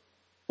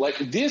 Like,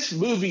 this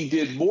movie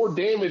did more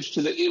damage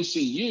to the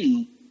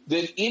MCU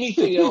than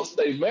anything else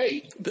they've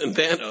made. Than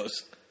Thanos.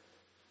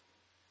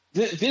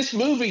 This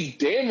movie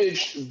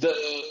damaged the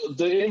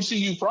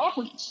MCU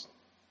properties.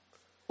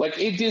 Like,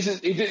 it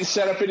didn't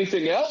set up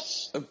anything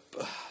else. And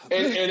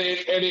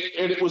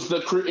it was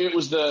the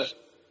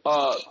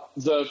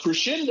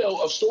crescendo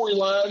of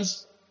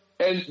storylines,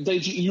 and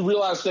you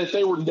realize that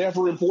they were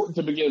never important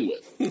to begin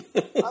with.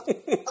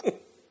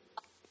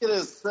 It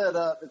is set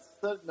up. It's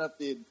setting up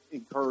the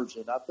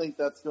incursion. I think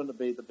that's going to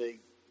be the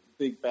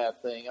big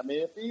bad thing. I mean,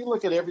 if you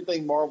look at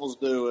everything Marvel's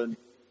doing,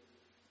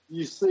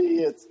 you see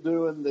it's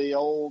doing the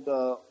old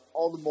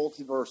all the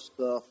multiverse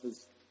stuff.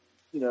 Is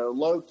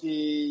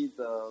Loki,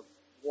 the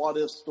what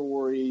if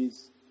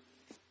stories.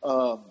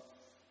 I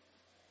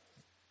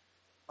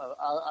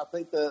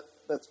think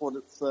that's what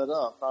it's set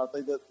up. I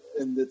think that,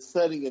 and it's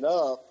setting it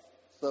up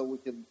so we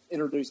can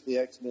introduce the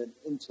X-Men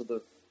into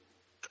the.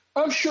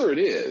 I'm sure it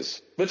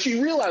is, but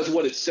you realize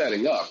what it's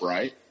setting up,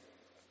 right?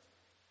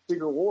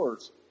 Secret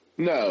Wars.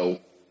 No.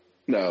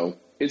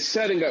 It's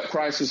setting up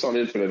Crisis on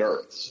Infinite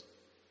Earths.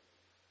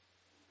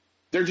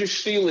 They're just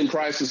stealing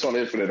Crisis on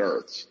Infinite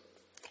Earths.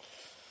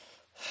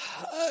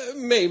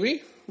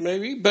 Maybe.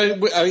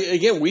 But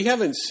again, we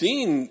haven't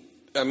seen.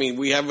 I mean,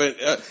 we haven't.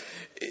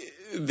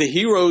 The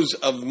heroes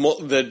of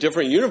the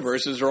different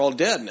universes are all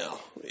dead now.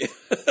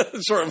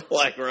 Sort of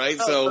like, right?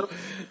 So.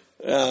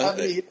 I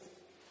mean,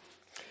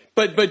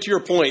 but to your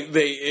point,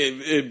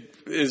 it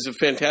is a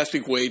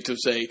fantastic way to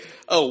say,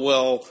 oh,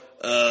 well,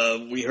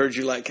 we heard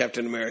you like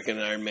Captain America and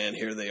Iron Man.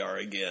 Here they are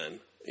again.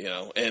 You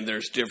know, and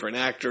there's different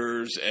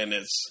actors, and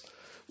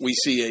we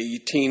see a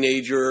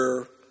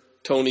teenager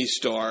Tony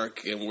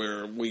Stark,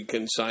 and we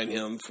can sign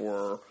him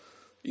for,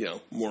 you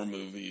know, more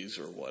movies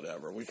or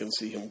whatever. We can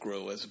see him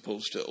grow as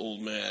opposed to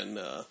old man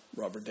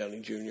Robert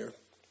Downey Jr.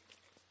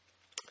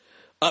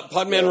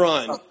 Podman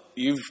Ron,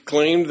 you've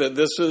claimed that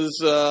this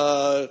is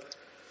a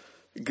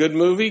good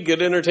movie,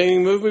 good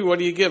entertaining movie. What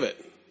do you give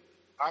it?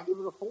 I give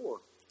it a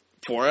 4.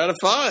 4 out of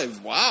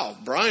 5. Wow,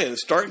 Brian,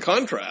 stark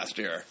contrast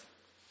here.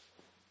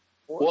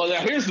 Well,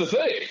 now here's the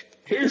thing.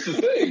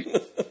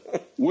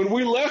 When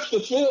we left the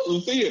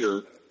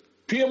theater,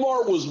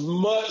 PMR was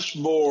much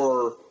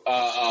more.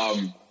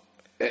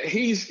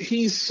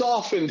 He's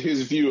softened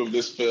his view of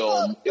this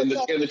film in the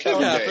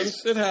coming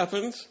days. It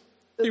happens.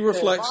 He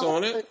reflects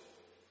on it.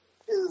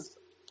 Is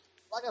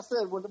like I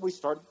said when we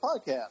started the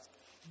podcast.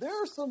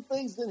 There are some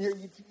things in here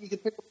you can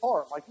pick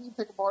apart. Like you can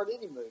pick apart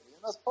any movie,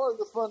 and that's part of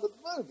the fun of the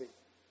movie.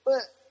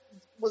 But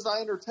was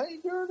I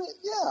entertained during it?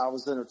 Yeah, I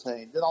was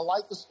entertained. Did I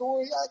like the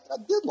story? I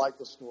did like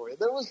the story.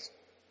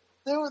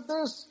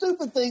 There's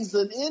stupid things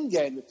in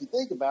Endgame if you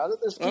think about it.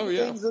 There's stupid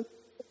things in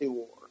Infinity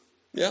War.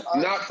 Yeah,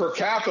 not per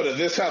capita.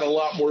 This had a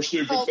lot more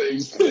stupid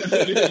things than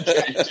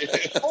Endgame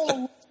did. The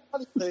whole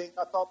thing,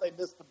 I thought they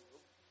missed a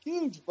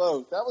huge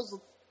boat.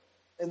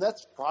 And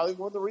that's probably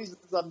one of the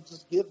reasons I'm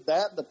just give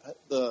that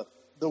the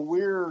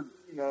weird,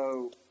 you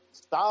know,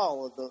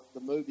 style of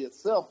the movie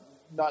itself,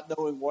 not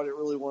knowing what it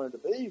really wanted to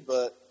be,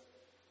 but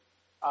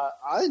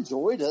I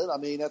enjoyed it. I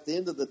mean, at the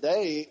end of the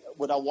day,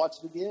 would I watch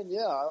it again?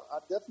 Yeah, I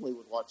definitely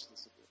would watch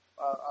this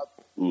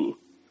again.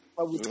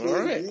 I would see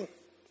it again.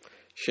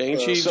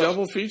 Shang-Chi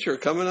double feature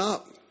coming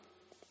up.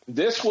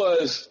 This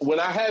was when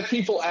I had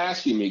people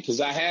asking me,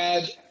 because I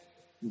had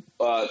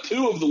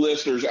 2 of the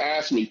listeners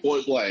ask me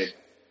point blank,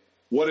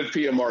 what did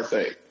PMR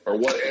think? Or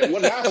what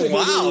happened?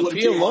 Wow,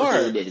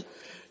 PMR.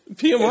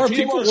 PMR,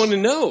 people want to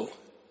know.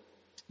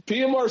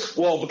 PMR's,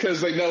 well,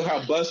 because they know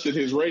how busted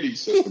his rating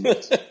system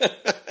is.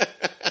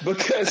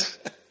 Because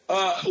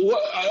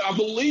I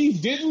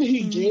believe, didn't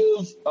he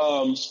give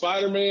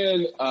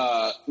Spider-Man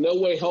No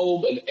Way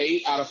Home an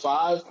 8 out of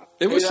 5?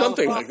 It was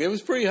something like that. It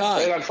was pretty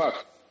high. 8 out of 5.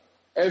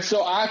 And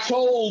so I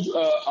told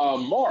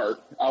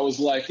Mark, I was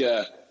like,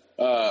 yeah,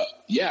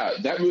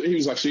 that movie. He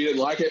was like, so you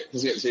didn't like it?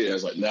 Because he hadn't seen it. I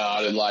was like, no,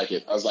 I didn't like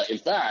it. I was like, in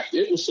fact,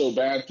 it was so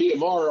bad,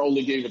 PMR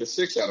only gave it a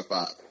 6 out of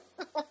 5.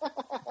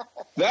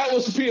 That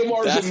was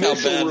PMR's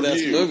initial review.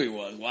 This movie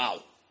was.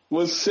 Wow.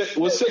 Was 6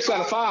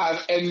 out of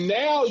 5, and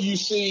now you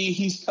see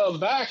he's come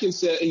back and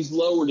said he's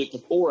lowered it to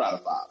 4 out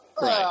of 5.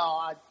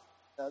 Well,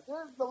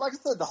 like I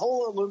said, the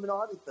whole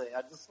Illuminati thing.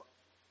 I just,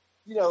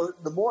 you know,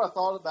 the more I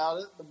thought about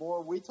it, the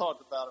more we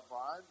talked about it,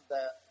 Brian.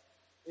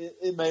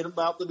 That it made them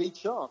out to be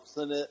chumps,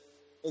 and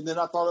then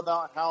I thought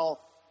about how,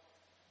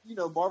 you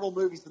know, Marvel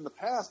movies in the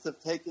past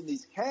have taken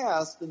these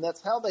casts, and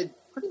that's how they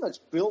pretty much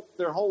built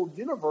their whole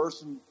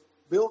universe and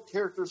built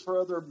characters for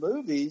other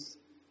movies,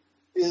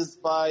 is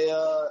by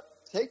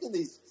taking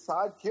these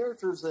side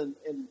characters and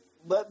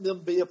letting them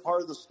be a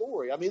part of the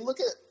story. I mean, look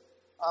at,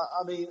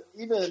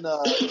 even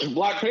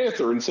Black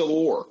Panther in Civil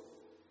War.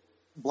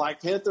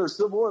 Black Panther,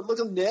 Civil War. Look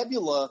at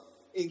Nebula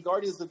in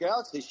Guardians of the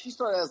Galaxy. She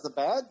started as the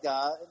bad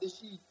guy, and then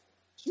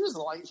she's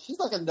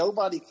like a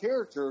nobody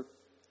character,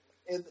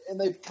 and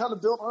they've kind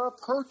of built up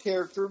her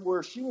character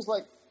where she was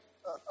like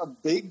a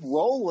big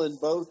role in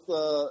both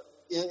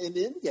in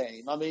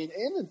Endgame. I mean,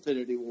 and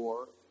Infinity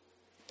War,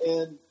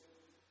 and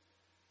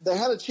they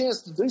had a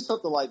chance to do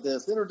something like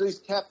this. Introduce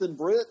Captain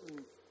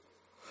Britain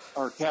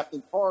or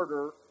Captain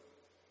Carter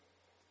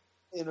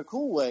in a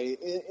cool way.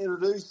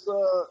 Introduce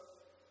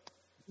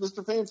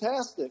Mr.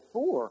 Fantastic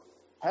Four.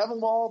 Have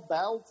them all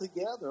battle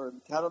together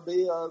and kind of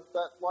be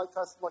that, like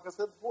I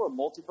said before,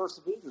 multiverse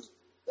Avengers.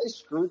 They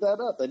screwed that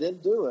up. They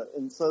didn't do it,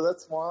 and so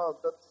that's why.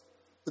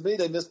 To me,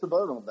 they missed the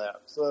boat on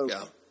that. So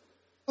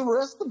the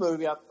rest of the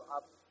movie, I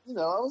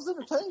was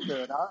entertained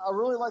in it. I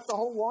really like the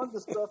whole Wanda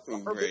stuff.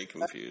 I'm very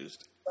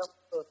confused.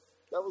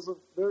 That was a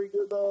very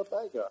good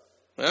bad guy.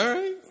 All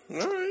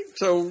right.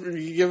 So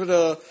you give it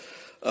a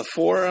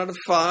 4 out of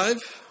 5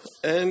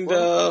 and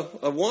a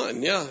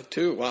 1. Yeah,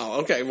 2. Wow.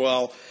 Okay.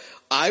 Well,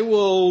 I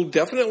will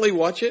definitely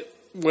watch it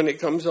when it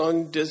comes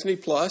on Disney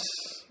Plus.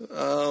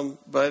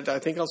 But I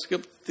think I'll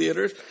skip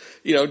theaters.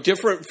 You know,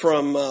 different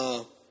from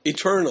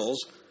Eternals,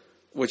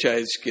 which I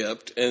had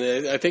skipped,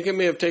 and I think it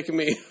may have taken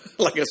me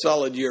like a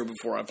solid year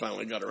before I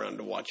finally got around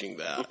to watching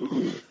that.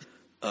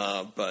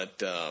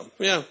 But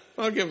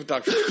I'll give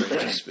Doctor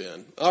Strange a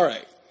spin. All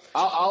right.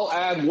 I'll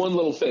add one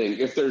little thing.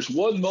 If there's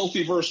one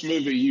multiverse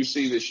movie you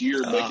see this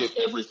year, make it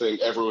Everything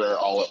Everywhere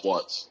All at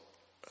Once.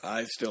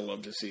 I still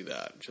love to see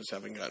that. Just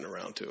haven't gotten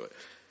around to it.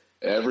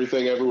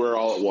 Everything Everywhere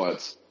All at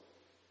Once.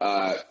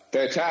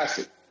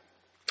 Fantastic.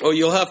 Oh,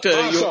 you'll have to.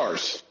 5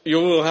 stars.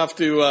 You'll have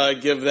to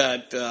give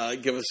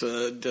us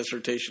a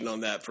dissertation on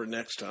that for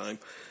next time.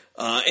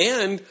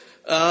 And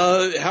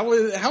how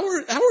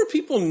are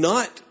people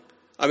not?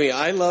 I mean,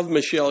 I love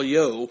Michelle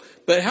Yeoh,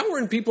 but how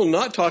are people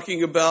not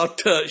talking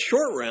about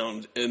Short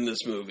Round in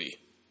this movie?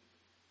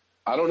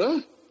 I don't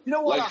know. You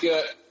know what?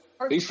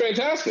 He's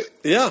fantastic.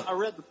 Yeah. I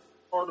read the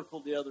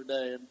article the other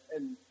day,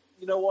 and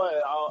you know what?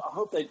 I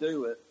hope they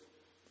do it.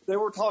 They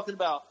were talking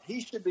about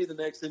he should be the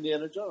next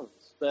Indiana Jones.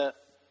 That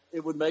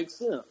it would make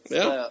sense.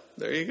 Yeah,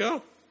 there you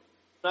go.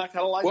 I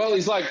kind of like. Well, that.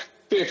 he's like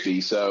 50,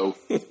 so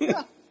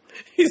Yeah.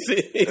 he's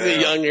a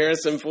young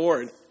Harrison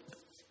Ford.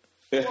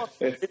 Well,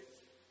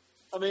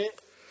 I mean,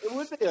 it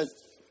would be I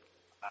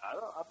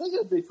think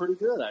it'd be pretty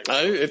good.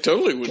 Actually, It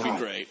totally would be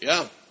great.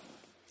 Yeah.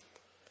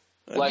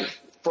 Like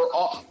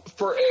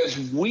for as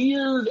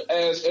weird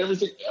as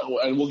everything,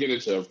 and we'll get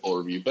into a full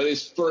review, but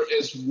for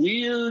as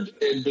weird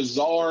and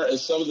bizarre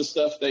as some of the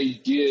stuff they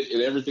did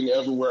in Everything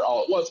Everywhere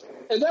All at Once,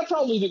 and that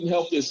probably didn't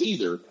help this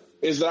either.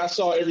 Is that I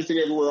saw Everything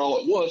Everywhere All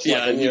at Once, yeah,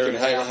 like and you're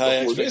high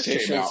before this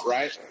expectations. came out,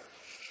 right?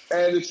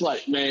 And it's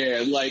like,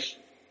 man, like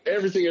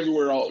Everything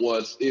Everywhere All at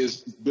Once is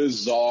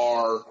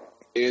bizarre.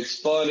 It's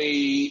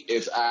funny.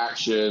 It's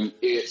action.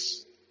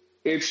 It's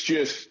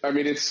just, I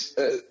mean, it's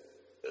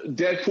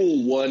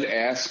Deadpool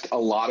 1-esque, a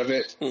lot of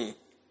it.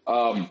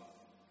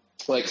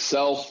 Like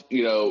self,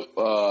 it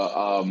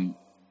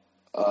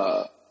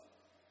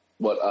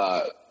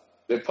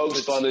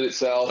pokes fun at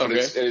itself and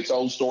its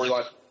own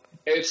storyline.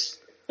 It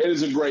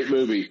is a great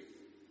movie.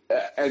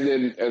 And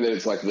then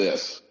it's like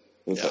this.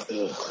 It's like,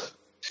 ugh,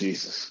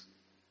 Jesus.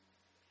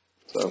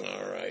 So.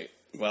 All right.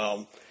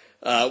 Well,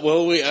 I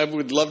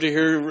would love to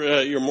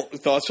hear your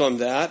thoughts on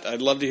that.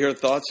 I'd love to hear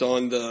thoughts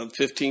on the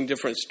 15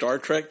 different Star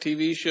Trek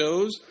TV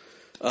shows,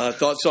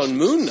 thoughts on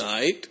Moon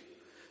Knight,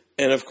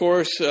 and of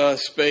course,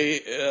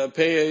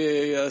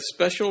 pay a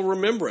special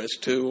remembrance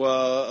to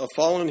a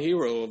fallen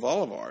hero of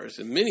all of ours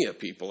and many of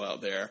people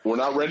out there. We're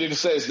not ready to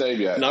say his name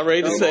yet. Not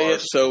ready to say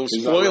it, so no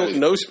spoilers.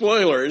 No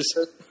spoilers.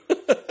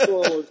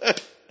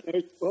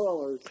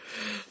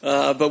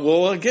 But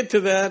we'll get to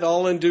that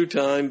all in due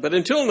time. But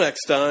until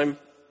next time.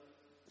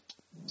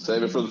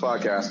 Save it for the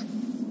podcast.